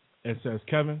and says,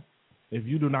 Kevin, if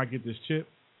you do not get this chip,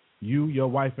 you, your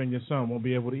wife, and your son won't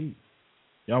be able to eat.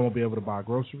 Y'all won't be able to buy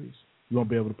groceries. You won't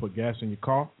be able to put gas in your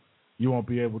car. You won't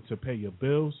be able to pay your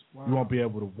bills. Wow. You won't be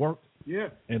able to work. Yeah.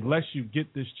 Unless you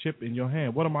get this chip in your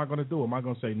hand. What am I going to do? Am I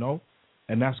going to say no?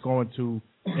 And that's going to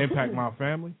impact my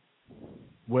family,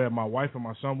 where my wife and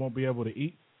my son won't be able to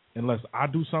eat unless I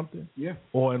do something,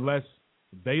 or unless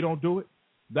they don't do it.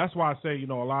 That's why I say, you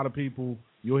know, a lot of people,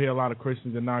 you'll hear a lot of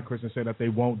Christians and non-Christians say that they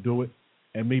won't do it.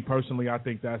 And me personally, I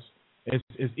think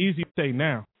it's easy to say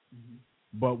now,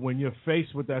 but when you're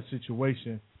faced with that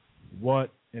situation, what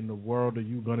in the world are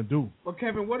you going to do? Well,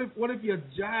 Kevin, what if your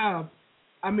job,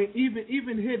 I mean,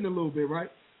 even hidden a little bit, right?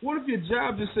 What if your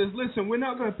job just says, listen, we're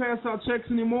not going to pass out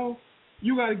checks anymore.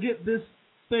 You got to get this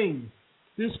thing,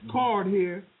 this card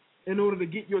here, in order to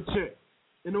get your check,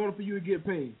 in order for you to get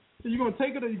paid. So you're going to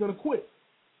take it or you're going to quit?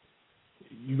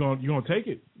 You're going to take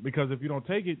it, because if you don't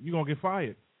take it, you're going to get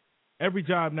fired. Every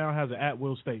job now has an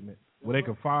at-will statement where they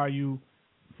can fire you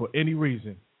for any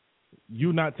reason.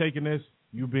 You not taking this,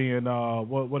 you being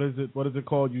what is it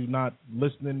called? You not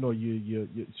listening, or you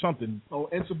something. Oh,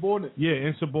 insubordinate. Yeah,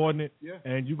 insubordinate. Yeah.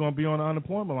 And you're gonna be on the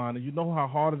unemployment line, and you know how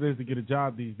hard it is to get a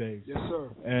job these days. Yes, sir.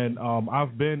 And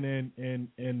I've been in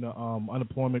the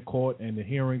unemployment court and the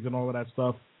hearings and all of that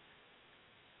stuff.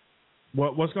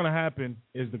 What's going to happen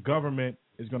is the government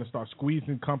is going to start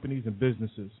squeezing companies and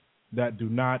businesses that do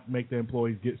not make their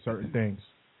employees get certain things,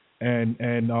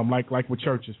 and like with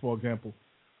churches, for example.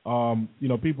 You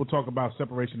know, people talk about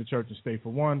separation of church and state. For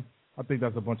one, I think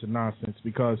that's a bunch of nonsense,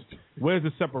 because where's the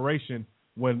separation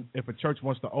when if a church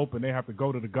wants to open, they have to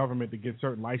go to the government to get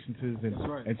certain licenses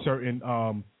and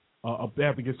certain they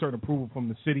have to get certain approval from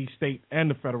the city, state,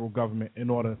 and the federal government in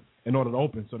order to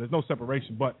open. So there's no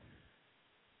separation. But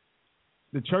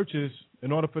the churches,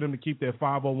 in order for them to keep their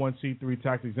 501c3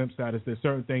 tax exempt status, there's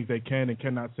certain things they can and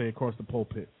cannot say across the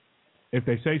pulpit. If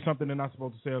they say something they're not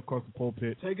supposed to say across the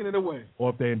pulpit, taking it away. Or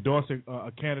if they endorse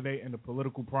a candidate in the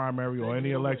political primary or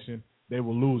any election, they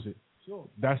will lose it. Sure.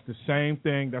 That's the same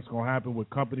thing that's going to happen with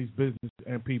companies, business,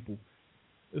 and people.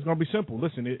 It's going to be simple.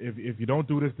 Listen, if you don't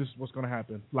do this, this is what's going to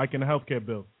happen. Like in the healthcare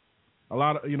bill, a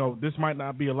lot of this might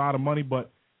not be a lot of money,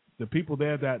 but the people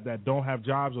there that don't have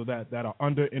jobs or that are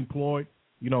underemployed,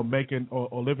 making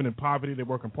or living in poverty, they're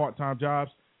working part-time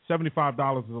jobs.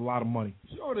 $75 is a lot of money.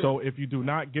 Sure. So if you do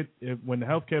not get, when the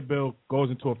health care bill goes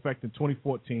into effect in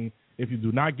 2014, if you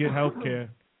do not get health care,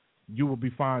 you will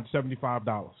be fined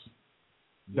 $75.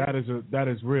 That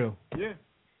is real. Yeah.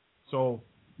 So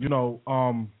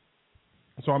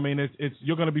so I mean, it's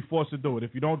you're going to be forced to do it.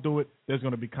 If you don't do it, there's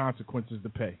going to be consequences to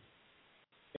pay.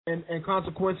 And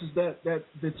consequences that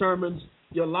determines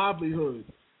your livelihood.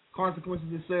 Consequences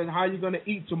that says how you're going to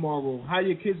eat tomorrow, how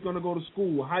your kid's going to go to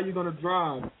school, how you're going to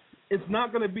drive. It's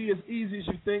not going to be as easy as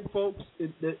you think, folks.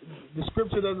 The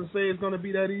scripture doesn't say it's going to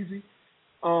be that easy.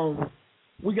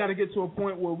 We got to get to a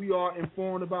point where we are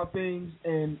informed about things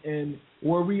and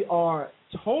where we are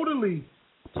totally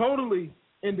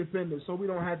independent, so we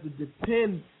don't have to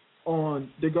depend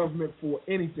on the government for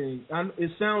anything.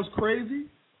 It sounds crazy.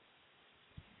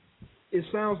 It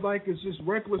sounds like it's just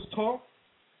reckless talk,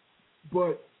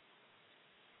 but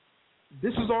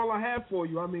this is all I have for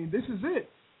you. I mean, this is it.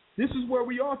 This is where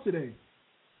we are today.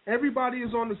 Everybody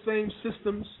is on the same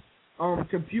systems.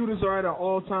 Computers are at an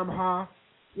all-time high.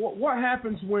 What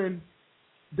happens when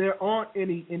there aren't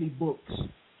any books,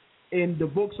 and the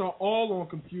books are all on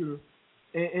computer?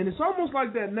 And it's almost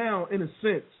like that now in a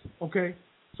sense, okay?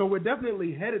 So we're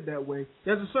definitely headed that way.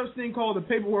 There's a such thing called the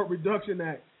Paperwork Reduction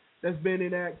Act that's been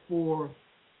in act for,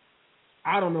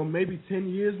 I don't know, maybe 10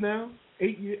 years now,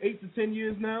 8 to 10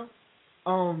 years now.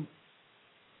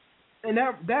 And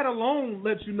that alone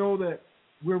lets you know that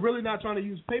we're really not trying to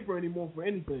use paper anymore for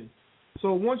anything.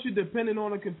 So once you're dependent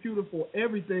on a computer for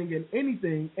everything and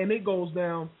anything, and it goes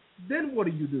down, then what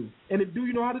do you do? And do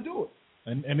you know how to do it?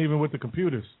 And even with the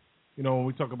computers, when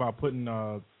we talk about putting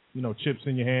chips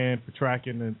in your hand for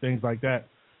tracking and things like that,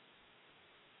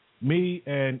 me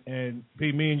and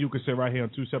you can sit right here on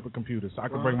two separate computers. I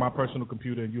can bring my personal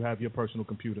computer and you have your personal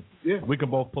computer. Yeah. We can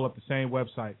both pull up the same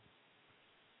website.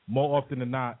 More often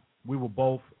than not, we will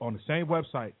both on the same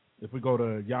website. If we go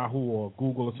to Yahoo or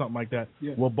Google or something like that,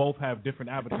 we'll both have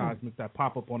different advertisements that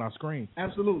pop up on our screen.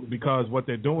 Absolutely. Because what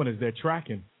they're doing is they're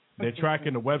tracking. They're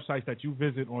tracking the websites that you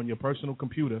visit on your personal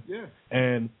computer. Yeah.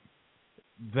 And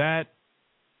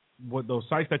what those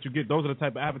sites that you get, those are the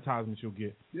type of advertisements you'll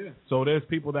get. Yeah. So there's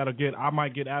people I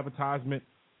might get advertisement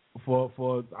for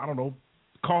I don't know,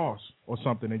 cars or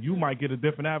something, and you might get a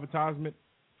different advertisement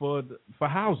for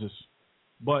houses.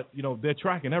 But they're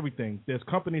tracking everything. There's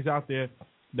companies out there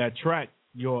that track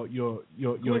your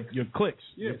clicks.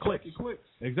 Yeah, your clicks.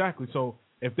 Exactly. So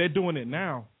if they're doing it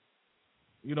now,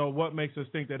 what makes us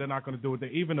think that they're not going to do it?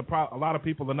 A lot of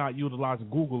people are not utilizing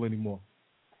Google anymore,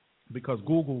 because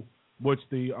Google, which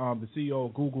the CEO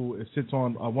of Google sits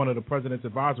on one of the president's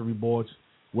advisory boards,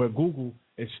 where Google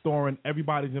is storing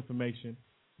everybody's information.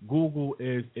 Google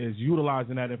is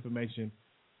utilizing that information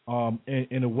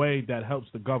in a way that helps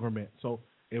the government. So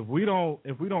if we don't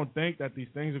think that these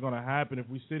things are going to happen, if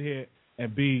we sit here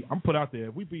and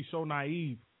if we be so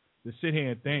naive to sit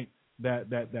here and think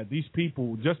that these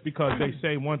people, just because they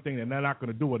say one thing and they're not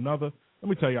going to do another, let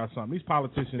me tell y'all something. These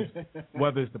politicians,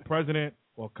 whether it's the president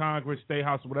or Congress, State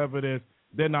House, whatever it is,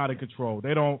 they're not in control.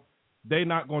 They're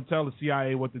not going to tell the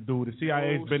CIA what to do. The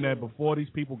CIA's been there before these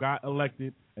people got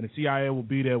elected, and the CIA will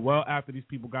be there well after these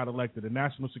people got elected. The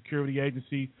National Security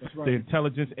Agency, the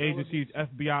intelligence agencies,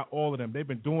 FBI, all of them. They've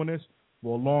been doing this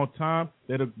for a long time.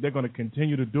 They're going to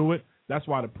continue to do it. That's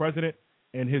why the president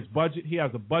and his budget, he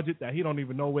has a budget that he don't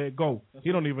even know where it goes.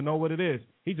 He don't even know what it is.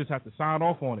 He just has to sign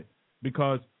off on it,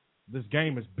 because this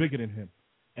game is bigger than him.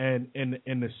 And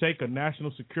in the sake of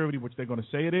national security, which they're going to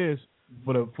say it is,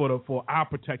 for our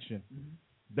protection,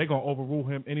 they're going to overrule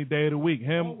him any day of the week,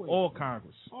 him or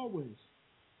Congress. Always.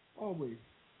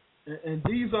 And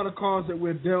these are the cards that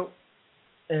we're dealt.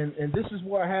 And this is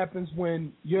what happens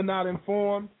when you're not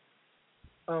informed.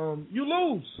 You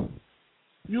lose.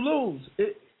 You're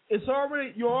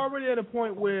already at a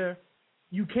point where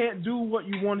you can't do what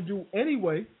you want to do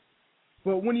anyway.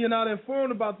 But when you're not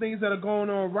informed about things that are going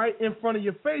on right in front of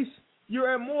your face,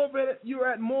 you're at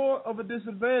more of a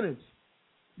disadvantage,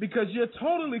 because you're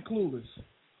totally clueless.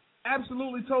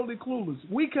 Absolutely, totally clueless.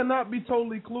 We cannot be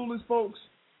totally clueless, folks.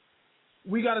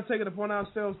 We got to take it upon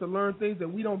ourselves to learn things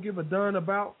that we don't give a darn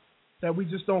about, that we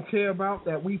just don't care about,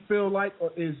 that we feel like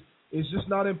is just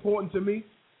not important to me.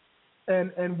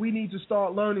 And we need to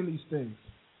start learning these things.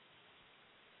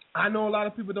 I know a lot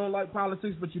of people don't like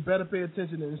politics, but you better pay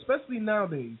attention, and especially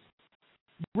nowadays,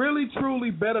 really,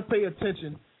 truly better pay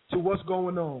attention to what's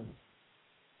going on.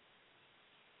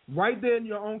 Right there in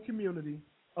your own community,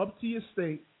 up to your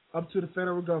state, up to the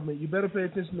federal government, you better pay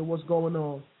attention to what's going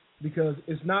on, because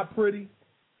it's not pretty,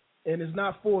 and it's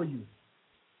not for you.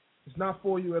 It's not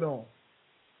for you at all.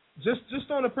 Just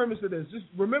on the premise of this, just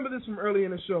remember this from early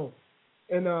in the show,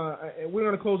 and we're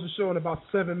going to close the show in about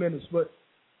 7 minutes, but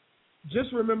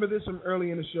just remember this from early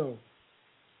in the show.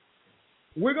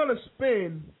 We're going to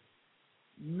spend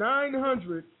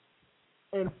 $940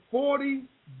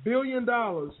 billion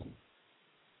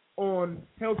on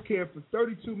health care for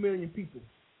 32 million people.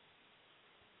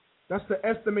 That's the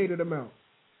estimated amount,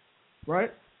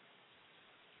 right?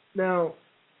 Now,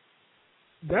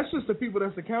 that's just the people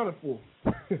that's accounted for.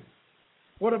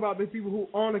 What about the people who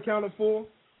aren't accounted for?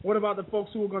 What about the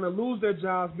folks who are going to lose their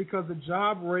jobs because the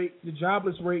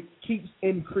jobless rate keeps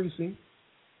increasing?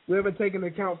 We haven't taken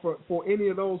account for any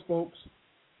of those folks.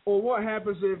 Or what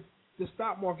happens if the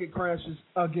stock market crashes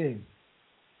again?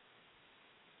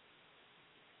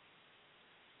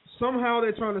 Somehow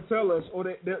they're trying to tell us, or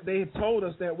they have told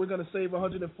us, that we're going to save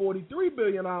 $143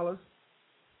 billion off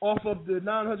of the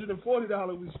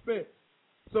 $940 we spent.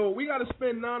 So we got to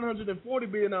spend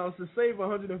 $940 billion to save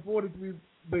 $143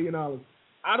 billion.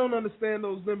 I don't understand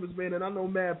those numbers, man, and I know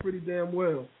math pretty damn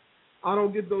well. I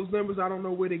don't get those numbers. I don't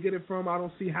know where they get it from. I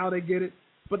don't see how they get it.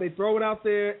 But they throw it out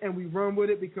there, and we run with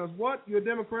it, because what? You're a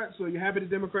Democrat, so you're happy the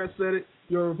Democrats said it.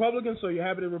 You're a Republican, so you're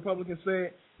happy the Republicans said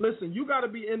it. Listen, you got to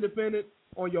be independent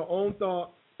on your own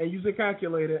thought and use a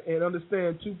calculator and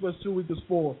understand 2 + 2 =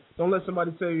 4. Don't let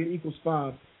somebody tell you it equals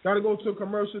 5. Got to go to a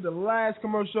commercial, the last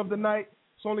commercial of the night.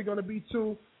 It's only going to be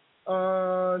 2.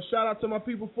 Shout out to my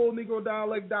people,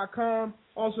 FullNegroDialect.com.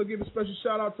 Also give a special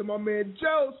shout out to my man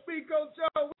Joe, Speako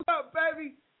Joe. What's up,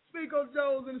 baby? Speako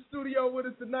Joe's in the studio with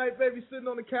us tonight, baby, sitting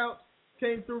on the couch.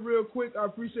 Came through real quick. I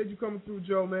appreciate you coming through,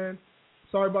 Joe, man.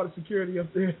 Sorry about the security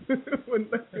up there. When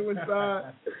you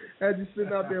inside, had you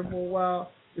sitting out there for a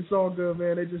while. It's all good,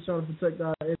 man. They just trying to protect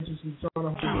our interests and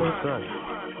trying to.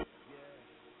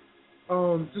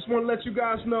 Just want to let you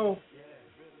guys know,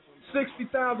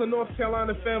 60,000 North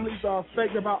Carolina families are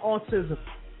affected by autism.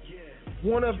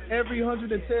 One of every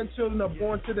 110 children are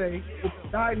born today with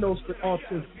diagnosed with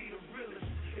autism.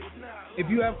 If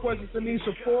you have questions and need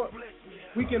support,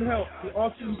 we can help. The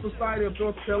Autism Society of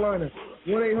North Carolina,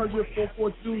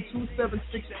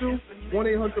 1-800-442-2762,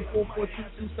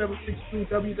 1-800-442-2762,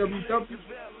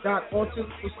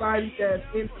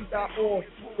 www.autismsociety-nc.org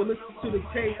to listen to the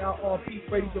KIRP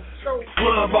Radio Show.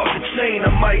 Club off the chain, I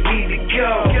might need to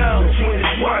go. Between his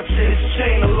watch and his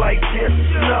chain, I like this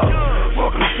snow.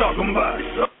 Fuck I'm talking about it.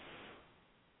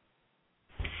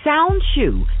 Sound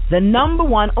Chew, the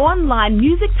 #1 online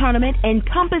music tournament,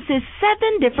 encompasses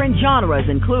 7 different genres,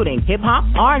 including hip-hop,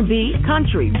 R&B,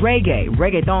 country, reggae,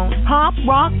 reggaeton, pop,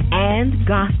 rock, and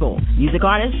gospel. Music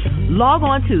artists, log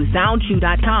on to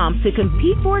soundchew.com to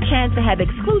compete for a chance to have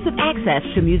exclusive access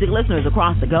to music listeners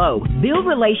across the globe. Build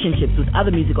relationships with other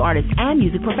music artists and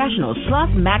music professionals, plus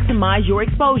maximize your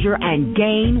exposure and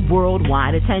gain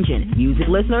worldwide attention. Music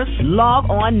listeners, log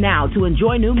on now to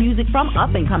enjoy new music from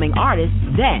up-and-coming artists.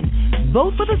 Then,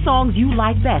 vote for the songs you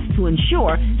like best to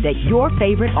ensure that your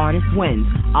favorite artist wins.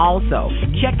 Also,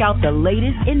 check out the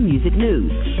latest in music news.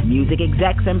 Music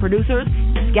execs and producers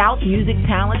scout music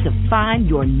talent to find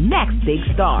your next big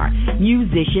star.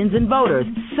 Musicians and voters,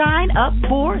 sign up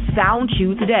for Sound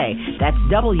Chew today. That's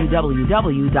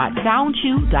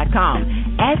www.soundchew.com.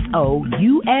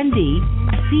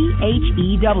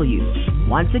 SOUNDCHEW.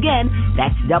 Once again,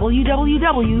 that's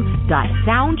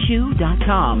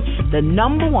www.soundchew.com. The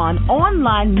 #1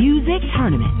 online music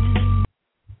tournament.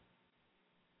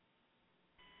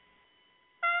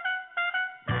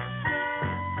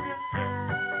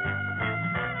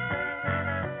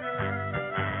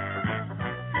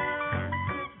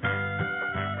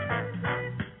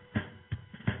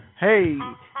 Hey,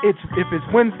 if it's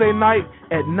Wednesday night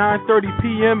at 9:30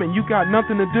 p.m. and you got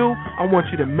nothing to do, I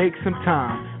want you to make some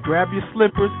time. Grab your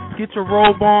slippers, get your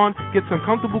robe on, get some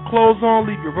comfortable clothes on,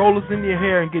 leave your rollers in your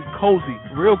hair, and get cozy,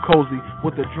 real cozy,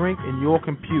 with a drink and your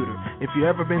computer. If you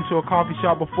ever been to a coffee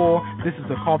shop before, this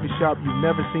is a coffee shop you've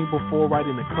never seen before, right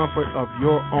in the comfort of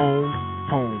your own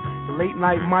home. Late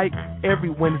Night Mike,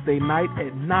 every Wednesday night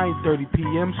at 9:30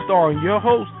 p.m., starring your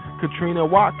host, Katrina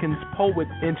Watkins, poet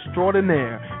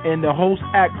extraordinaire, and the host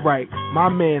act right. My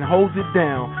man holds it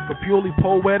down. The purely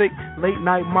poetic Late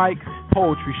Night Mike's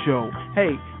poetry show.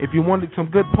 Hey, if you wanted some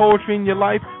good poetry in your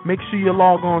life, make sure you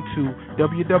log on to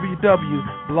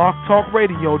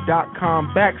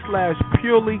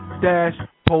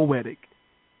www.blogtalkradio.com/purely-poetic.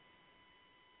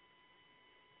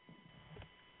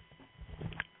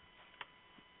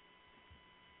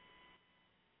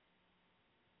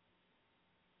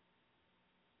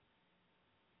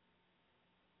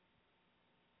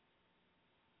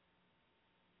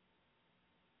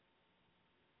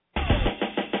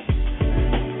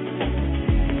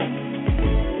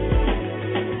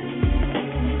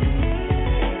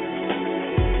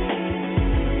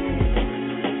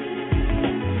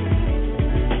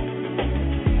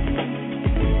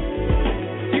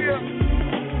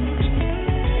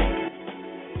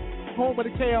 Of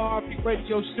the KIRP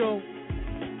Radio Show.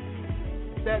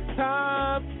 That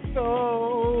time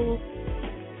so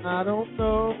I don't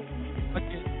know. I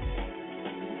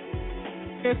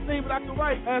can't sing, but I can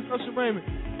write. Ask Usher Raymond.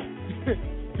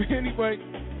 Anyway,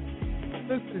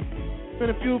 listen, it's been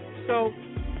a beautiful show.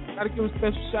 Gotta give a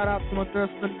special shout out to my girl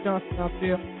Sonny Johnson out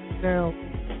there. Now,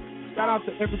 shout out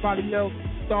to everybody else,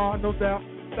 Star, no doubt.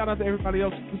 Shout out to everybody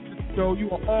else who listened to the show. You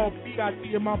are all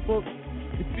VIP in my book.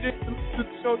 If you didn't listen to the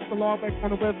show, you can log back on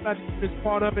the website. You can be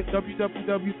part of it,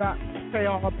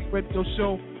 www.KIRP Radio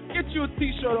Show. Get you a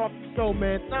t-shirt off the show,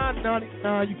 man.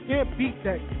 $9.99. You can't beat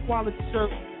that quality shirt.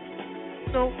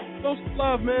 You know, show some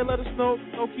love, man. Let us know.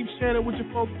 Keep sharing it with your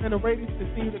folks, and the ratings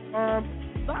continue to climb.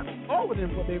 Not lower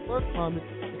than what they were climbing.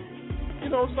 You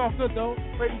know, it's all good, though.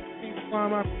 Ratings continue to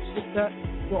climb. I appreciate that.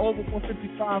 We're over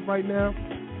 155 right now.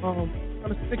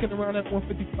 Kind of sticking around at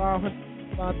 155,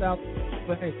 155,000.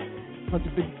 But hey,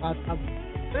 155,000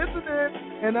 listening,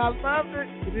 and I love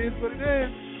it. It is what it is.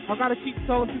 I gotta keep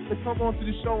telling people to come on to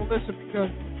the show and listen,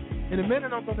 because in a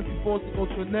minute I'm gonna be forced to go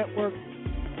to a network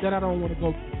that I don't want to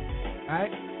go to.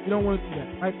 Alright? You don't want to do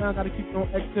that. Right now I gotta keep on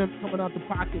XM coming out the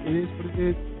pocket. It is what it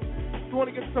is. If you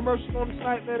want to get a commercial on the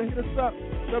site, man, hit us up.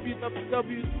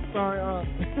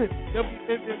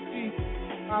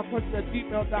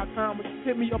 WWW.500@gmail.com, or just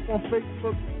hit me up on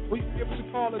Facebook, or you can give us a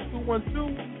call at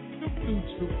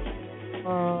 212-222.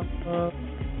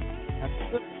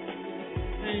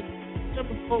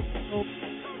 Simple folks,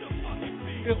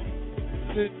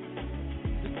 this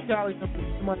Cali number,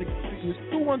 somebody can see you. It's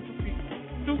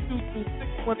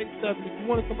 213-222-6187. If you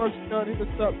want a commercial done, hit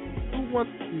us up.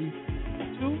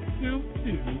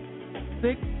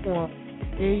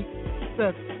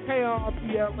 213-222-6187.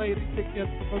 KRPLA, they take care of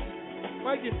the commercial. If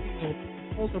I get email,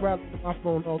 also rather than my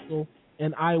phone also,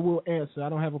 and I will answer. I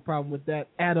don't have a problem with that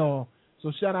at all.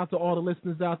 So shout out to all the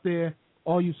listeners out there.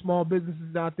 All you small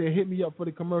businesses out there, hit me up for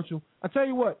the commercial. I tell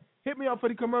you what, hit me up for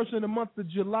the commercial in the month of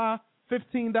July.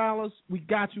 $15. We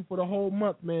got you for the whole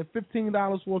month, man.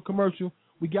 $15 for a commercial.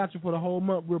 We got you for the whole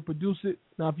month. We'll produce it.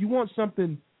 Now, if you want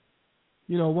something,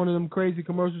 you know, one of them crazy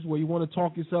commercials where you want to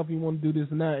talk yourself, you want to do this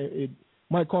and that, it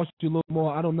might cost you a little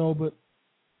more. I don't know, but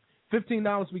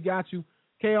 $15, we got you.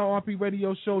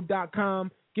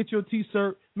 KRPRadioshow.com. Get your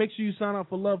T-shirt. Make sure you sign up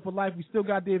for Love for Life. We still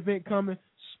got the event coming.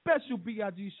 Special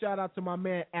BIG shout out to my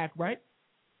man Act Right.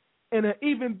 And an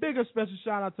even bigger special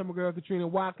shout out to my girl Katrina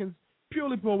Watkins.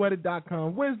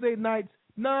 PurelyPoetic.com. Wednesday nights,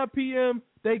 9 p.m.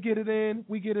 They get it in.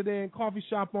 We get it in. Coffee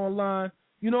Shop Online.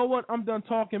 You know what? I'm done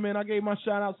talking, man. I gave my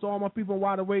shout outs to all my people in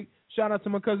Wide Awake. Shout out to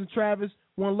my cousin Travis.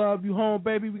 One love, you home,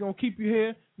 baby. We're going to keep you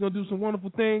here. We're going to do some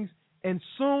wonderful things. And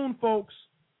soon, folks,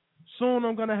 soon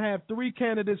I'm going to have 3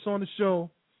 candidates on the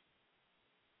show.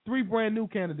 3 brand new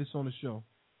candidates on the show.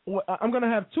 I'm going to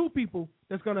have 2 people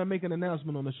that's going to make an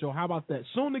announcement on the show. How about that?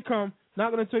 Soon to come.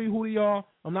 Not going to tell you who they are.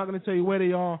 I'm not going to tell you where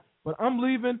they are. But I'm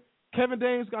leaving. Kevin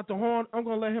Dames got the horn. I'm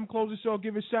going to let him close the show,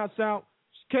 give his shouts out.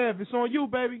 Kev, it's on you,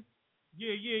 baby.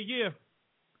 Yeah.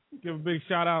 Give a big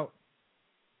shout out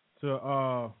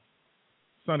to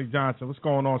Sonny Johnson. What's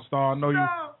going on, Star? I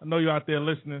know you out there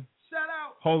listening. Shout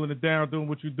out. Holding it down, doing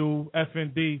what you do.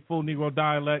 FND, Full Negro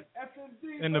Dialect.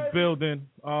 FND, in the building.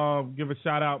 Give a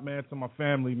shout out, man, to my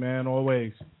family, man,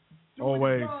 always.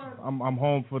 I'm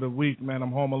home for the week, man.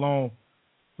 I'm home alone.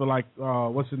 For like,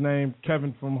 what's his name?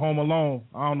 Kevin from Home Alone.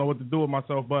 I don't know what to do with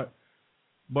myself, but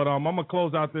I'm gonna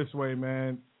close out this way,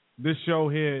 man. This show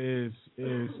here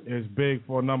is big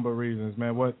for a number of reasons,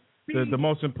 man. The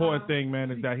most important thing,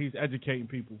 man, is that he's educating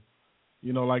people.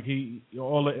 You know, like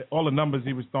all the numbers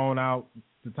he was throwing out,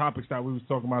 the topics that we was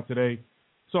talking about today.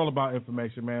 It's all about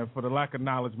information, man. For the lack of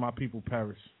knowledge, my people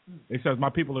perish. It says my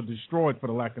people are destroyed for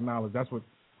the lack of knowledge. That's what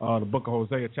the book of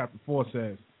Hosea chapter 4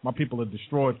 says. My people are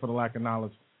destroyed for the lack of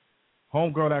knowledge.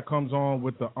 Homegirl that comes on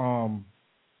with the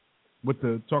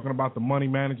talking about the money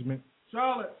management.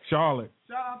 Charlotte.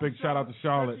 Big shout out to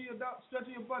Charlotte.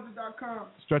 StretchingYourBudget.com.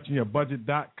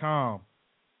 StretchingYourBudget.com.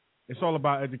 It's all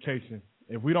about education.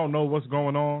 If we don't know what's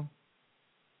going on,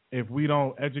 if we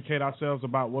don't educate ourselves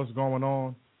about what's going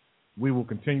on, we will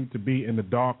continue to be in the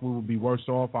dark. We will be worse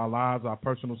off. Our lives, our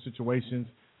personal situations,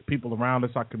 the people around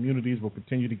us, our communities will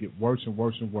continue to get worse and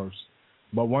worse and worse.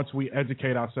 But once we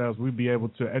educate ourselves, we'll be able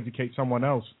to educate someone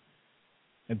else,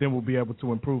 and then we'll be able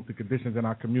to improve the conditions in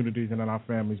our communities and in our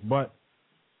families. But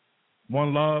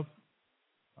one love.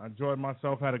 I enjoyed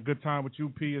myself. Had a good time with you,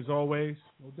 P, as always.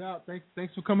 No doubt.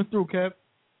 Thanks for coming through, Kev.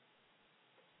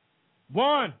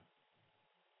 One.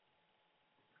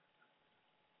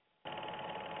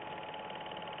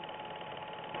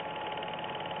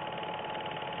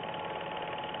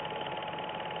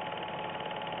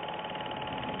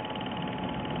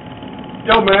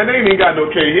 Yo, man, they ain't even got no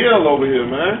K-Hill over here,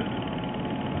 man.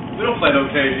 We don't play no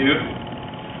K-Hill.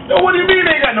 Yo, what do you mean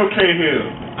they ain't got no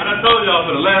K-Hill? I done told y'all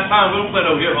for the last time, we don't play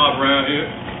no hip-hop around here.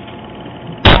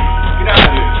 Get out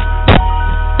of here.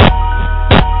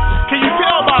 Can you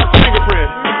tell by his fingerprint?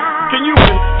 Can you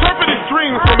interpret his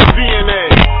dreams from his DNA?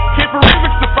 Can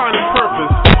forensics define his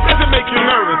purpose? Does it make you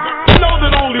nervous? You know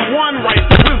that only one writes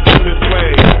wisdom this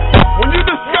way. When you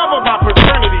discover by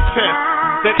paternity test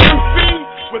that MC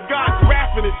with God's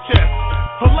rap in his chest,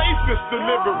 hellacious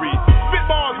delivery,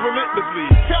 spitballs relentlessly.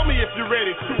 Tell me if you're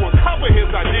ready to uncover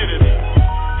his identity.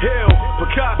 Hell,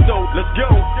 Picasso, let's go.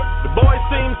 The boy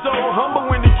seemed so humble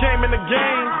when he came in the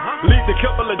game. Leaked a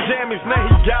couple of jammies, now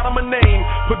he got him a name.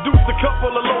 Produced a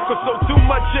couple of locals, so too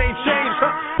much ain't changed,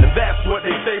 huh? And that's what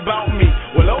they say about me.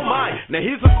 Well, oh my, now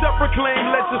he's a self-proclaimed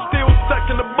legend, still stuck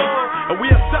in the mud. And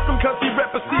we accept him cause he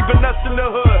representing us in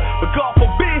the hood. But God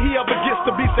forbid he ever gets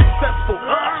to be successful,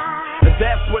 And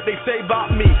that's what they say about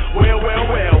me. Well,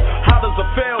 how does a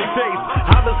fail taste?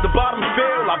 How does the bottom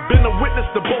feel? I've been a witness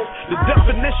to both the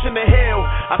definition of hell.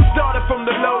 I started from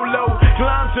the low,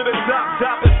 climbed to the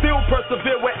top, and still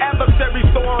persevere where adversaries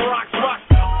throwing rocks.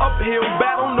 Uphill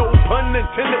battle, no pun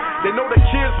intended. They know the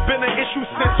kid's been an issue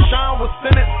since Sean was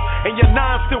sentenced, and your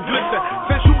nine still glisten.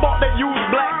 Since you bought that used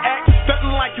black axe,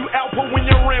 stunting like you Alpha when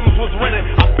your rims was rented.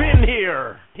 I've been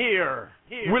here.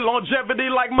 With longevity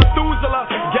like Methuselah,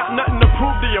 got nothing to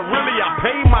prove to you, really. I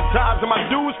paid my tithes and my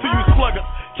dues to you sluggers.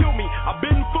 Kill me, I've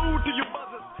been food to you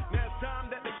buzzers. Now it's time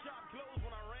that the shop closed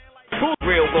when I ran like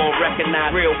real gon'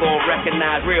 recognize, real gon'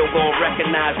 recognize, real gon'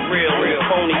 recognize, real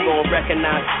phony gon'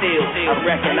 recognize, still, I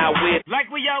reckon I will.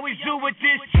 Like we always do with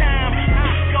this time,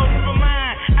 I go for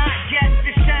mine, I get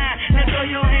to shine. Now throw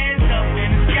your hands up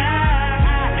in the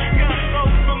sky. I go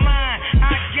for mine,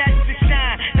 I get to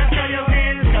shine. Now throw your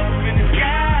hands up in the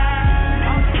sky.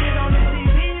 I'll get on the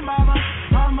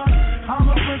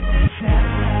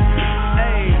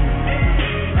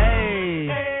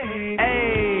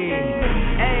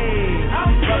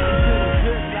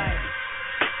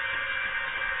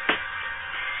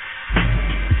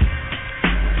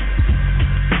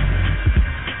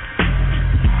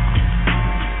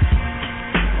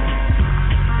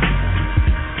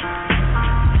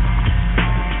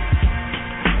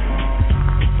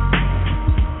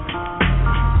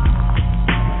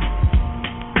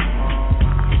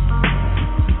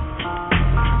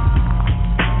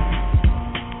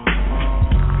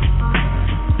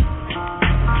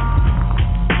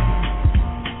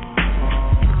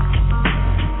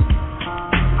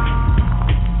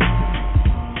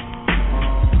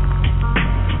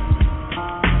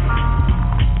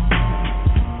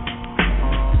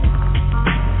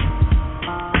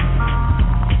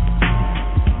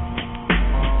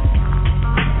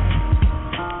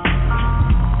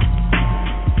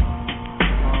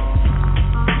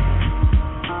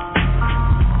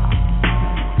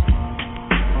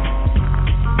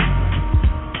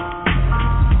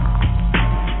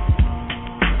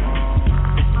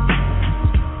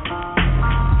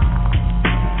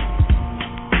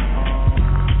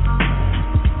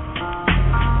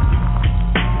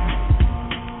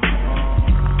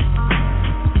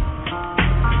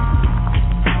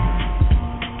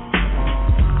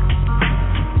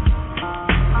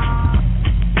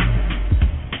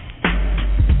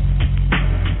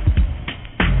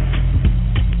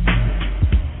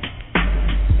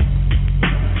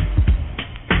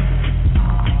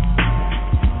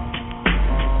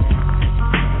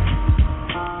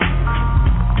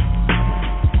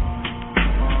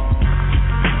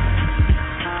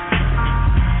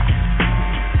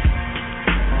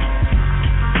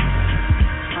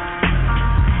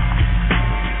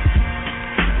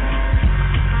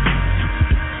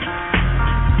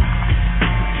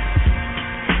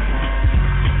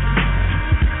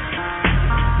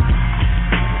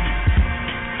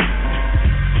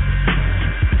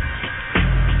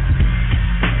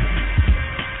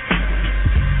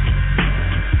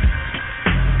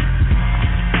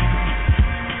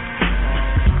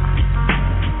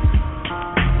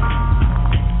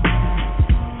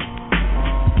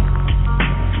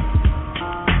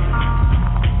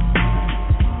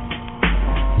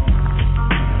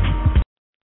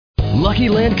Lucky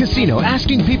Land Casino,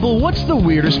 asking people, what's the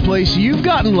weirdest place you've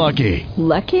gotten lucky?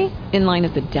 Lucky? In line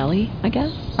at the deli, I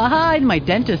guess? Aha, in my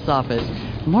dentist's office.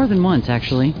 More than once,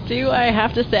 actually. Do I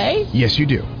have to say? Yes, you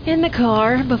do. In the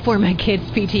car before my kids'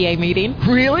 PTA meeting.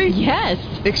 Really? Yes.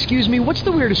 Excuse me, what's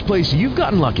the weirdest place you've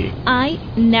gotten lucky? I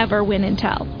never win and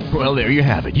tell. Well, there you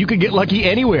have it. You can get lucky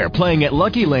anywhere, playing at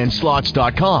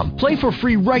LuckyLandSlots.com. Play for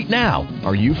free right now.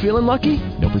 Are you feeling lucky?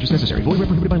 No purchase necessary. Void where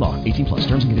prohibited by law. 18+.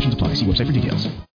 Terms and conditions apply. See website for details.